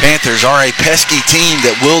 Panthers are a pesky team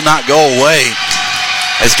that will not go away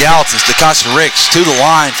as Gallatin's DeCosta Ricks to the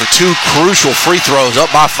line for 2 crucial free throws,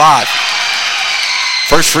 up by 5.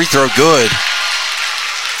 First free throw good.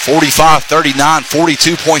 45-39,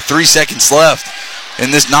 42.3 seconds left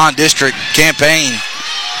in this non-district campaign.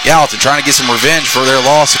 Gallatin trying to get some revenge for their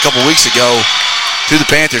loss a couple weeks ago to the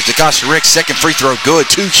Panthers. DeCosta Rick's second free throw good.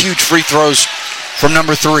 2 huge free throws from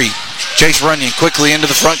number 3. Chase Runyon quickly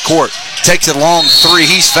into the front court. Takes it long 3.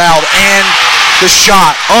 He's fouled, and the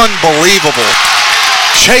shot, unbelievable.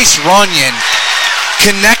 Chase Runyon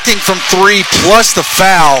connecting from 3 plus the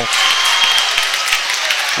foul.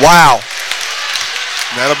 Wow.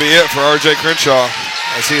 That'll be it for R.J. Crenshaw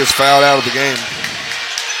as he is fouled out of the game.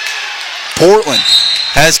 Portland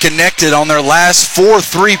has connected on their last 4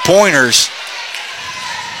 3-pointers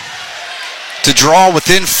to draw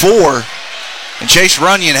within 4. And Chase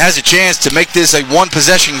Runyon has a chance to make this a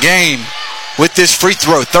one-possession game with this free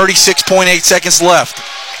throw. 36.8 seconds left.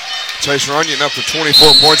 Chase Runyon up to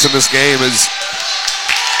 24 points in this game. Is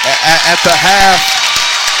at the half.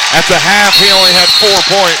 At the half, he only had 4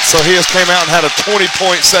 points, so he has came out and had a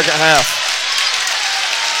 20-point second half.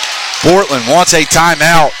 Portland wants a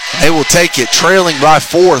timeout. They will take it, trailing by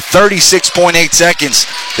 4, 36.8 seconds.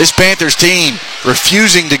 This Panthers team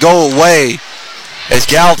refusing to go away as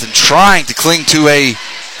Gallatin trying to cling to a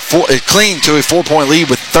 4-point lead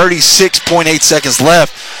with 36.8 seconds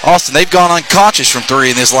left. Austyn, they've gone unconscious from 3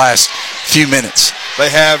 in this last few minutes. They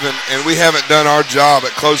haven't, and we haven't done our job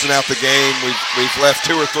at closing out the game. We've left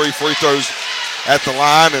 2 or 3 free throws at the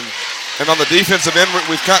line, and on the defensive end,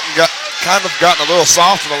 we've kind of gotten a little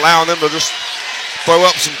soft and allowing them to just throw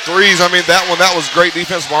up some threes. I mean, that was great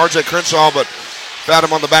defense from R.J. Crenshaw, but found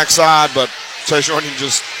him on the backside. But Chase Runyon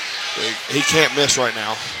he can't miss right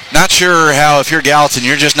now. Not sure how, if you're Gallatin,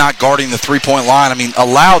 you're just not guarding the three-point line. I mean,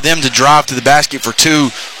 allow them to drive to the basket for 2.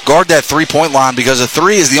 Guard that three-point line because a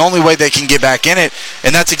 3 is the only way they can get back in it,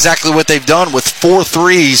 and that's exactly what they've done with 4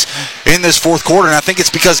 threes in this fourth quarter. And I think it's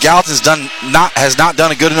because Gallatin has not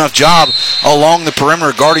done a good enough job along the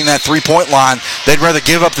perimeter guarding that three-point line. They'd rather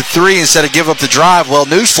give up the 3 instead of give up the drive. Well,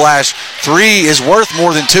 newsflash, 3 is worth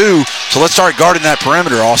more than 2, so let's start guarding that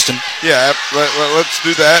perimeter, Austyn. Yeah, let's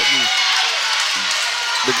do that. And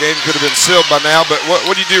the game could have been sealed by now, but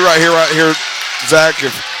what do you do right here, Zach?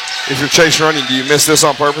 If you're Chase Runyon, do you miss this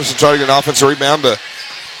on purpose and try to get an offensive rebound to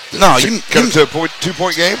cut it to a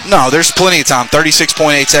 2-point game? No, there's plenty of time.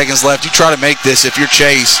 36.8 seconds left. You try to make this if you're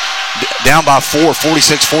Chase. Down by 4,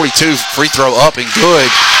 46-42. Free throw up and good.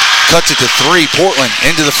 Cuts it to 3. Portland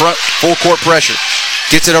into the front. Full court pressure.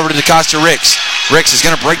 Gets it over to DeCosta Ricks. Ricks is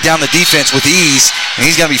going to break down the defense with ease, and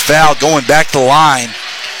he's going to be fouled going back to the line.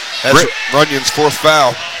 That's Runyon's 4th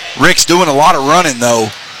foul. Rick's doing a lot of running,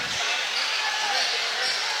 though.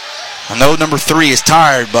 I know number 3 is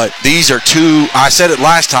tired, but these are 2, I said it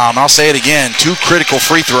last time, I'll say it again, 2 critical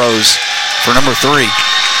free throws for number 3.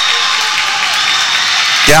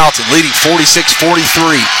 Gallatin leading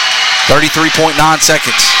 46-43, 33.9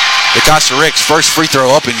 seconds. DeCosta Ricks, first free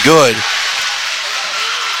throw up and good.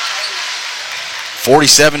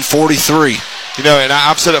 47-43. You know, and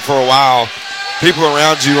I've said it for a while, people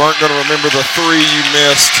around you aren't going to remember the 3 you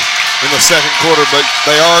missed in the second quarter, but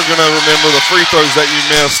they are going to remember the free throws that you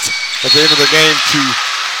missed at the end of the game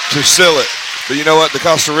to seal it. But you know what?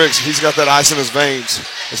 DeCosta Ricks, he's got that ice in his veins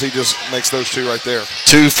as he just makes those 2 right there.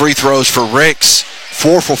 2 free throws for Ricks.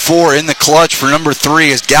 4 for 4 in the clutch for number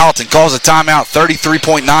 3 as Gallatin calls a timeout.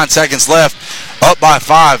 33.9 seconds left. Up by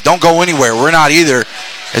 5. Don't go anywhere. We're not either,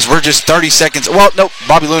 as we're just 30 seconds. Well, nope.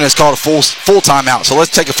 Bobby Luna has called a full timeout, so let's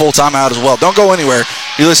take a full timeout as well. Don't go anywhere.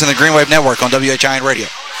 You listen to the Green Wave Network on WHIN Radio.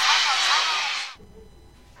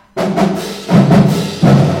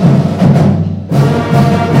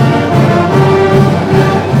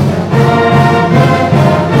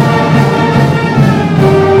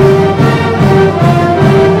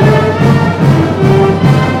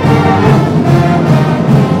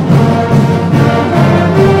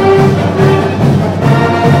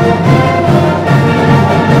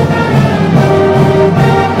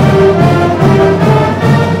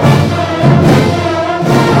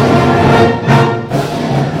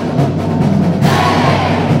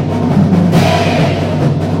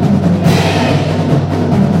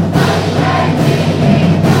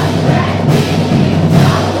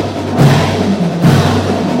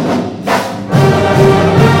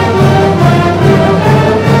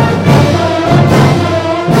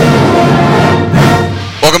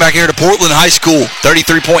 Back here to Portland High School.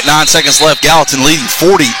 33.9 seconds left. Gallatin leading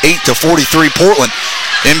 48-43. Portland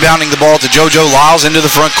inbounding the ball to JoJo Lyles into the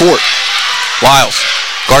front court. Lyles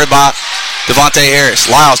guarded by Devontae Harris.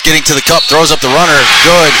 Lyles getting to the cup, throws up the runner.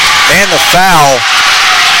 Good. And the foul.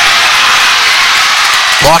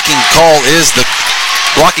 Blocking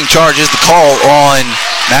charge is the call on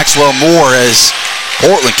Maxwell Moore as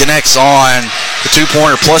Portland connects on the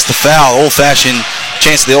two-pointer plus the foul. Old-fashioned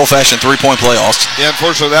chance of the old-fashioned three-point play, Austyn. Yeah,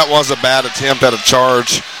 unfortunately, that was a bad attempt at a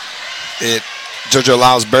charge. JoJo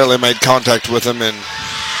Lyles barely made contact with him, and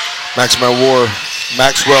Maxwell Moore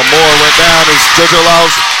went down as JoJo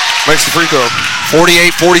Lyles makes the free throw.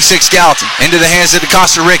 48-46 Gallatin. Into the hands of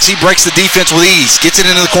DeCosta Ricks. He breaks the defense with ease. Gets it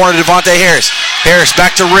into the corner to Devontae Harris. Harris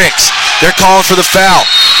back to Ricks. They're calling for the foul.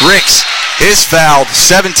 Ricks is fouled.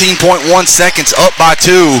 17.1 seconds, up by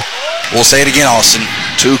 2. We'll say it again, Austyn.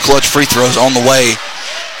 2 clutch free throws on the way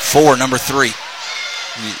for number 3.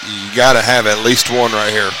 You got to have at least one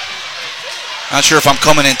right here. Not sure if I'm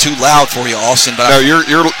coming in too loud for you, Austyn, but no, you're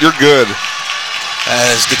good.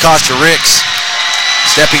 As DeCosta Ricks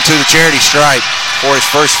stepping to the charity stripe for his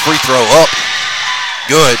first free throw, up.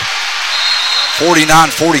 Good.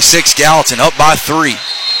 49-46 Gallatin, up by 3.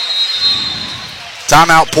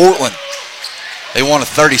 Timeout Portland. They want a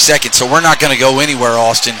 30-second, so we're not going to go anywhere,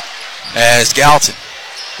 Austyn, as Gallatin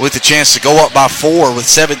with the chance to go up by 4 with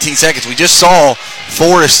 17 seconds. We just saw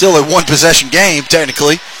Ford is still a one-possession game,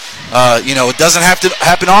 technically. It doesn't have to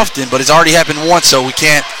happen often, but it's already happened once, so we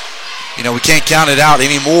can't count it out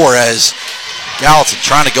anymore as Gallatin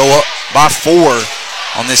trying to go up by 4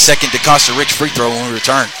 on this second DeCosta Ricks free throw when we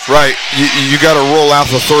return. Right. You got to roll out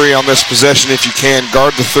the 3 on this possession if you can.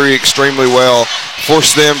 Guard the 3 extremely well.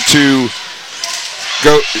 Force them to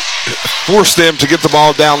get the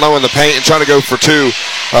ball down low in the paint and try to go for 2.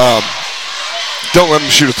 Don't let them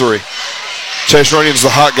shoot a 3. Chase Runnion's the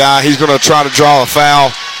hot guy. He's going to try to draw a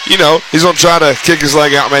foul. He's going to try to kick his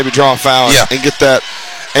leg out and maybe draw a foul and get that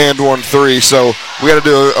and 1-3. So we got to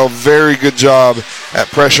do a very good job at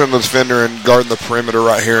pressuring the defender and guarding the perimeter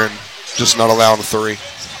right here and just not allowing a 3.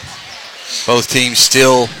 Both teams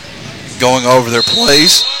still going over their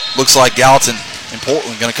plays. Looks like Gallatin and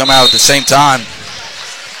Portland going to come out at the same time.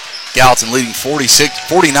 Gallatin leading 49-46,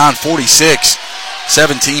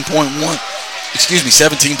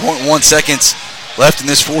 17.1 seconds left in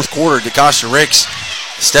this fourth quarter. DeCosta Ricks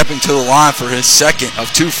stepping to the line for his second of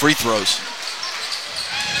 2 free throws.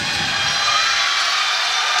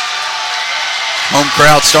 Home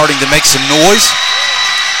crowd starting to make some noise.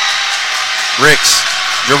 Ricks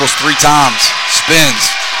dribbles 3 times,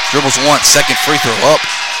 spins, dribbles once, second free throw up.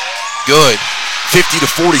 Good.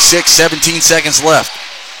 50-46, 17 seconds left.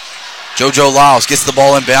 JoJo Lyles gets the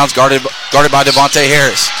ball inbounds, guarded by Devontae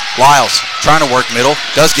Harris. Lyles trying to work middle,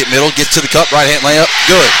 does get middle, gets to the cup, right hand layup,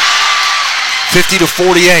 good.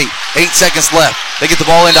 50-48, 8 seconds left. They get the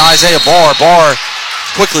ball into Isaiah Barr. Barr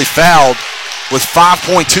quickly fouled with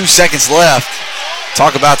 5.2 seconds left.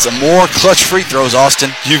 Talk about some more clutch free throws,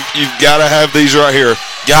 Austyn. You've got to have these right here.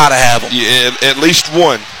 Got to have them. At least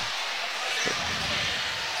one.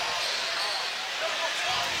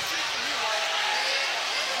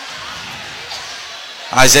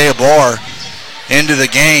 Isaiah Barr into the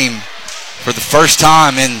game for the first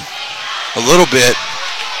time in a little bit,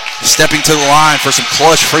 stepping to the line for some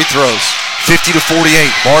clutch free throws.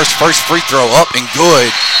 50-48, Barr's first free throw up and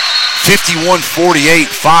good.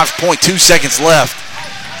 51-48, 5.2 seconds left.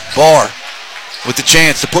 Barr with the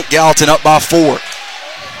chance to put Gallatin up by 4.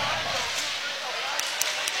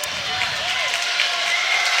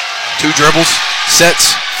 Two dribbles,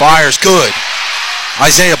 sets, fires, good.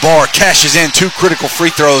 Isaiah Barr cashes in 2 critical free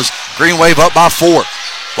throws. Green Wave up by 4.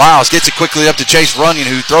 Lyles gets it quickly up to Chase Runyon,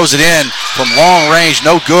 who throws it in from long range,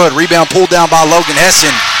 no good. Rebound pulled down by Logan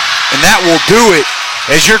Hessen, and that will do it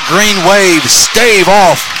as your Green Wave stave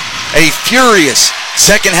off a furious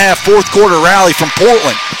second half, fourth quarter rally from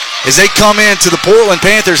Portland as they come into the Portland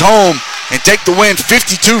Panthers home and take the win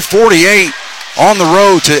 52-48 on the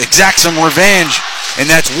road to exact some revenge, and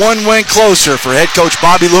that's 1 win closer for head coach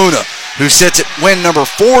Bobby Luna, who sits at win number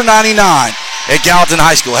 499 at Gallatin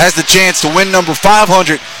High School. Has the chance to win number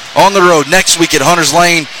 500 on the road next week at Hunters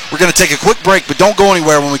Lane. We're going to take a quick break, but don't go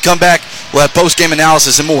anywhere. When we come back, we'll have post-game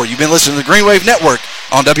analysis and more. You've been listening to the Green Wave Network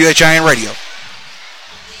on WHIN Radio.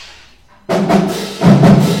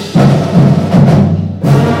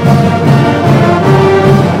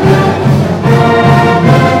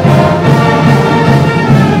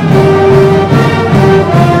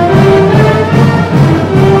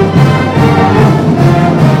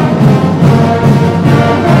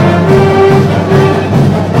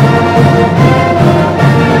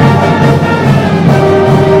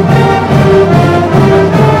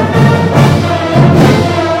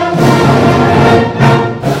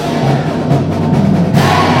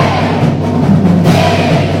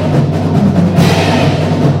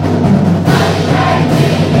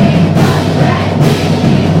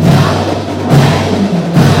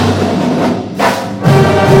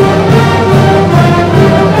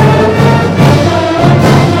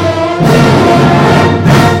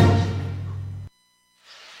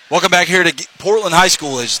 back here to Portland High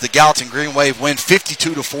School as the Gallatin Green Wave win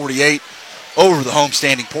 52-48 over the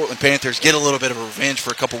homestanding Portland Panthers. Get a little bit of a revenge for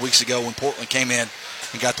a couple weeks ago when Portland came in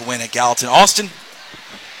and got the win at Gallatin. Austyn,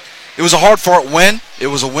 it was a hard-fought win. It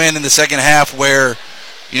was a win in the second half where,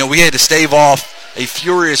 we had to stave off a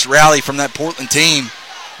furious rally from that Portland team.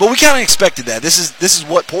 But we kind of expected that. This is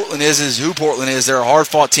what Portland is who Portland is. They're a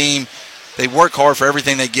hard-fought team. They work hard for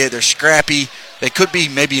everything they get. They're scrappy. They could be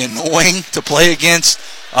maybe annoying to play against,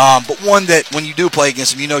 but one that when you do play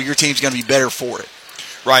against them, your team's going to be better for it.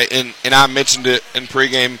 Right, and I mentioned it in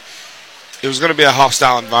pregame. It was going to be a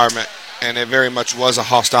hostile environment, and it very much was a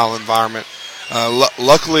hostile environment.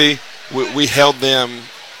 Luckily, we held them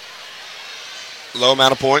low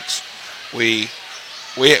amount of points. We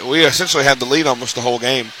essentially had the lead almost the whole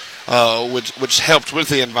game, which helped with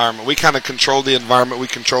the environment. We kind of controlled the environment. We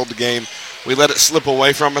controlled the game. We let it slip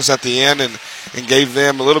away from us at the end and gave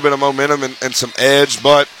them a little bit of momentum and some edge,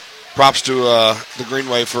 but props to the Green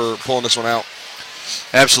Wave for pulling this one out.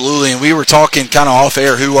 Absolutely, and we were talking kind of off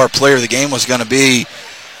air who our player of the game was going to be.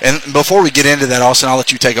 And before we get into that, Austyn, I'll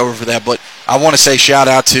let you take over for that, but I want to say shout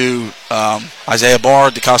out to Isaiah Barr,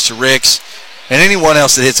 DeCosta Ricks, and anyone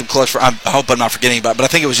else that hit some clutch. I hope I'm not forgetting about it, but I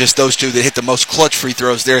think it was just those two that hit the most clutch free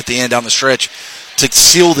throws there at the end down the stretch to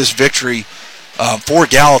seal this victory for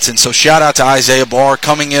Gallatin. So shout out to Isaiah Barr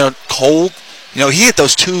coming in cold. He hit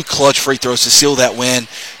those two clutch free throws to seal that win.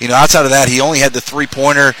 Outside of that, he only had the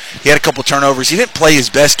three-pointer. He had a couple turnovers. He didn't play his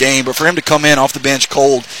best game, but for him to come in off the bench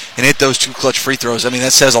cold and hit those two clutch free throws,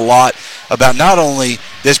 that says a lot about not only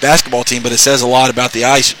this basketball team, but it says a lot about the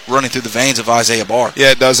ice running through the veins of Isaiah Barr.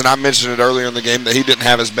 Yeah, it does, and I mentioned it earlier in the game that he didn't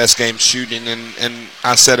have his best game shooting, and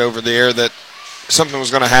I said over the air that something was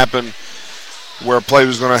going to happen where a play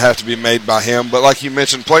was going to have to be made by him. But like you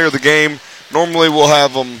mentioned, player of the game, normally we'll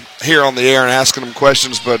have them here on the air and asking them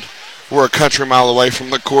questions, but we're a country mile away from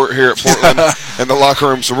the court here at Portland and the locker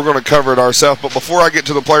room, so we're going to cover it ourselves. But before I get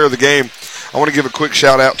to the player of the game, I want to give a quick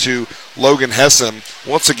shout-out to Logan Hessen.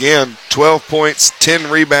 Once again, 12 points, 10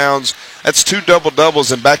 rebounds. That's 2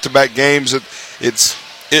 double-doubles in back-to-back games.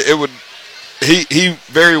 He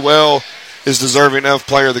very well is deserving of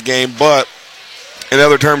player of the game, but in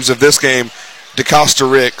other terms of this game, DeCosta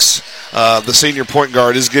Ricks, the senior point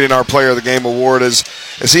guard, is getting our Player of the Game award as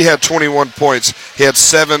he had 21 points. He had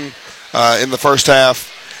 7 in the first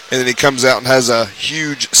half, and then he comes out and has a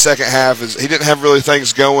huge second half. He didn't have really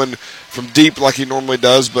things going from deep like he normally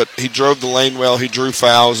does, but he drove the lane well. He drew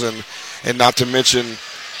fouls, and not to mention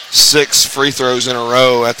 6 free throws in a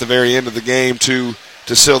row at the very end of the game to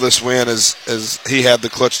seal this win as he had the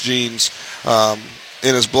clutch genes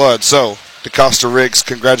in his blood. So, DeCosta Ricks,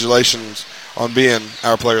 congratulations on being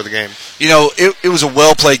our player of the game. It was a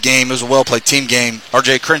well-played game. It was a well-played team game.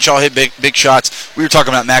 R.J. Crenshaw hit big shots. We were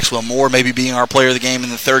talking about Maxwell Moore maybe being our player of the game in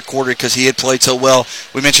the third quarter because he had played so well.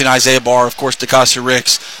 We mentioned Isaiah Barr, of course, DeCosta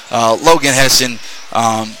Ricks, Logan Hessen,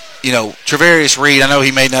 Travarius Reed. I know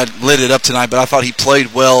he may not have lit it up tonight, but I thought he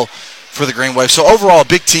played well for the Green Wave. So overall, a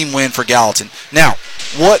big team win for Gallatin. Now,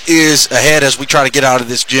 what is ahead as we try to get out of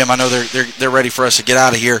this gym? I know they're ready for us to get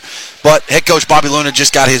out of here, but head coach Bobby Luna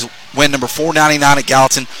just got his win number 499 at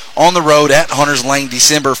Gallatin on the road at Hunters Lane.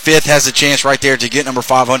 December 5th has a chance right there to get number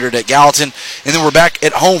 500 at Gallatin, and then we're back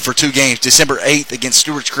at home for 2 games, December 8th against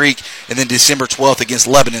Stewart's Creek and then December 12th against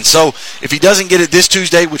Lebanon. So if he doesn't get it this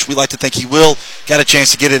Tuesday, which we like to think he will, got a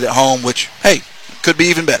chance to get it at home, which, hey, could be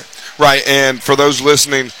even better. Right, and for those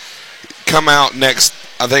listening, come out next,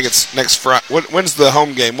 I think it's next Friday. When's the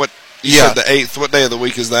home game? You said the 8th. What day of the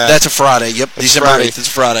week is that? That's a Friday. Yep, December 8th. It's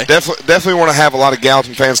Friday. Definitely want to have a lot of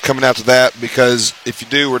Gallatin fans coming out to that because if you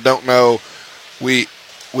do or don't know, we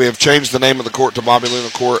have changed the name of the court to Bobby Luna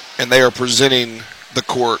Court, and they are presenting the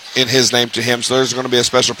court in his name to him. So there's going to be a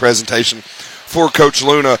special presentation for Coach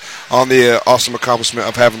Luna on the awesome accomplishment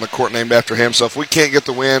of having the court named after him. So if we can't get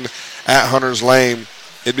the win at Hunters Lane,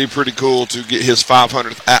 it'd be pretty cool to get his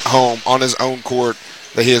 500th at home on his own court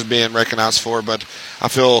that he is being recognized for. But I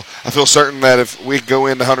feel certain that if we go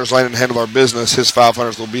into Hunters Lane and handle our business, his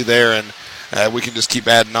 500th will be there, and we can just keep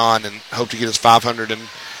adding on and hope to get his 500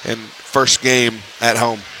 in first game at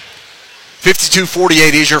home.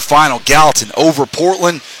 52-48 is your final. Gallatin over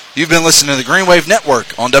Portland. You've been listening to the Green Wave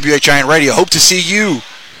Network on WHIN Radio. Hope to see you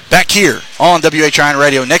back here on WHIN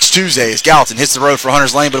Radio next Tuesday as Gallatin hits the road for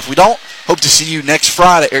Hunters Lane. But if we don't, hope to see you next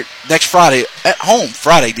Friday at home,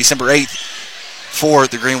 Friday, December 8th, for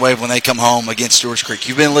the Green Wave when they come home against Stewart's Creek.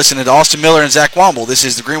 You've been listening to Austyn Miller and Zach Womble. This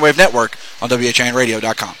is the Green Wave Network on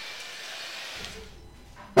WHINradio.com.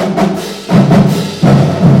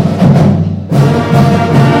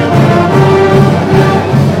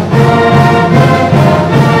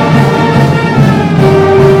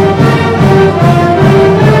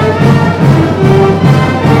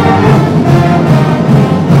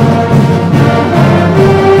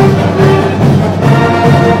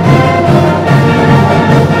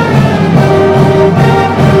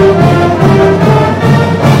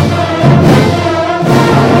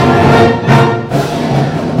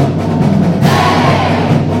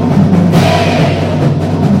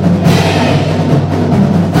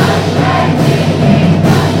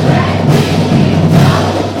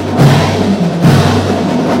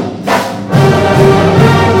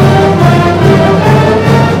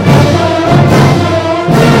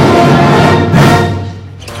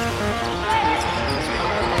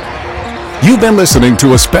 been listening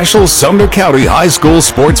to a special Sumner County High School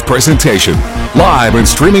sports presentation, live and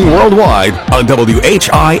streaming worldwide on WHINradio.com.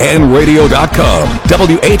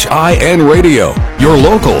 WHIN Radio, your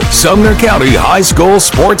local Sumner County High School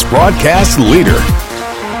sports broadcast leader.